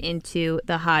will get into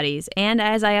the hotties. And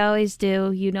as I always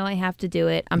do, I have to do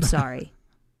it. I'm sorry.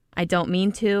 I don't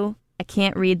mean to. I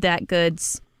can't read that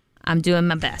goods. I'm doing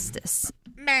my bestest.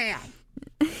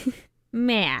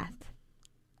 Math.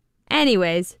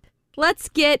 Anyways, let's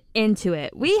get into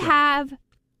it. We have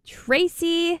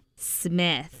Tracy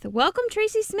Smith. Welcome,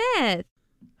 Tracy Smith.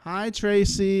 Hi,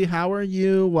 Tracy. How are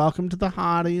you? Welcome to the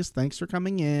hotties. Thanks for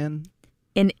coming in.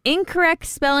 An incorrect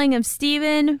spelling of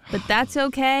Steven, but that's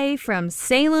okay. From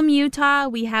Salem, Utah,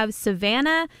 we have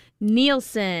Savannah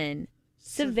Nielsen.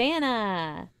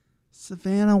 Savannah,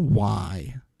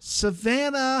 why?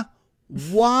 Savannah,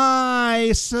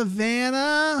 why?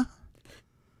 Savannah?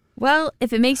 Well,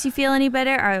 if it makes you feel any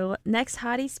better, our next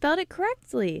hottie spelled it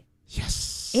correctly.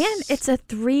 Yes. And it's a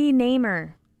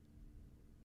 3-namer.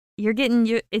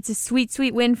 It's a sweet,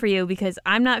 sweet win for you because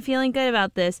I'm not feeling good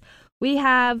about this. We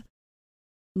have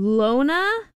Lona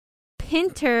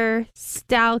Pinter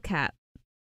Stalcap.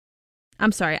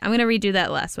 I'm sorry. I'm going to redo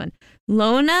that last one.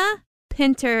 Lona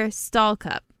Pinter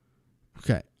Stalcup.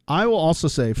 Okay. I will also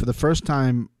say for the first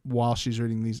time while she's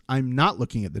reading these, I'm not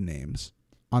looking at the names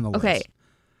on the list.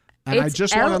 And I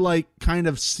just want to kind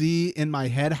of see in my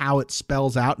head how it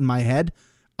spells out in my head.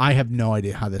 I have no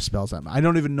idea how this spells out. I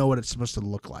don't even know what it's supposed to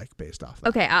look like based off of.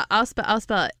 Okay, I'll spell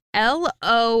it.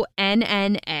 Lonna.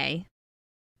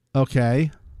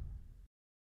 Okay.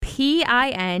 Pinter.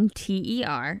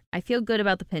 I feel good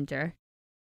about the Pinter.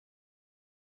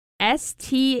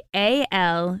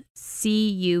 Stalcup.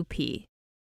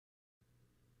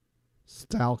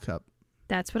 Stalcup.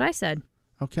 That's what I said.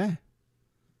 Okay.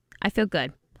 I feel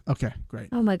good. Okay, great.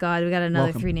 Oh my God, we got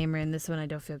another Welcome. 3-namer in this one I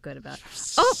don't feel good about.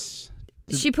 Oh,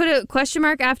 she put a question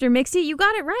mark after Mixie. You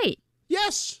got it right.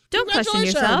 Yes. Don't question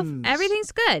yourself.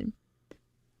 Everything's good.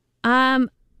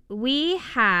 We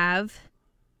have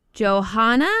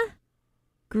Johanna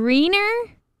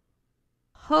Greener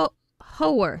Howarth.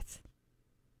 Howarth.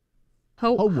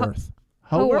 Howarth.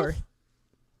 Howarth.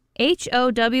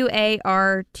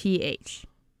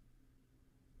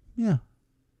 Yeah.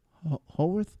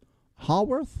 Howarth?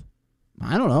 Haworth?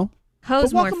 I don't know.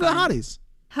 Ho's more welcome fun. to the hotties.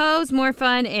 Ho's more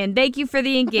fun, and thank you for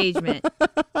the engagement.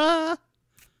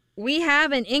 We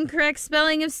have an incorrect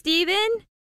spelling of Steven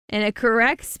and a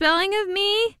correct spelling of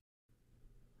me.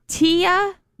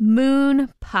 Tia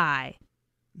Moon Pie.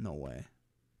 No way.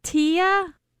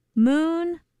 Tia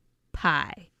Moon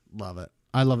Pie. Love it.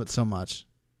 I love it so much.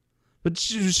 But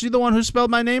is she the one who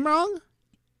spelled my name wrong?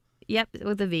 Yep,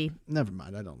 with a V. Never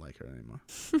mind. I don't like her anymore.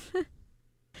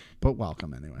 But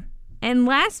welcome anyway. And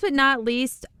last but not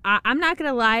least, I'm not going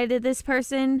to lie to this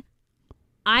person.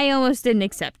 I almost didn't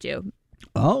accept you.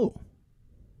 Oh.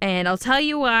 And I'll tell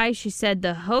you why. She said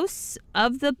the hosts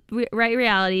of the Right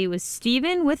Reality was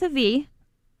Steven with a V.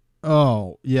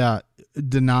 Oh, yeah.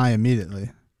 Deny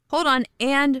immediately. Hold on.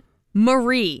 And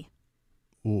Marie.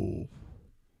 Ooh.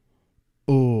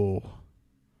 Ooh.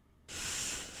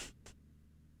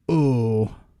 Ooh.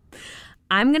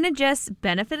 I'm going to just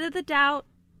benefit of the doubt.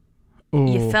 Ooh.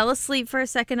 You fell asleep for a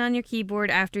second on your keyboard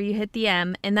after you hit the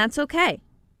M, and that's okay.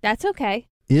 That's okay.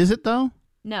 Is it, though?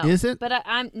 No. Is it? But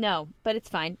but it's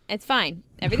fine. It's fine.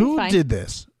 Everything's fine. Who did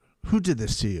this? Who did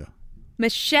this to you?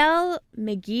 Michelle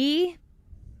McGee,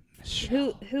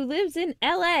 who lives in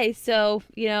L.A., so,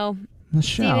 Michelle.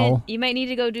 Steven, you might need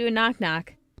to go do a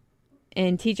knock-knock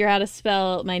and teach her how to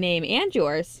spell my name and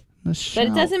yours. Michelle.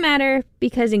 But it doesn't matter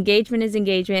because engagement is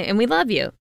engagement, and we love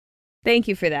you. Thank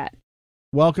you for that.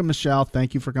 Welcome, Michelle.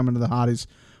 Thank you for coming to the Hotties.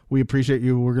 We appreciate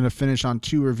you. We're going to finish on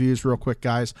 2 reviews real quick,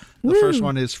 guys. The first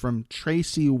one is from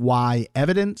Tracy Y.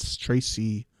 Evidence.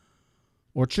 Tracy,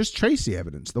 or just Tracy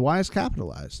Evidence. The Y is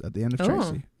capitalized at the end of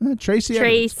Tracy. Tracy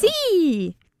Evidence.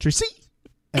 Tracy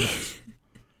Evidence.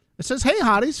 It says, hey,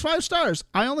 Hotties, 5 stars.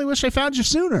 I only wish I found you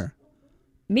sooner.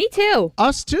 Me too.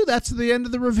 Us too. That's the end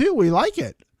of the review. We like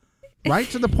it. Right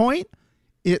to the point.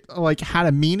 It had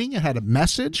a meaning. It had a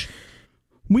message.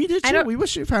 We did too. We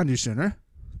wish we found you sooner.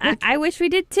 I wish we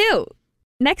did too.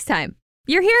 Next time.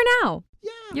 You're here now.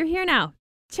 Yeah. You're here now.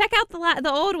 Check out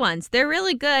the old ones. They're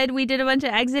really good. We did a bunch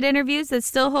of exit interviews that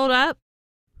still hold up.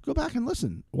 Go back and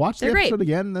listen. Watch They're the episode great.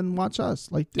 again and then watch us.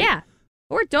 Yeah.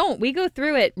 Or don't. We go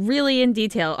through it really in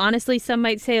detail. Honestly, some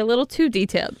might say a little too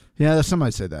detailed. Yeah, some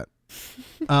might say that.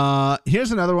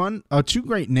 Here's another one. 2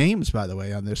 great names, by the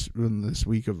way, on this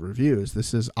week of reviews.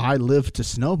 This is I Live to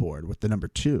Snowboard with the number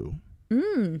 2.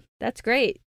 That's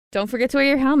great. Don't forget to wear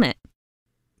your helmet.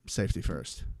 Safety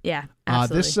first. Yeah,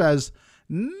 absolutely. This says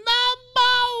number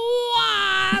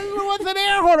 1 with an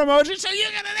air horn emoji, so you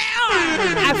get an air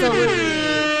horn. Absolutely.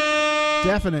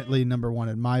 Definitely number 1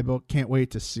 in my book. Can't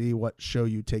wait to see what show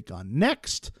you take on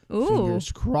next. Ooh.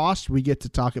 Fingers crossed we get to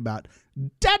talk about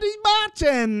Daddy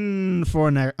Martin for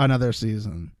another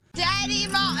season. Daddy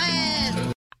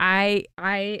Martin.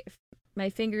 My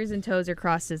fingers and toes are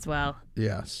crossed as well.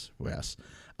 Yes.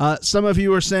 Some of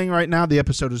you are saying right now the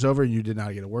episode is over and you did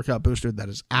not get a workout booster. That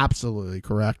is absolutely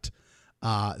correct.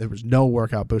 There was no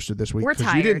workout booster this week. We're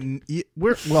tired.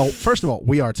 First of all,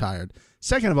 we are tired.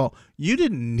 Second of all, you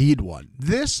didn't need one.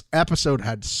 This episode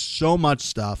had so much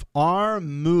stuff. Our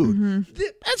mood. Mm-hmm.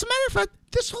 As a matter of fact,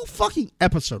 this whole fucking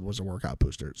episode was a workout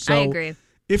booster. So I agree.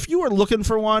 If you were looking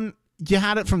for one, you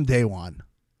had it from day one.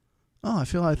 Oh, I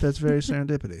feel like that's very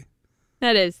serendipity.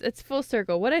 That is. It's full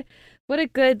circle. What a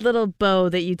good little bow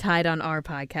that you tied on our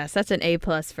podcast. That's an A+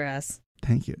 for us.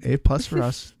 Thank you. A+ for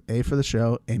us. A for the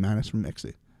show. A- from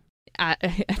Mixie.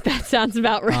 That sounds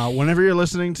about right. Whenever you're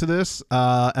listening to this,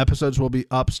 episodes will be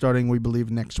up starting, we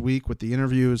believe, next week with the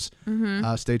interviews.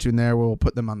 Mm-hmm. Stay tuned there. We'll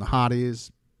put them on the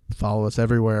Hotties. Follow us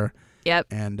everywhere. Yep.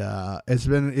 And it's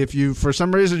been, if you, for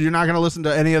some reason, you're not going to listen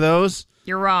to any of those.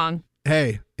 You're wrong.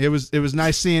 Hey, it was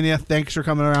nice seeing you. Thanks for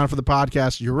coming around for the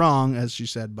podcast. You're wrong, as she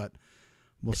said, but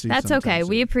we'll see. That's okay.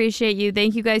 We appreciate you.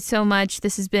 Thank you guys so much.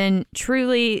 This has been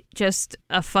truly just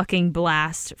a fucking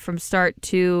blast from start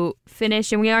to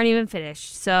finish, and we aren't even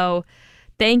finished. So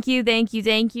thank you.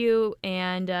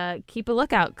 And keep a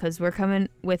lookout because we're coming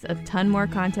with a ton more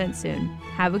content soon.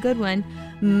 Have a good one.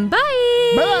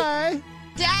 Bye. Bye.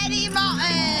 Daddy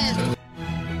Martin.